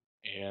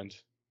 and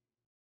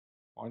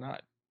why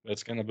not?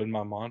 That's kind of been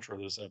my mantra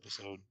this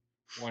episode.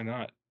 Why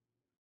not?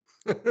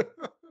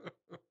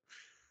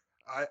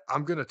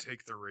 I'm gonna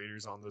take the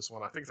Raiders on this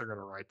one. I think they're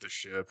gonna right the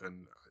ship,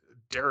 and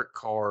Derek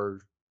Carr,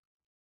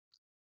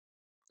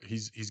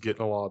 he's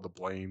getting a lot of the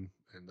blame,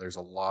 and there's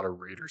a lot of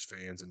Raiders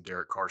fans and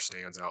Derek Carr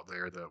stands out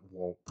there that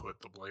won't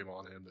put the blame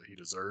on him that he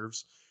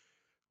deserves.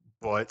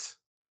 But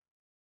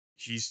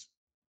he's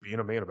being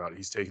a man about it.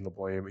 He's taking the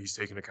blame. He's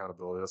taking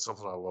accountability. That's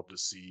something I love to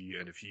see.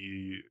 And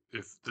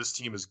if this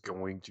team is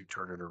going to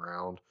turn it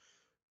around,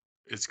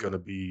 it's going to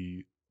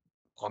be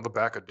on the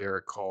back of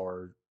Derek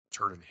Carr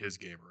turning his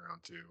game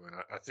around too. And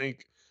I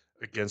think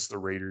against the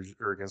Raiders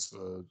or against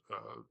the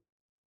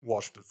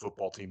Washington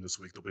football team this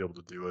week, they'll be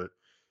able to do it.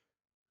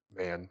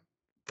 Man,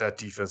 that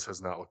defense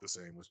has not looked the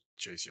same with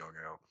Chase Young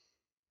out.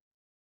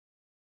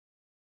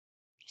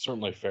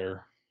 Certainly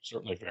fair.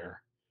 Certainly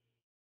fair.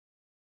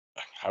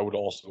 I would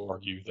also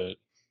argue that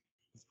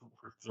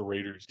the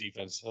Raiders'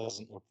 defense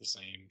hasn't looked the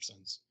same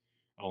since,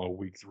 I don't know,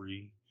 week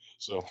 3.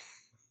 So,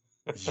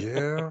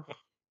 Yeah,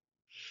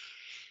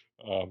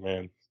 oh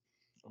man.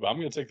 But I'm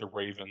going to take the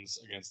Ravens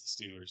against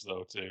the Steelers,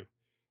 though, too.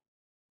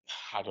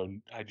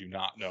 I do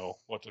not know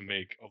what to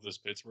make of this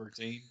Pittsburgh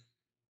team.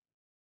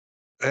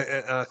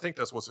 and I think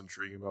that's what's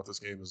intriguing about this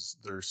game is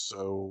they're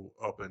so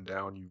up and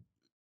down.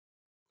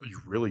 You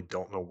really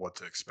don't know what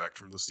to expect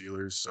from the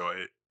Steelers. So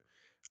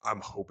I'm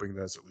hoping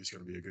that's at least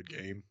going to be a good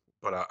game.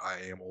 But I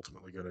am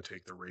ultimately going to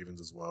take the Ravens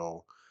as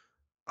well.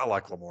 I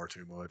like Lamar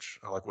too much.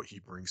 I like what he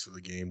brings to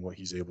the game, what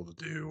he's able to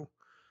do.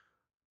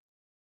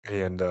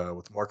 And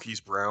with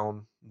Marquise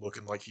Brown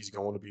looking like he's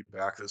going to be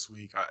back this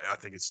week, I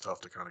think it's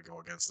tough to kind of go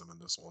against them in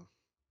this one.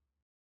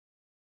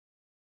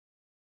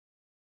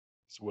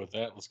 So with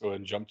that, let's go ahead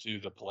and jump to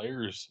the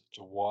players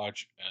to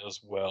watch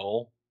as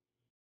well.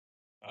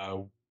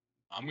 I'm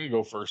going to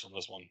go first on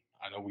this one.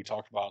 I know we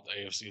talked about the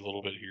AFC a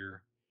little bit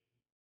here.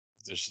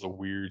 This is a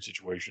weird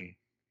situation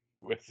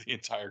with the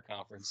entire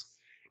conference.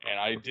 And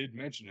I did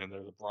mention in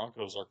there the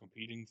Broncos are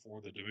competing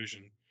for the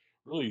division.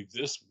 Really,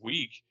 this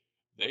week,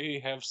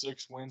 they have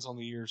 6 wins on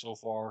the year so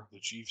far. The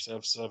Chiefs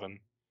have 7.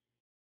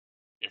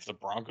 If the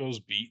Broncos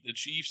beat the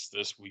Chiefs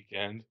this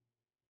weekend,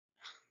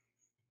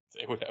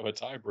 they would have a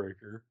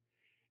tiebreaker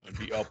and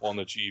be up on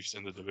the Chiefs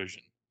in the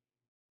division.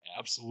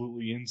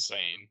 Absolutely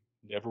insane.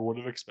 Never would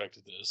have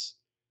expected this.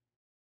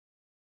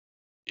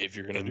 If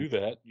you're going to And do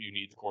that, you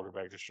need the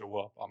quarterback to show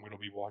up. I'm going to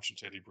be watching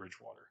Teddy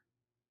Bridgewater.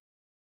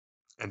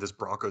 and this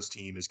Broncos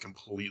team is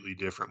completely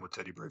different with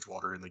Teddy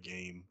Bridgewater in the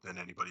game than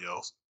anybody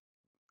else.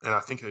 And I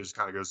think it just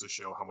kind of goes to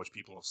show how much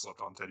people have slept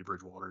on Teddy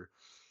Bridgewater.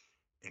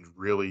 And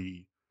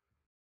really,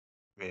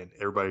 man,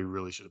 everybody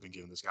really should have been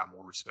giving this guy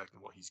more respect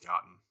than what he's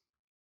gotten.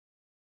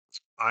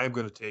 I am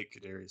going to take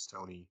Kadarius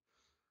Toney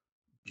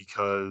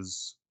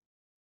because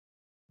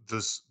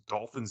this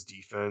Dolphins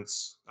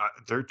defense,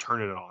 they're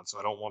turning it on. So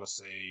I don't want to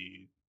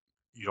say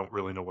you don't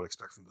really know what to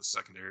expect from the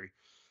secondary.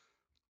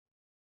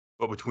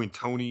 But between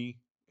Toney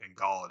and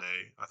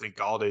Galladay, I think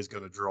Galladay is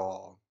going to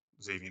draw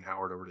Xavier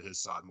Howard over to his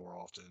side more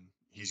often.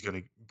 He's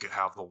going to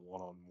have the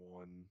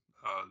one-on-one,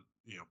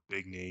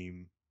 big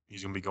name.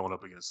 He's going to be going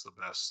up against the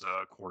best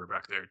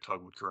quarterback there.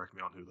 Tug would correct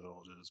me on who the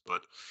hell it is,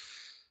 but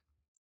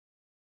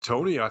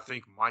Toney, I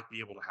think, might be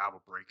able to have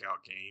a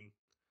breakout game,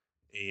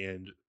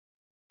 and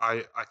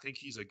I think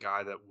he's a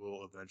guy that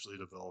will eventually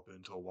develop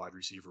into a wide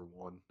receiver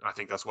 1. I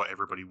think that's what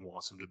everybody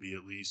wants him to be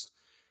at least.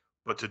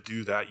 But to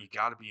do that, you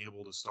got to be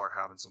able to start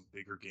having some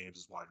bigger games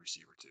as wide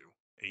receiver 2.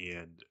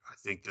 And I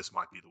think this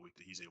might be the week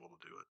that he's able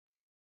to do it.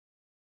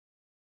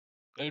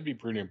 That'd be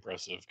pretty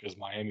impressive because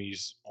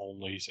Miami's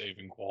only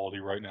saving quality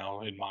right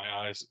now, in my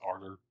eyes, are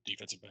their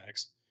defensive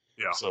backs.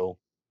 Yeah. So,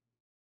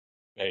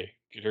 hey,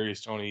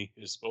 Kadarius Toney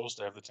is supposed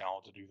to have the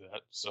talent to do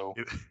that. So,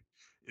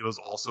 It was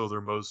also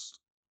their most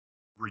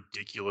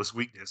ridiculous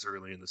weakness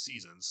early in the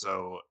season.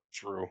 So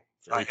true.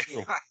 Very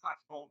true. I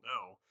don't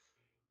know.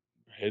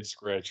 Head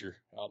scratcher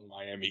out in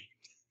Miami.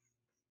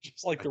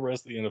 Just like the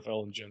rest of the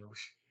NFL in general.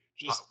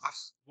 Just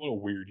what a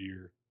weird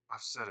year.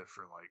 I've said it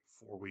for like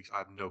 4 weeks. I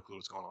have no clue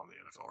what's going on in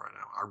the NFL right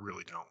now. I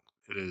really don't.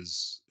 It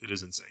is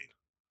insane.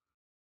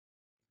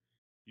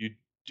 You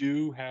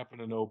do happen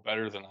to know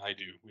better than I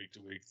do week to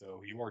week,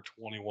 though. You are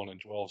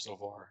 21-12 so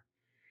far.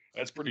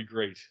 That's pretty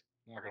great.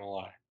 Not gonna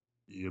lie.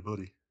 Yeah,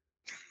 buddy.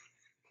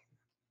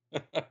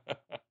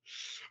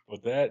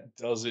 But that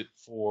does it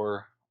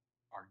for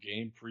our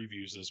game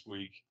previews this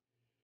week.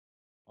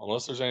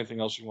 Unless there's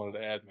anything else you wanted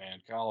to add, man,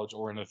 college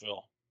or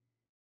NFL.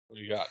 What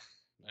do you got?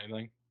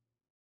 Anything?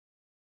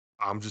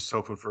 I'm just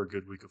hoping for a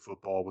good week of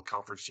football with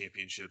conference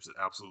championships. It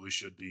absolutely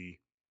should be.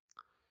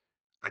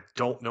 I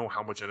don't know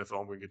how much NFL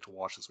I'm going to get to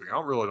watch this week. I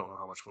don't know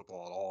how much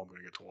football at all I'm going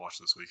to get to watch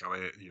this week. I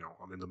mean,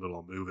 I'm in the middle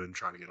of moving,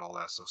 trying to get all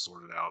that stuff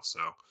sorted out. So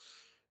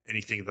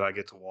anything that I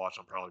get to watch,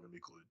 I'm probably going to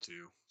be glued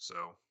to. So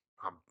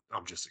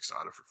I'm just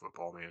excited for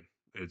football, man.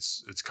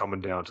 It's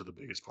coming down to the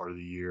biggest part of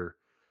the year,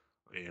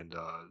 and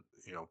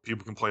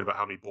people complain about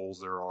how many bowls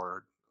there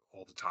are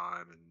all the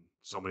time and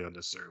so many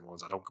unnecessary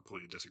ones. I don't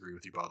completely disagree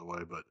with you, by the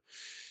way, but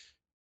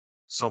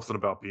something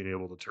about being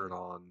able to turn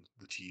on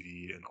the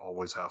TV and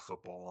always have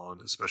football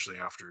on, especially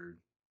after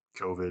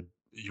COVID.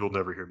 You'll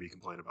never hear me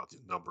complain about the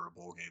number of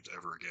bowl games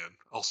ever again.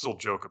 I'll still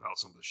joke about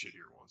some of the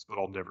shittier ones, but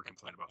I'll never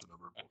complain about the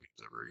number of bowl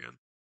games ever again.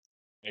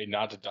 Hey,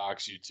 not to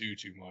dox you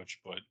too much,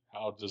 but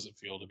how does it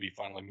feel to be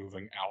finally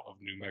moving out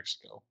of New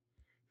Mexico?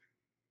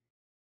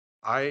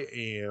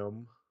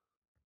 I'm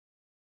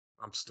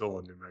still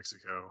in New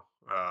Mexico.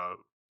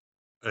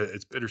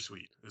 It's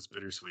bittersweet. It's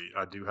bittersweet.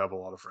 I do have a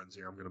lot of friends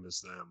here. I'm going to miss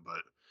them,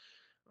 but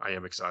I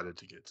am excited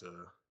to get to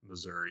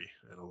Missouri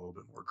and a little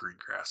bit more green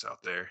grass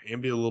out there,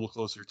 and be a little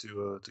closer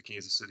to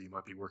Kansas City.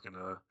 Might be working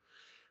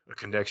a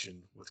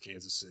connection with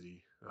Kansas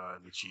City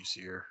and the Chiefs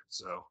here.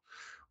 So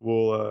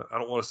we'll. I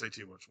don't want to say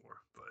too much more,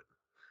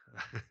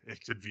 but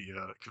it could be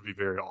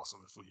very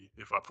awesome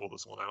if I pull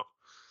this one out.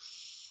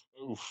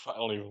 Oof, I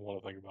don't even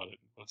want to think about it.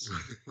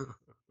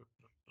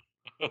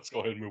 Let's go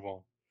ahead and move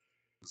on.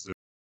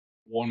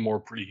 one more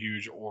pretty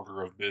huge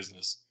order of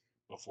business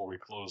before we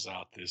close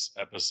out this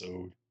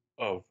episode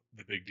of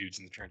the Big Dudes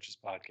in the Trenches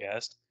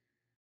podcast.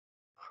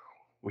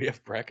 We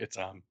have bracket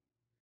time.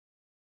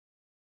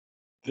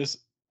 This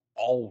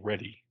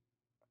already,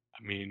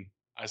 I mean,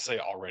 I say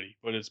already,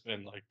 but it's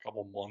been like a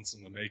couple months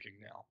in the making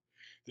now.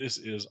 This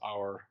is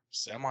our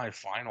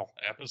semifinal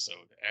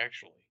episode,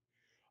 actually,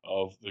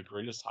 of the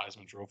greatest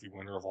Heisman Trophy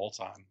winner of all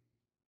time.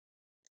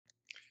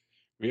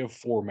 We have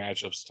 4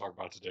 matchups to talk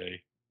about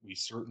today. We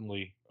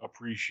certainly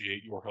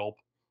appreciate your help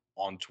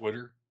on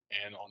Twitter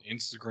and on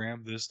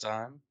Instagram this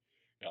time.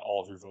 Got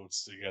all of your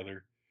votes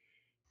together.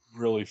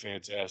 Really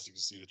fantastic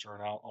to see the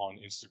turnout on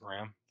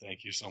Instagram.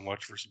 Thank you so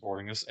much for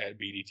supporting us at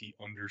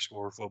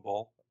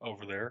BDT_football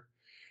over there.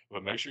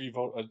 But make sure you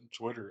vote on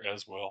Twitter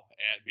as well,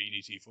 at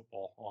BDT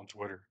Football on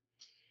Twitter.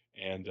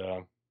 And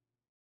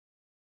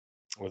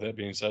with that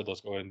being said,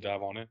 let's go ahead and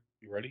dive on in.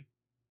 You ready?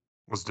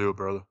 Let's do it,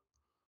 brother.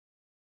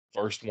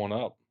 First one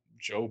up,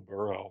 Joe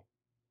Burrow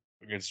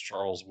against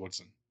Charles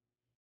Woodson.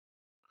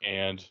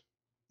 And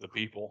the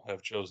people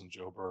have chosen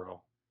Joe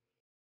Burrow.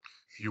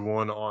 He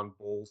won on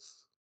both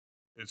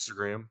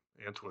Instagram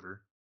and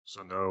Twitter,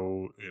 so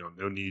no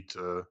need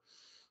to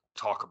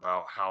talk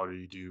about how did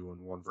he do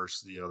in one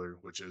versus the other,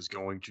 which is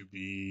going to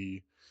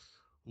be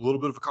a little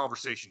bit of a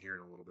conversation here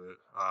in a little bit.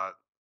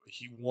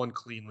 He won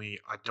cleanly.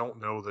 I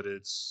don't know that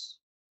it's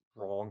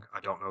wrong. I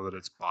don't know that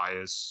it's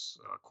bias,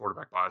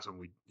 quarterback bias, and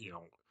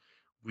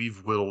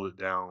we've whittled it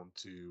down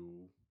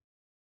to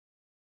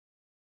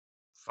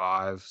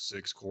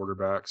 5-6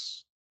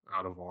 quarterbacks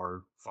out of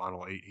our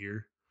final 8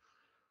 here.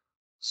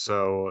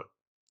 So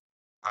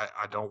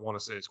I don't want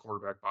to say it's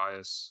quarterback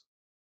bias,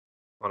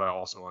 but I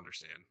also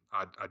understand.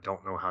 I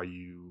don't know how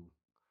you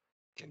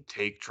can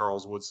take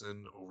Charles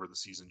Woodson over the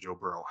season Joe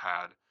Burrow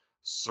had.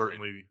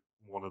 Certainly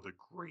one of the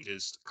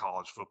greatest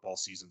college football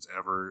seasons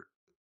ever.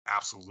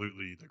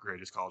 Absolutely the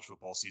greatest college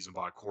football season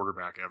by a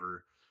quarterback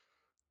ever.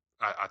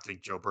 I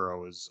think Joe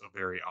Burrow is a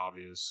very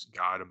obvious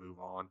guy to move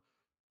on.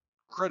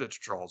 Credit to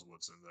Charles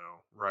Woodson,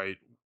 though, right?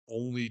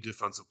 Only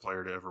defensive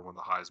player to ever win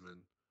the Heisman,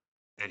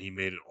 and he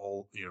made it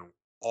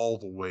all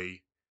the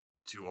way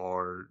to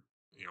our,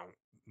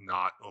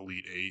 not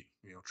Elite Eight,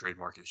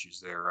 trademark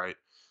issues there, right?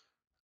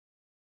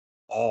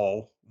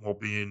 All while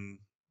being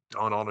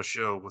done on a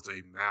show with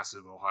a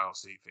massive Ohio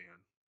State fan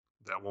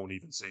that won't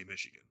even say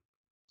Michigan.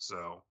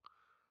 So,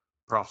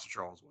 props to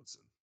Charles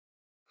Woodson.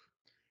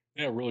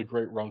 Yeah, really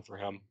great run for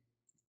him.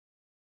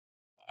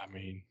 I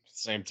mean,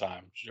 same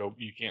time, Joe,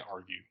 you can't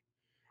argue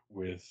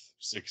with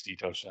 60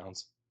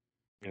 touchdowns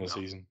in a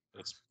season.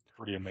 That's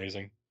pretty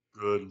amazing.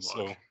 Good luck.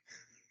 So,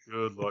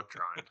 good luck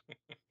trying.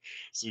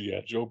 So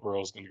yeah, Joe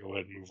Burrow's going to go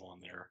ahead and move on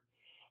there.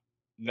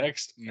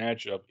 Next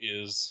matchup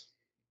is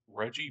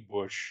Reggie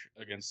Bush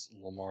against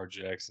Lamar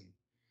Jackson.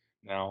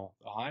 Now,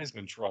 the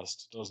Heisman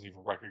Trust doesn't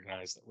even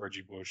recognize that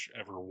Reggie Bush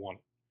ever won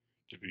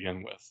it to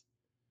begin with,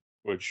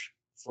 which,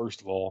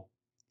 first of all,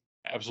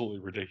 absolutely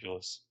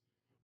ridiculous.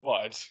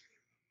 But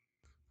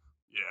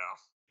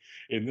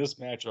yeah, in this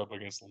matchup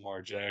against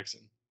Lamar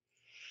Jackson,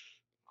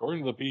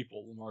 according to the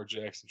people, Lamar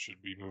Jackson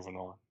should be moving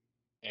on.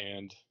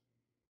 And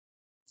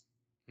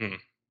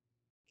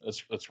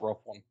that's a rough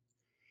one.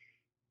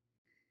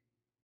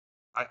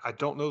 I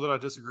don't know that I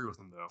disagree with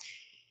him, though.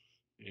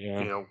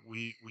 Yeah.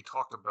 We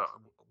talked about,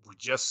 we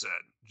just said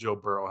Joe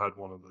Burrow had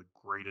one of the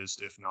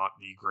greatest, if not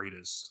the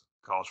greatest,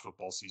 college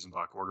football season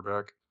by a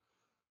quarterback.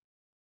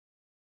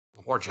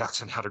 Lamar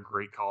Jackson had a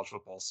great college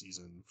football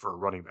season for a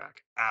running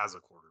back as a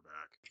quarterback.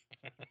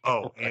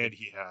 Oh, right. And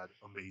he had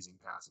amazing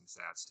passing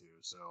stats too.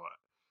 So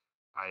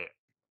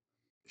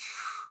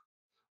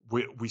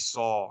we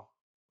saw,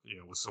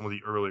 with some of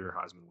the earlier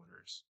Heisman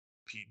winners,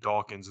 Pete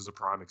Dawkins is a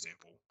prime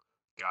example.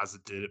 Guys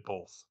that did it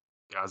both.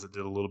 Guys that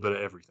did a little bit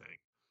of everything.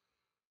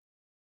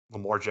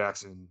 Lamar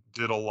Jackson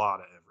did a lot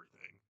of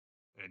everything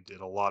and did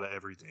a lot of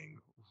everything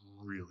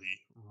really,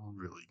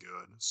 really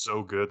good.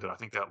 So good that I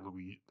think that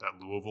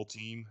Louisville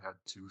team had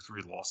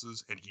 2-3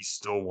 losses, and he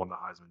still won the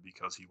Heisman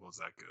because he was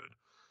that good.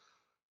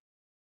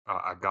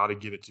 I got to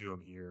give it to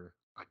him here.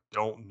 I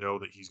don't know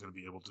that he's going to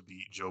be able to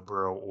beat Joe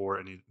Burrow or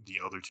any of the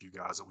other 2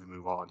 guys that we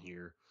move on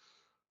here,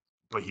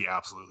 but he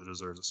absolutely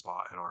deserves a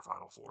spot in our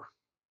Final Four.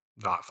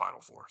 Not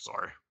Final Four,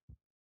 sorry.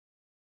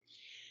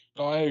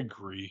 No, I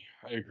agree.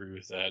 I agree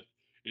with that.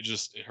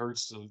 It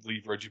hurts to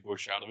leave Reggie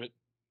Bush out of it.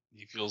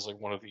 He feels like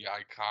one of the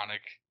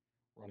iconic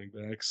running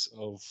backs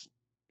of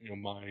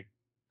my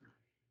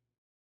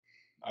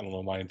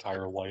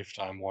entire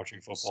lifetime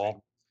watching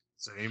football.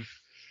 Same.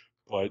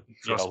 But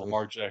yeah,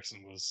 Lamar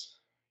Jackson was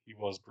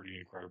pretty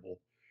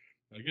incredible.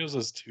 That gives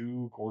us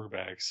 2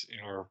 quarterbacks in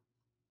our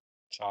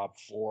top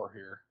 4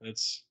 here.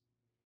 That's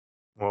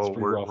pretty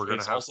rough. We're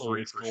gonna have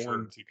 3 it's for going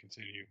sure. to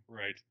continue,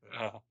 right?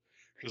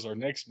 Because our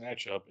next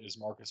matchup is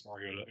Marcus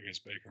Mariota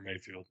against Baker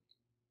Mayfield.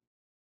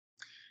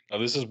 Now,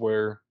 this is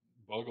where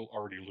Bogle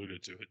already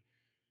alluded to it.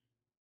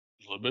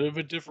 A little bit of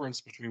a difference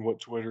between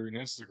what Twitter and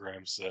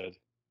Instagram said.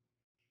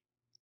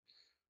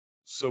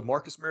 So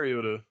Marcus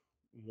Mariota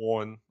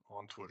won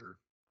on Twitter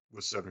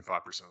with 75%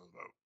 of the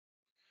vote.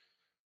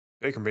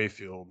 Baker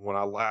Mayfield, when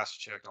I last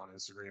checked on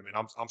Instagram,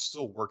 and I'm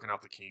still working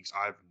out the kinks.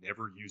 I've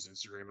never used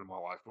Instagram in my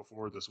life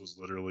before. This was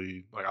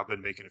literally like I've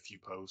been making a few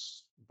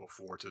posts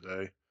before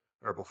today,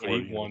 or But before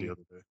he the won. other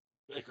day.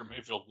 Baker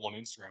Mayfield won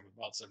Instagram with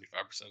about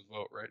 75% of the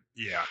vote, right?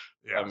 Yeah,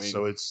 I yeah.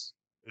 So mean, it's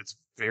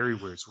very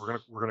weird. So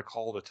we're gonna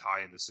call it a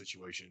tie in this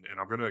situation,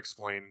 and I'm gonna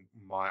explain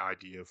my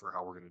idea for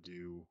how we're gonna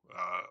do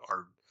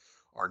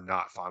our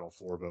not final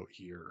four vote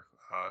here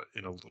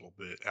in a little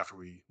bit after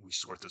we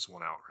sort this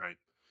one out, right?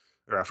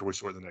 Or after we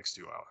sort the next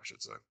two out, I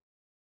should say.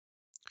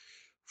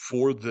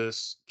 For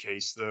this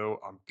case, though,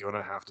 I'm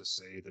gonna have to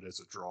say that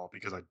it's a draw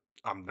because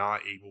I'm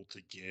not able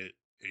to get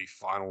a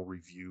final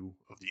review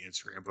of the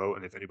Instagram vote,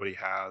 and if anybody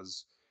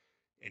has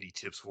any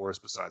tips for us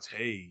besides,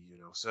 hey,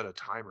 set a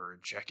timer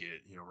and check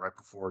it, right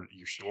before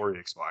your story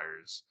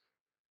expires.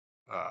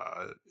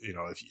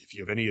 If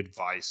you have any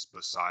advice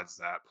besides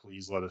that,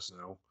 please let us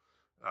know.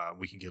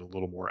 We can get a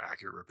little more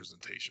accurate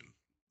representation.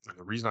 And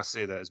the reason I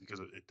say that is because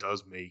it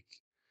does make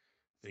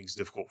things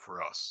difficult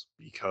for us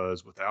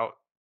because without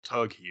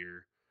Tug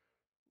here,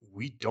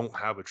 we don't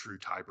have a true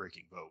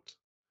tie-breaking vote.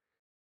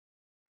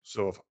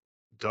 So if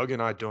Doug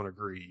and I don't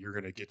agree, you're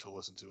going to get to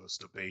listen to us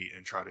debate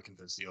and try to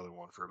convince the other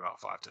one for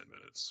about 5-10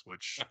 minutes,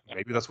 which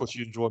maybe that's what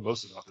you enjoy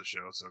most about the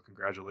show. So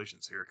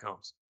congratulations, here it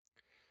comes.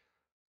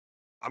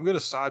 I'm going to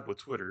side with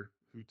Twitter,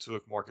 who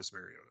took Marcus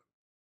Mariota.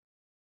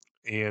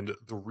 And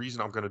the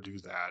reason I'm going to do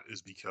that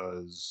is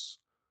because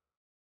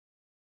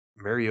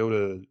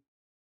Mariota,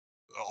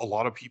 a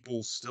lot of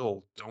people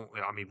still don't.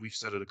 I mean, we've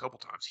said it a couple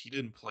times. He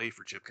didn't play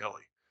for Chip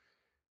Kelly,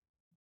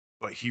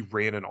 but he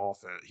ran an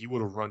offense. He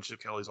would have run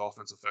Chip Kelly's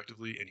offense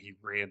effectively, and he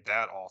ran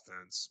that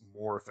offense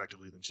more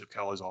effectively than Chip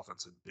Kelly's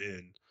offense had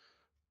been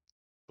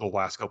the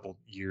last couple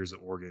years at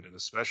Oregon, and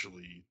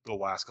especially the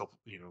last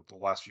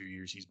few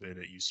years he's been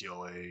at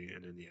UCLA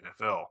and in the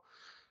NFL.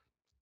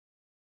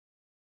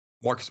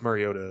 Marcus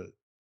Mariota,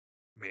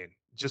 man,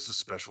 just a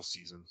special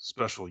season,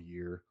 special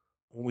year.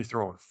 Only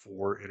throwing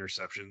 4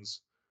 interceptions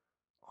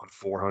on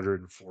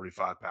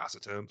 445 pass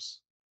attempts.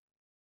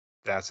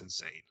 That's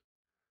insane.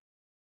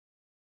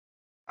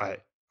 I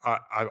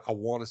I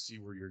want to see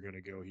where you're going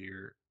to go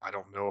here. I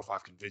don't know if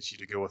I've convinced you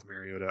to go with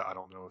Mariota. I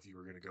don't know if you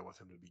were going to go with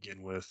him to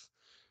begin with.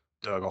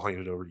 Doug, I'll hand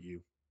it over to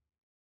you.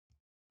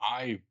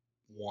 I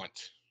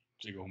want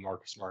to go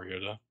Marcus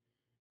Mariota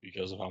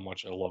because of how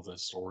much I love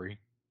this story.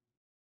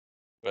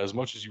 But as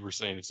much as you were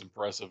saying it's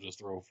impressive to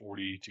throw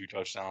 42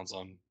 touchdowns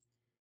on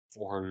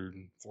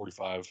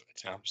 445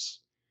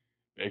 attempts,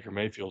 Baker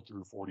Mayfield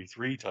threw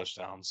 43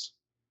 touchdowns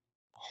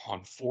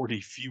on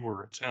 40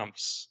 fewer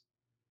attempts.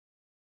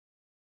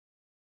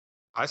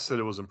 I said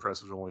it was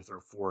impressive to only throw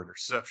 4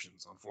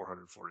 interceptions on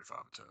 445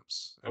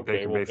 attempts, and Okay,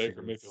 Baker well,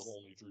 Baker Mayfield Mayfield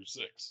only threw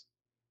 6.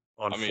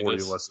 on I mean,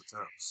 40 less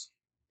attempts.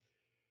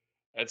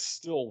 that's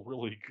still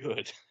really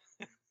good.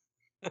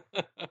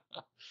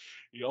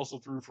 He also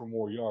threw for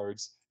more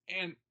yards.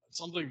 And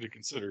something to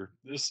consider,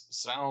 this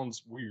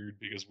sounds weird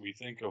because we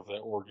think of that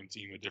Oregon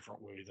team a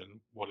different way than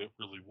what it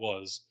really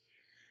was.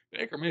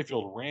 Baker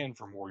Mayfield ran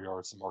for more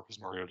yards than Marcus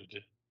Mariota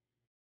did.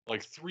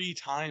 Like 3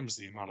 times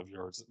the amount of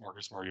yards that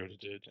Marcus Mariota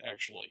did,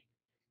 actually.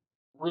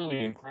 Really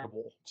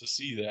incredible to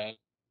see that.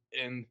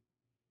 And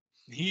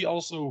he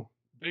also,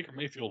 Baker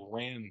Mayfield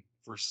ran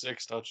for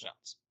 6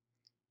 touchdowns.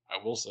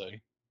 I will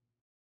say,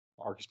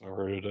 Marcus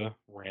Mariota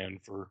ran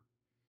for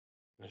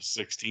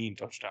 16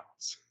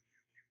 touchdowns.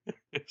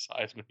 His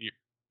Heisman year.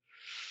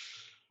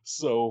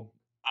 So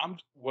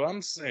what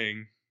I'm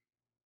saying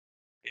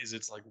is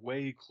it's like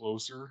way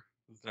closer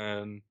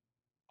than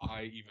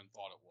I even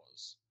thought it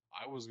was.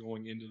 I was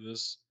going into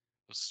this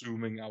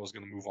assuming I was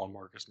going to move on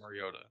Marcus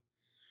Mariota.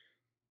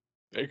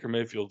 Baker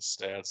Mayfield's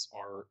stats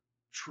are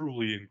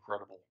truly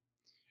incredible,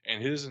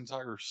 and his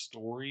entire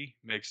story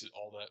makes it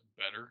all that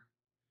better.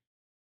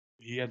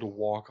 He had to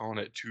walk on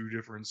at 2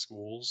 different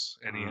schools,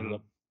 and he ended Mm-hmm.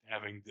 up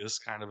having this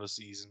kind of a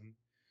season.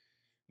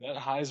 That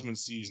Heisman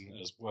season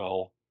as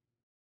well,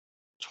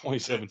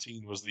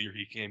 2017 was the year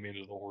he came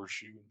into the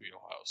horseshoe and beat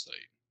Ohio State.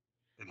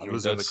 And I he mean,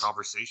 was in the that's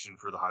conversation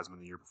for the Heisman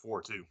the year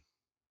before, too.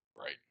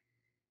 right,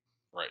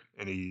 right.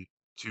 And he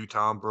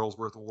two-time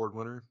Burlsworth Award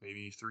winner,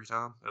 maybe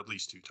three-time, at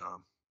least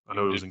two-time. I He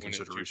know it was did in win it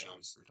two consideration at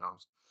times. least 3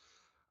 times.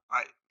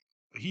 I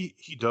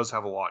he does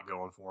have a lot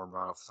going for him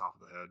right off the top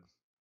of the head.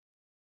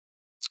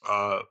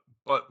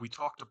 But we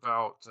talked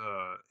about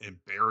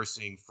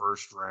embarrassing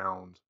first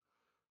round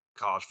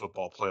college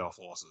football playoff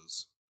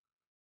losses,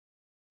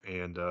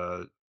 and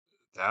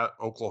that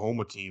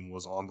Oklahoma team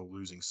was on the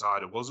losing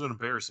side. It was an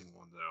embarrassing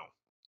one though.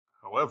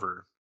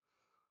 However,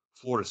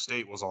 Florida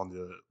State was on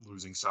the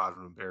losing side of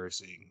an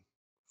embarrassing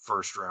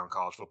first round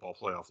college football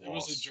playoff It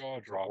was a loss jaw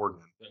for dropper,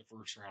 Oregon. that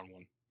first round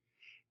one.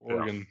 Yeah,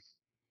 Oregon,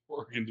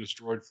 Oregon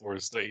destroyed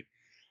Florida State.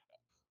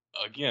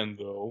 Again,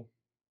 though,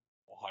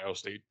 Ohio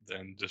State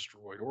then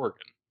destroyed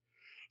Oregon.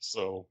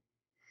 So,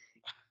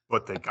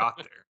 but they got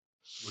there,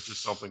 which is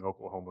something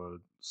Oklahoma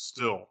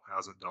still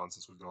hasn't done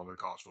since we've gone to the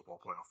college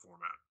football playoff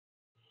format.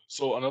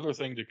 so another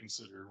thing to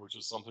consider, which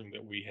is something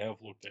that we have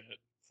looked at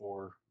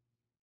for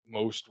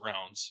most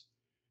rounds,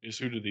 is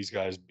who did these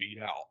guys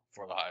beat out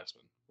for the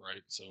Heisman,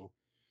 right? So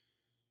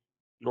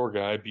your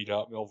guy beat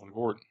out Melvin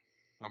Gordon,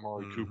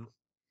 Amari Hmm. Cooper.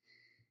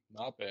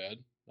 Not bad,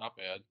 not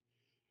bad.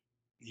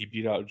 He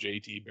beat out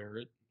J.T.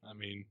 Barrett. I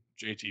mean,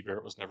 J.T.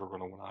 Barrett was never going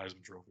to win a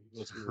Heisman Trophy.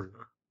 Let's be real.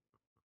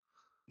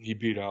 He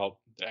beat out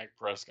Dak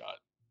Prescott.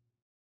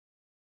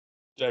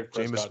 Dak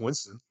Jameis Prescott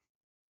Winston.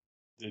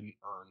 didn't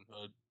earn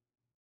a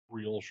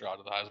real shot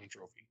at the Heisman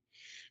Trophy.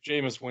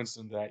 Jameis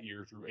Winston that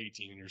year threw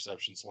 18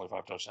 interceptions,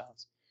 25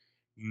 touchdowns.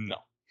 No.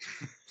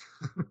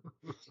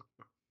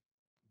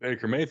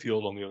 Baker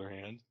Mayfield, on the other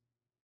hand,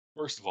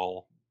 first of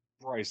all,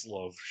 Bryce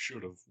Love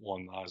should have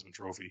won the Heisman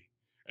Trophy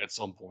at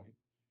some point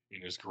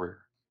in his career.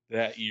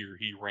 That year,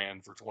 he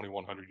ran for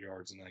 2,100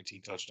 yards and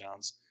 19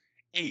 touchdowns,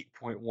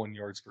 8.1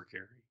 yards per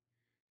carry.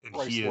 And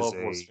Bryce Love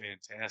was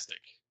fantastic,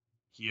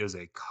 he is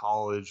a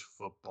college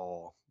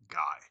football guy.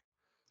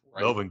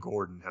 right? Melvin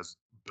Gordon has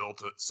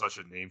built such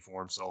a name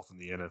for himself in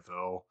the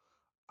NFL.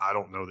 I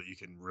don't know that you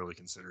can really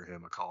consider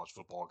him a college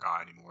football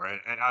guy anymore.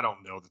 And I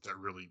don't know that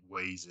really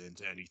weighs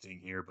into anything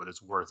here, but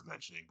it's worth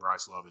mentioning.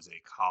 Bryce Love is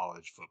a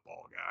college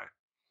football guy.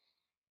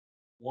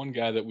 One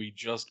guy that we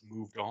just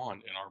moved on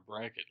in our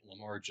bracket,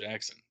 Lamar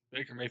Jackson.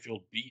 Baker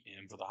Mayfield beat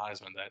him for the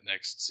Heisman that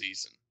next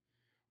season,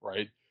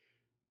 right?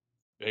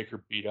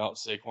 Baker beat out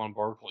Saquon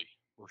Barkley,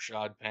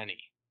 Rashad Penny,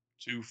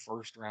 2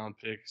 first-round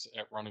picks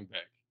at running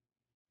back.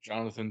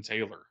 Jonathan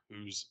Taylor,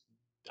 who's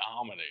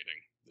dominating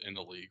in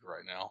the league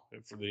right now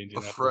for the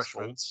Indianapolis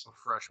Colts. A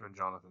freshman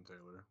Jonathan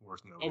Taylor,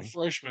 worth A noting.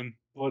 freshman,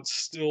 but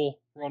still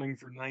running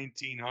for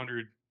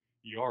 1,900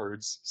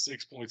 yards,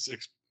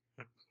 6.6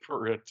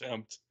 per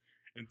attempt,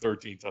 and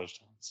 13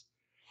 touchdowns.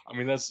 I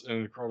mean, that's an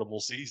incredible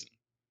season.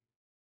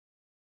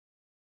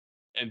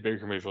 And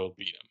Baker Mayfield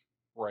beat him,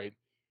 right?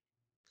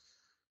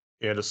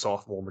 And a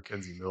sophomore,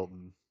 Mackenzie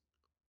Milton.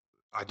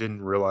 I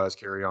didn't realize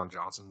Kerryon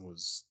Johnson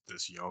was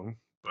this young,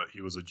 but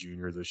he was a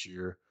junior this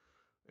year.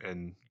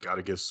 And got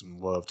to give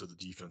some love to the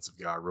defensive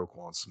guy,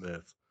 Roquan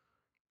Smith.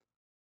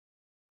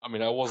 I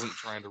mean, I wasn't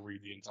trying to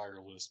read the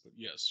entire list, but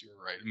yes, you're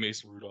right.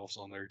 Mason Rudolph's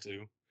on there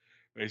too.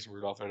 Mason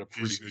Rudolph had a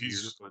pretty good year,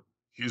 but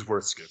he's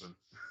worth skipping.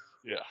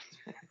 yeah.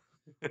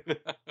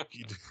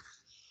 He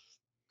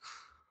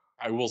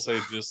I will say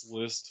this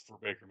list for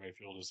Baker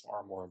Mayfield is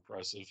far more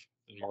impressive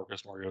than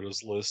Marcus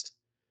Mariota's list.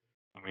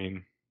 I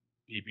mean,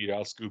 he beat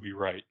out Scooby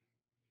Wright.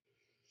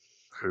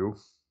 Who?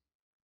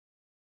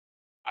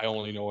 I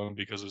only know him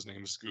because his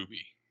name is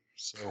Scooby.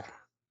 So,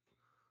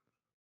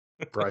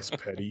 Bryce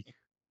Petty.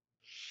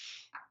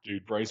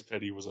 dude, Bryce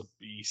Petty was a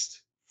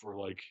beast for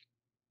like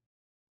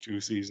 2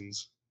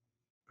 seasons.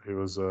 He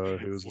was a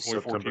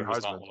September 2014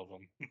 was not Heisman. one of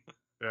them.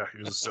 Yeah, he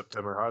was a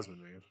September Heisman,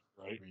 man.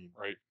 Right, I mean,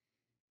 right.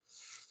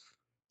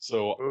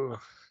 So ugh.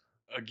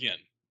 again,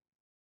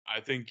 I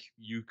think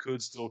you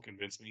could still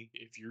convince me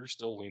if you're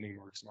still leaning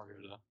Marcus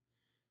Mariota.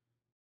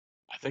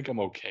 I think I'm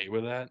okay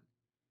with that.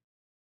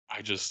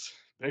 I just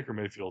Baker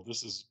Mayfield.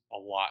 This is a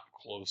lot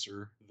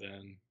closer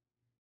than.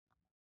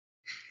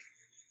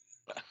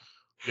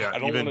 Yeah, I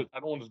don't want it. I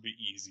don't want it to be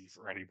easy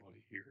for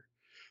anybody here.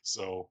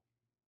 So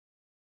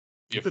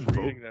if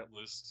reading that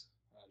list,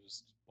 I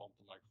just bumped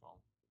the microphone.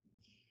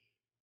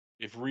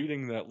 If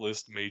reading that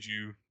list made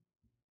you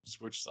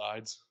switch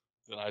sides,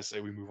 then I say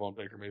we move on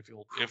Baker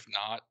Mayfield. If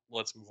not,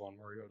 let's move on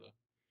Mariota.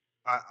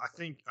 I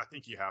think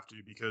you have to,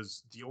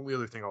 because the only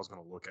other thing I was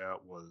going to look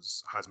at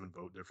was Heisman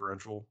vote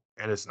differential,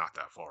 and it's not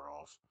that far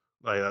off.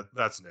 Like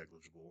that's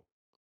negligible.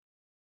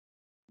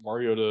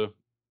 Mariota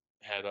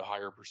had a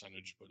higher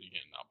percentage, but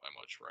again, not by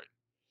much, right?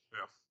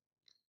 Yeah.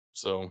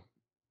 So,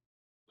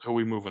 who are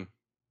we moving?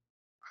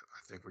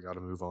 I think we got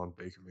to move on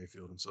Baker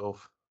Mayfield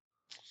himself.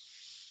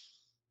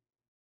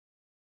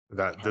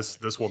 That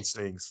this one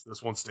stings.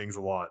 This one stings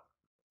a lot,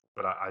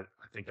 but I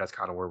think that's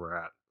kind of where we're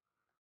at.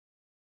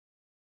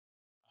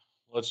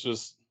 Let's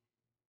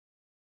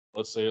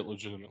say it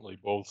legitimately.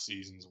 Both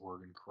seasons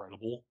were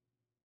incredible,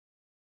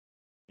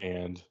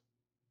 and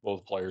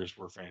both players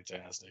were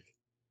fantastic.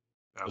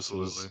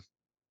 Absolutely.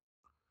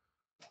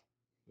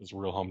 This is a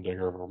real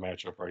humdinger of a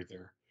matchup right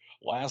there.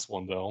 Last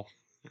one though,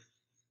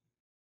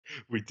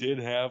 we did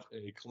have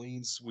a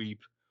clean sweep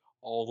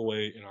all the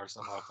way in our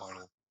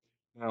semifinal.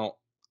 Now,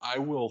 I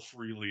will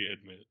freely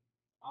admit,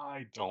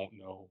 I don't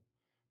know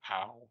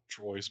how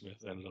Troy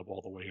Smith ended up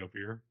all the way up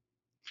here.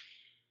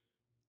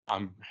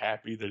 I'm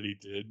happy that he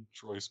did.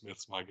 Troy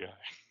Smith's my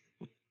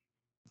guy.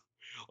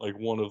 Like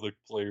one of the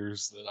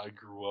players that I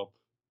grew up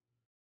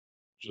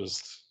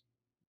just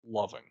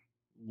loving.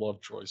 Love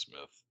Troy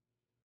Smith.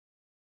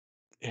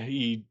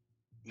 He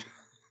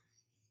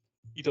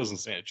he doesn't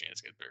stand a chance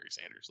against Barry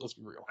Sanders. Let's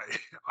be real.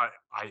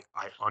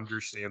 I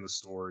understand the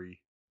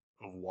story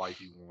of why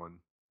he won,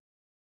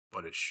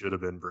 but it should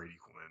have been Brady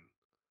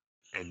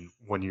Quinn. And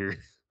when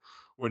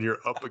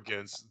you're up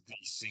against the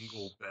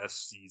single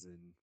best season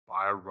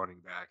by a running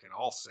back, and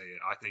I'll say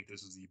it, I think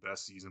this is the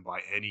best season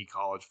by any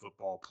college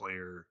football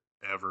player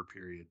ever.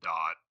 Period.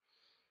 Dot.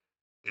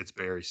 It's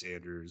Barry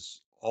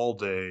Sanders all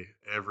day,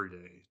 every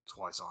day,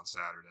 twice on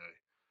Saturday,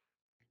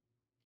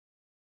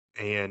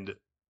 and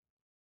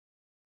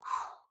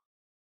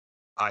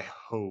I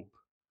hope,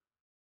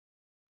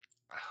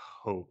 I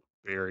hope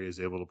Barry is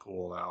able to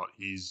pull it out.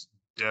 He's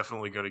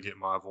definitely going to get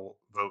my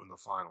vote in the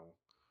final.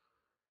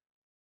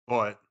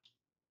 But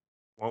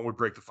why don't we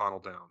break the final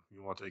down?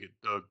 You want to take it,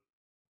 Doug?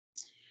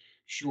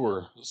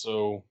 Sure.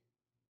 So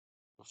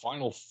the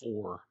final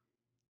four,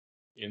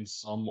 in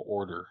some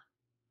order,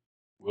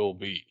 will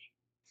be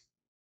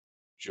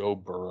Joe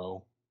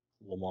Burrow,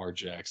 Lamar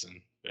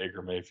Jackson,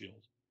 Baker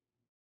Mayfield,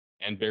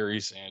 and Barry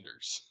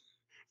Sanders.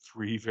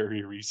 Three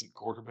very recent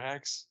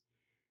quarterbacks,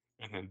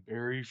 and then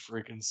Barry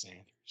freaking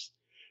Sanders.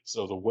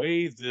 So the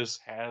way this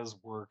has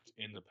worked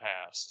in the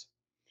past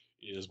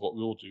is what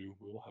we will do.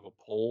 We will have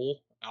a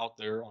poll out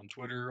there on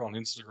Twitter, on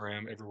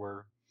Instagram,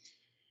 everywhere,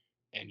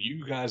 and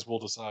you guys will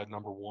decide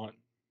number one.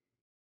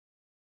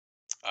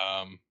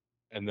 Um,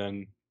 and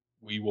then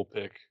we will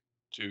pick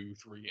 2,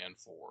 3, and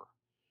 4.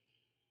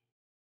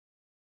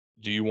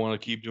 Do you want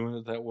to keep doing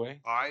it that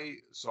way? I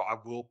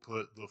will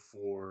put the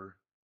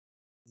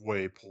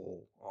four-way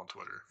poll on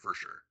Twitter for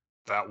sure.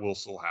 That will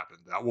still happen.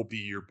 That will be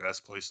your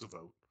best place to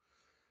vote.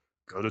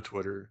 Go to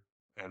Twitter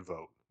and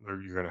vote.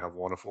 You're going to have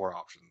one of four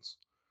options.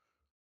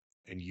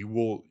 And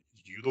you,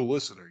 the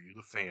listener, you,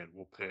 the fan,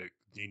 will pick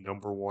the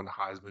number one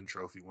Heisman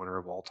Trophy winner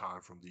of all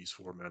time from these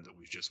four men that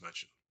we've just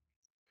mentioned.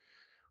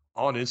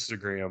 On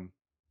Instagram,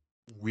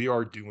 we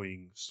are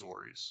doing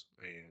stories,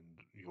 and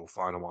you'll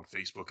find them on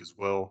Facebook as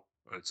well.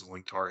 It's a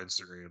link to our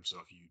Instagram, so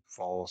if you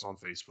follow us on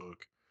Facebook,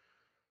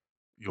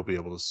 you'll be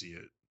able to see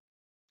it.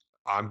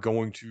 I'm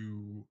going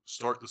to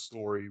start the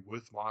story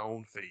with my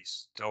own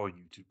face telling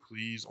you to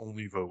please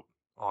only vote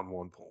on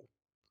one poll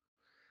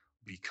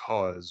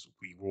because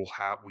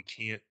we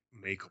can't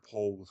make a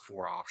poll with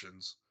four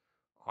options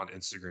on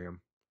Instagram.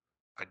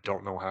 I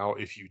don't know how.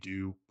 If you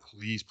do,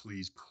 please,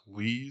 please,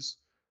 please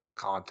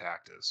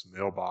contact us.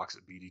 Mailbox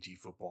at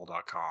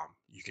bdtfootball.com.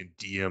 You can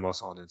DM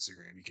us on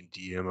Instagram. You can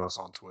DM us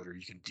on Twitter.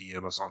 You can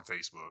DM us on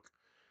Facebook.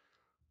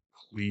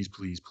 Please,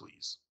 please,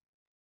 please.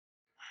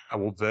 I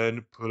will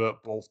then put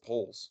up both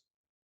polls.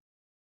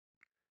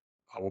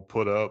 I will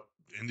put up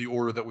in the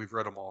order that we've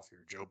read them off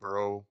here: Joe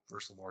Burrow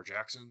versus Lamar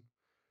Jackson,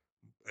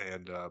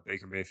 and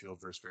Baker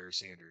Mayfield versus Barry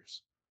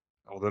Sanders.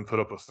 I will then put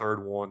up a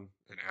third one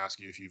and ask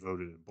you if you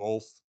voted in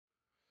both.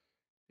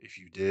 If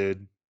you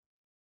did,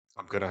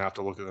 I'm going to have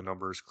to look at the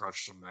numbers,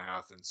 crunch some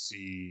math, and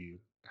see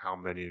how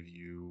many of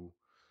you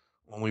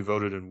only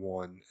voted in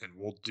one, and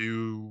we'll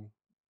do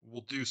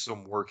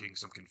some working,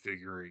 some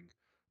configuring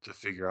to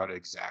figure out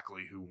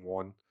exactly who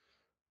won.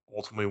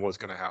 Ultimately, what's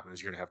going to happen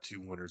is you're going to have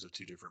two winners of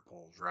two different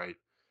polls, right?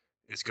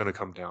 It's going to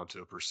come down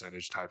to a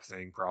percentage type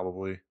thing,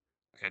 probably.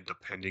 And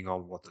depending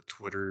on what the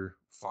Twitter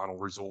final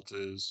result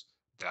is,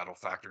 that'll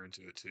factor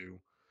into it too.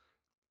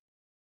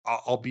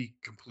 I'll be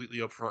completely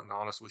upfront and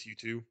honest with you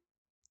too.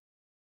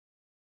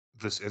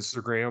 This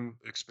Instagram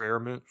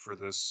experiment for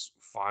this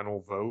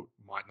final vote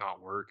might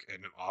not work,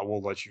 and I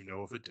will let you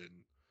know if it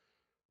didn't.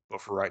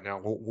 But for right now,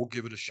 we'll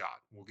give it a shot.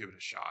 We'll give it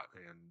a shot,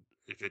 and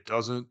if it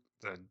doesn't,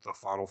 then the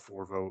final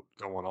four vote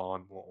going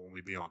on will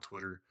only be on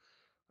Twitter.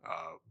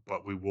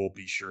 But we will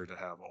be sure to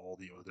have all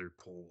the other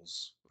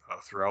polls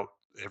throughout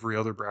every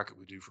other bracket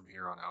we do from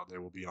here on out. They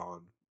will be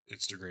on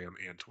Instagram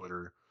and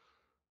Twitter,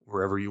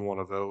 wherever you want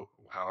to vote,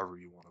 however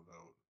you want to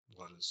vote.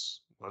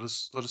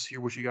 Let us hear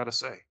what you got to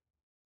say.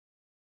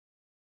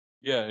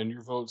 Yeah, and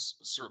your votes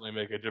certainly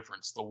make a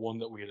difference. The one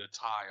that we had a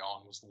tie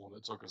on was the one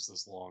that took us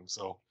this long,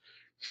 so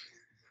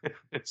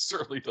it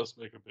certainly does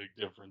make a big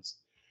difference.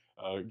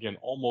 Again,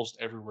 almost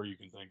everywhere you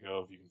can think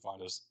of, you can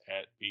find us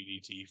at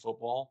BDT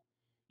Football,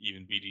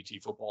 even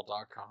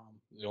BDTfootball.com.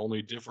 The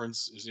only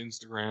difference is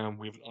Instagram.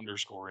 We have an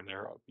underscore in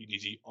there,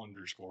 BDT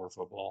underscore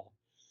football.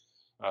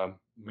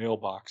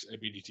 Mailbox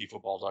at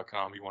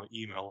BDTfootball.com. You want to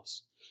email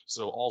us.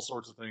 So, all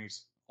sorts of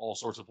things, all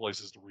sorts of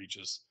places to reach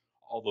us.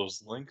 All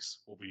those links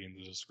will be in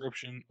the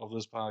description of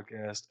this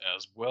podcast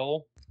as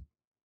well.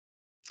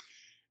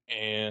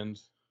 And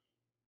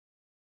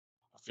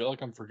I feel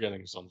like I'm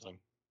forgetting something,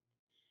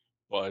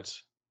 but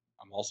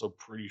I'm also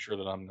pretty sure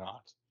that I'm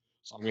not.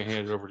 So I'm going to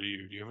hand it over to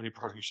you. Do you have any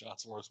parting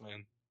shots for us,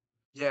 man?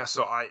 Yeah,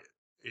 so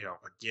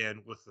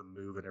again, with the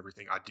move and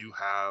everything, I do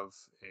have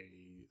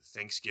a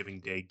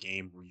Thanksgiving Day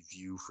game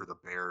review for the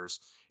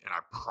Bears, and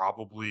I'm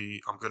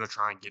going to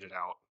try and get it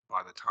out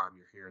by the time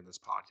you're hearing this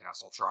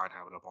podcast. I'll try and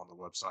have it up on the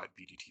website,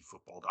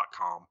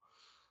 bdtfootball.com.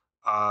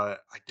 I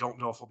don't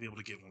know if I'll be able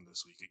to get one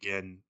this week.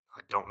 Again,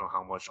 I don't know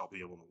how much I'll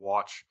be able to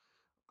watch.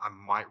 I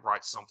might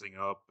write something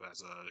up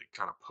as a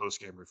kind of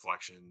post game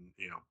reflection.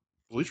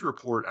 Bleacher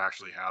Report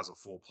actually has a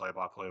full play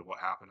by play of what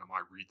happened. I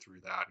might read through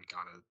that and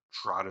kind of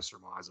try to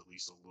surmise at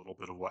least a little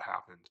bit of what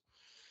happened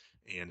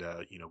and,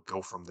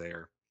 go from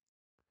there.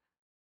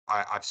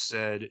 I've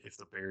said if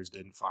the Bears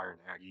didn't fire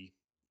Nagy,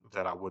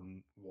 that I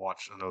wouldn't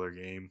watch another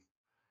game.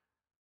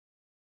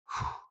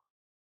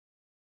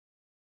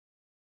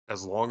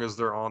 As long as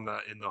they're on the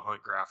in the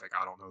hunt graphic,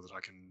 I don't know that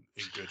I can,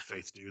 in good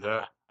faith, do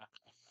that.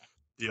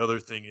 The other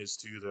thing is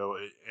too, though,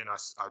 and I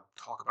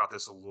talk about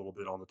this a little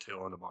bit on the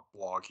tail end of my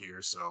blog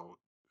here. So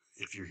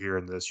if you're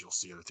hearing this, you'll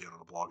see it at the end of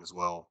the blog as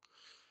well.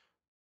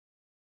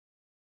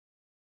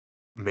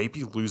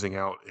 maybe losing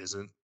out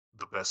isn't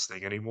the best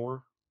thing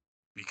anymore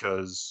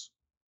because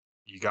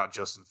you got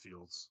Justin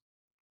Fields,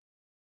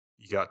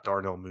 you got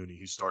Darnell Mooney,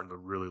 who's starting to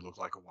really look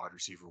like a wide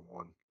receiver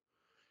one.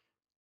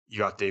 You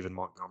got David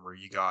Montgomery.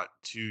 You got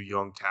two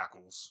young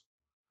tackles.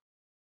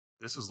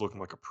 This is looking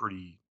like a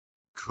pretty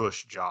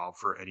cush job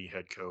for any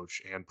head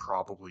coach and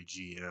probably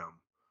GM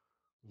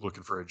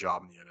looking for a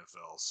job in the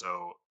NFL.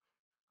 So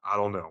I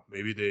don't know.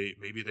 Maybe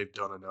they've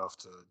done enough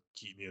to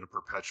keep me in a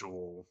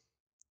perpetual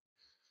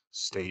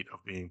state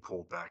of being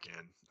pulled back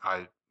in.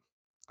 I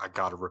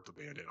got to rip the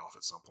Band-Aid off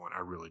at some point. I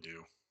really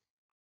do.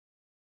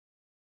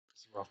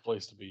 It's a rough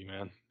place to be,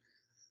 man.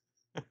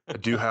 I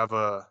do have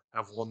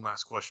one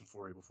last question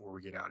for you before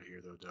we get out of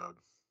here, though, Doug.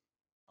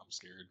 I'm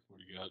scared. What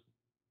do you got?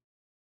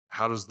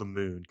 How does the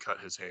moon cut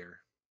his hair?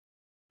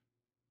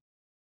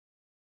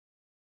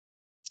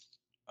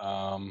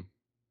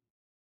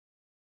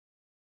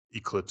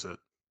 Eclipse it.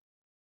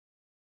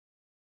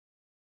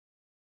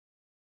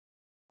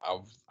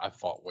 I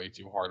thought way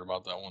too hard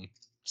about that one.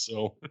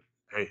 So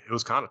Hey, it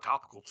was kind of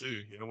topical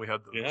too. We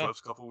had the Yeah. eclipse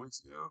a couple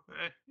weeks ago.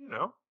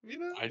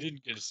 I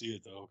didn't get to see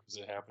it though because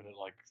it happened at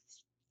like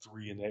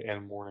 3 in the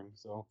morning.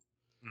 So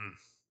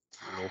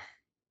Well,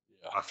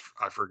 yeah.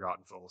 I forgot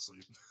and fell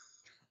asleep.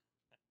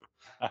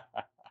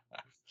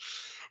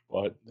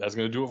 But that's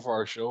gonna do it for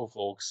our show,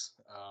 folks.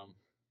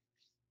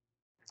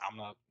 I'm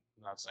not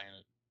saying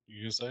it.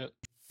 You gonna say it?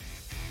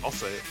 I'll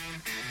say it.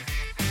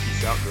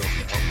 Peace out, Girl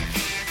Scout.